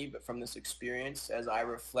from me, but from this experience as I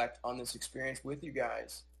reflect on this experience with you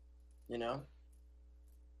guys, you know?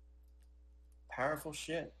 Powerful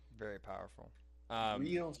shit. Very powerful.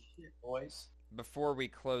 Real shit, boys. Before we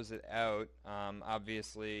close it out,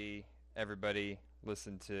 obviously everybody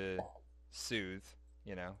listen to Sooth.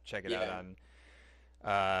 You know, check it out Yeah. on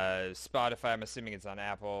Spotify. I'm assuming it's on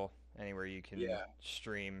Apple, anywhere you can Yeah.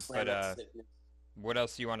 stream. Slam But that sickness. what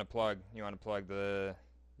else do you want to plug? You want to plug the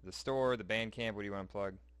store, the Bandcamp? What do you want to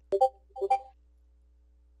plug?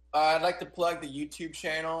 I'd like to plug the YouTube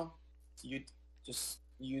channel. Just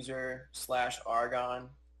user/Argon.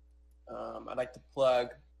 I'd like to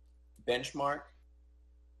plug Benchmark.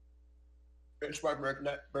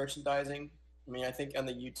 Merchandising. I mean, I think on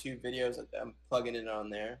the YouTube videos, I'm plugging it on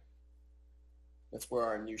there. That's where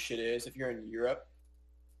our new shit is. If you're in Europe,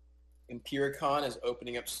 Empiricon is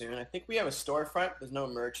opening up soon. I think we have a storefront. There's no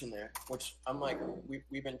merch in there, which I'm like,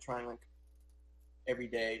 we've been trying like every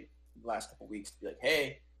day the last couple of weeks to be like,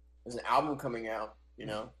 hey, there's an album coming out. You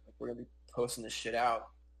know, like we're gonna be posting this shit out.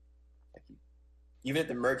 Like, even if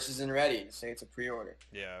the merch isn't ready, say it's a pre-order.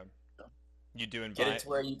 Yeah. You doing Get it to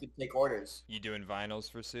where you can take orders. You doing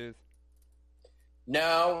vinyls for Sooth?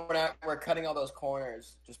 No, we're not. We're cutting all those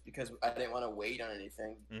corners just because I didn't want to wait on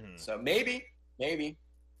anything. Mm-hmm. So maybe.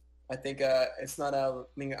 I think it's not out.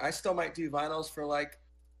 I mean, I still might do vinyls for like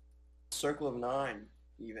Circle of Nine,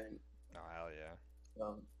 even. Oh hell yeah.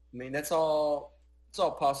 I mean, that's all. It's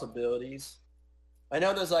all possibilities. I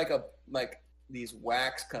know there's like these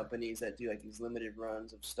wax companies that do like these limited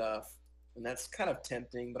runs of stuff, and that's kind of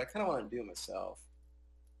tempting. But I kind of want to do it myself.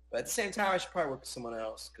 But at the same time, I should probably work with someone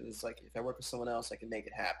else because it's like if I work with someone else, I can make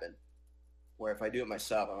it happen. Where if I do it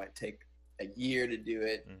myself, I might take a year to do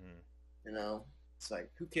it. Mm-hmm. You know, it's like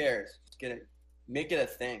who cares? Just get it, make it a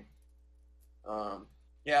thing.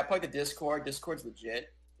 Yeah, I plug the Discord. Discord's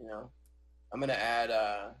legit. You know, I'm gonna add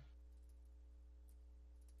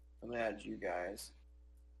you guys,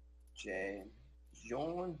 Jay,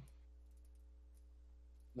 John.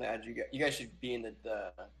 I'm gonna add you guys. You guys should be in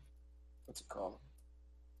the what's it called?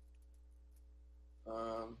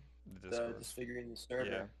 The Disfiguring the server,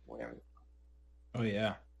 yeah. whatever. Oh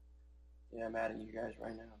yeah. Yeah, I'm adding you guys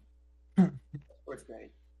right now. It's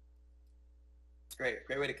great. It's great.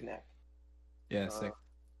 Great way to connect. Yeah, sick.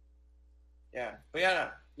 Yeah, but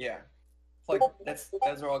yeah. Plug.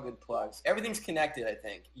 Those are all good plugs. Everything's connected. I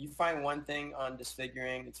think you find one thing on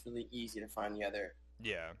Disfiguring, it's really easy to find the other.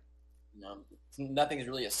 Yeah. You know, nothing is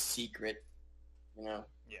really a secret. You know.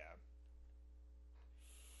 Yeah.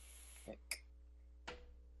 Like,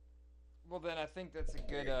 well, then I think that's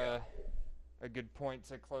a good point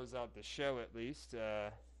to close out the show at least.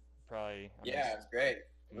 Probably. It's great.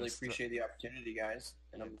 I really appreciate the opportunity, guys,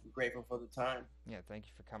 and I'm grateful for the time. Yeah, thank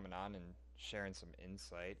you for coming on and sharing some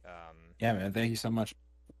insight. Yeah, man, thank you so much.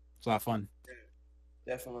 It's a lot of fun.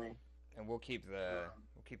 Definitely. And we'll keep the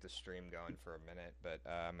stream going for a minute, but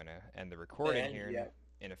I'm gonna end the recording here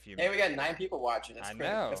in a few minutes. Hey, we got 9 people watching. That's crazy.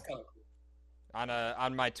 know. That's kind of cool.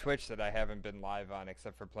 On my Twitch that I haven't been live on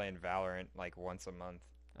except for playing Valorant like once a month.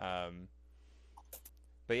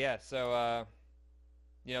 But yeah, so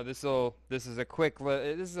you know, this is a quick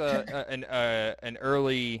this is an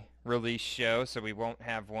early release show, so we won't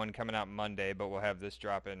have one coming out Monday, but we'll have this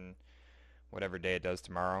dropping whatever day it does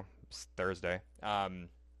tomorrow. It's Thursday.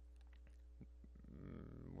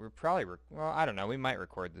 We're probably I don't know. We might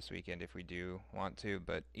record this weekend if we do want to,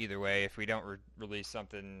 but either way, if we don't release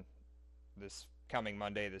something this coming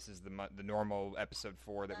Monday, this is the normal episode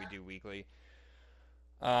 4 that we do weekly.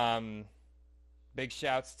 Big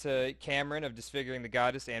shouts to Cameron of Disfiguring the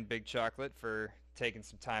Goddess and Big Chocolate for taking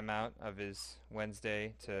some time out of his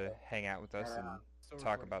Wednesday to hang out with us and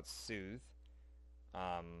talk about Sooth.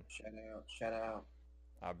 Shout out.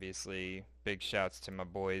 Obviously, big shouts to my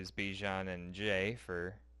boys Bijan and Jay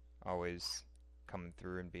for always coming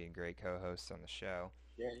through and being great co-hosts on the show.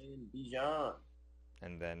 Jay and Bijan.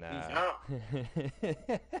 And then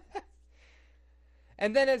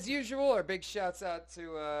and then, as usual, our big shouts out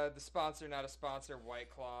to the sponsor, not a sponsor, White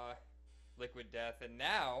Claw, Liquid Death, and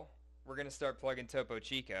now we're gonna start plugging Topo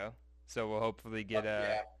Chico. So we'll hopefully get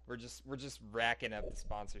we're just racking up the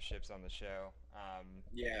sponsorships on the show.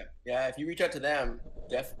 Yeah. If you reach out to them,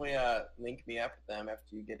 definitely link me up with them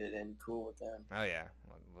after you get it in cool with them. Oh yeah,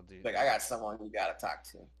 we'll do. Like I got someone you gotta talk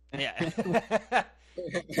to. Yeah.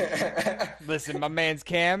 Listen, my man's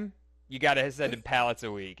Cam. You gotta send him pallets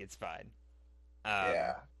a week. It's fine.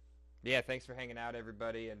 Yeah, thanks for hanging out,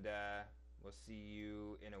 everybody, and we'll see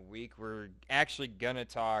you in a week. We're actually going to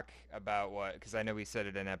talk about because I know we said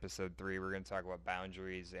it in episode 3, we're going to talk about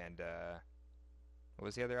boundaries and, what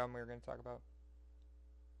was the other album we were going to talk about?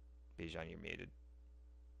 Bijan, you're muted.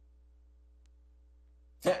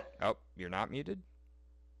 Oh, you're not muted?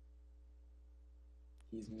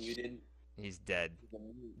 He's muted. He's dead. He's a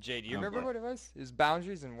mute. Jay, do you Oh, remember boy. what it was? It was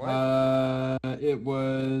boundaries and what? It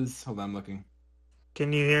was. Hold on, I'm looking.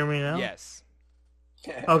 Can you hear me now? Yes.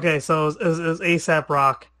 Okay, so it was ASAP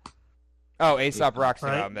Rock. Oh, Aesop Rock's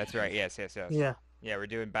Right? album. That's right. Yes. Yeah. Yeah, we're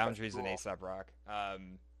doing boundaries cool. and Aesop Rock.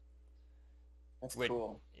 That's Wait.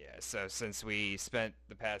 cool. Yeah. So since we spent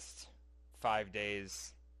the past 5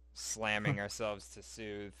 days slamming ourselves to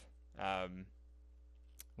Sooth,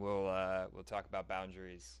 we'll talk about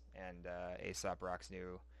boundaries and Aesop Rock's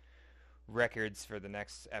new records for the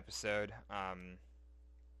next episode.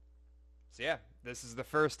 So yeah, this is the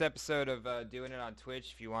first episode of doing it on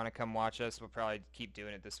Twitch. If you want to come watch us, we'll probably keep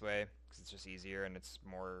doing it this way because it's just easier and it's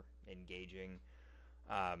more engaging.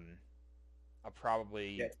 I'll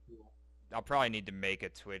probably Yeah, it's cool. I'll probably need to make a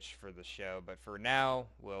Twitch for the show, but for now,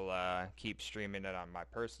 we'll keep streaming it on my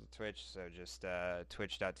personal Twitch. So just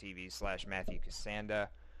twitch.tv/Matthew Cassanda.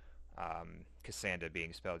 Cassanda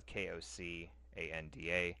being spelled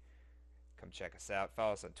Kocanda. Come check us out.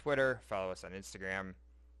 Follow us on Twitter. Follow us on Instagram.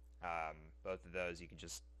 Both of those, you can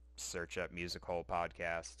just search up Music Hole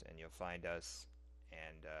Podcast, and you'll find us.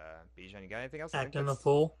 And Bijan, you got anything else? Acting a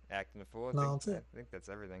fool. Acting a fool. No, that's it. I think that's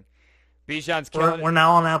everything. Bijan's killing it. We're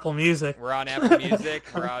now on Apple Music. We're on Apple Music.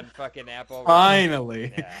 We're on fucking Apple.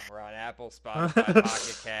 Finally. Yeah, we're on Apple, Spotify,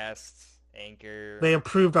 Pocket Casts, Anchor. They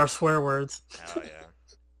approved our swear words. Hell yeah.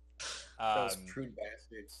 Those prude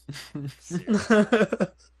bastards. Seriously.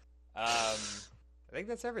 I think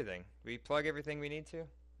that's everything. We plug everything we need to?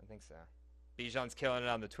 I think so. Bijan's killing it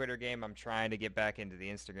on the Twitter game. I'm trying to get back into the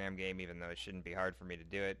Instagram game, even though it shouldn't be hard for me to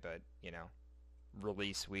do it. But, you know,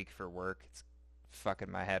 release week for work. It's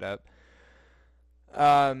fucking my head up.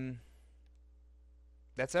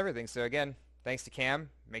 That's everything. So, again, thanks to Cam.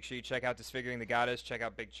 Make sure you check out Disfiguring the Goddess. Check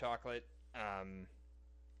out Big Chocolate.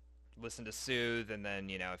 Listen to Sooth. And then,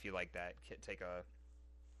 you know, if you like that, take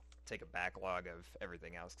a backlog of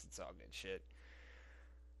everything else because it's all good shit.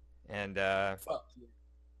 And Fuck yeah.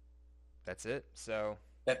 that's it. So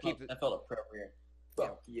That felt appropriate.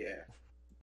 Fuck yeah.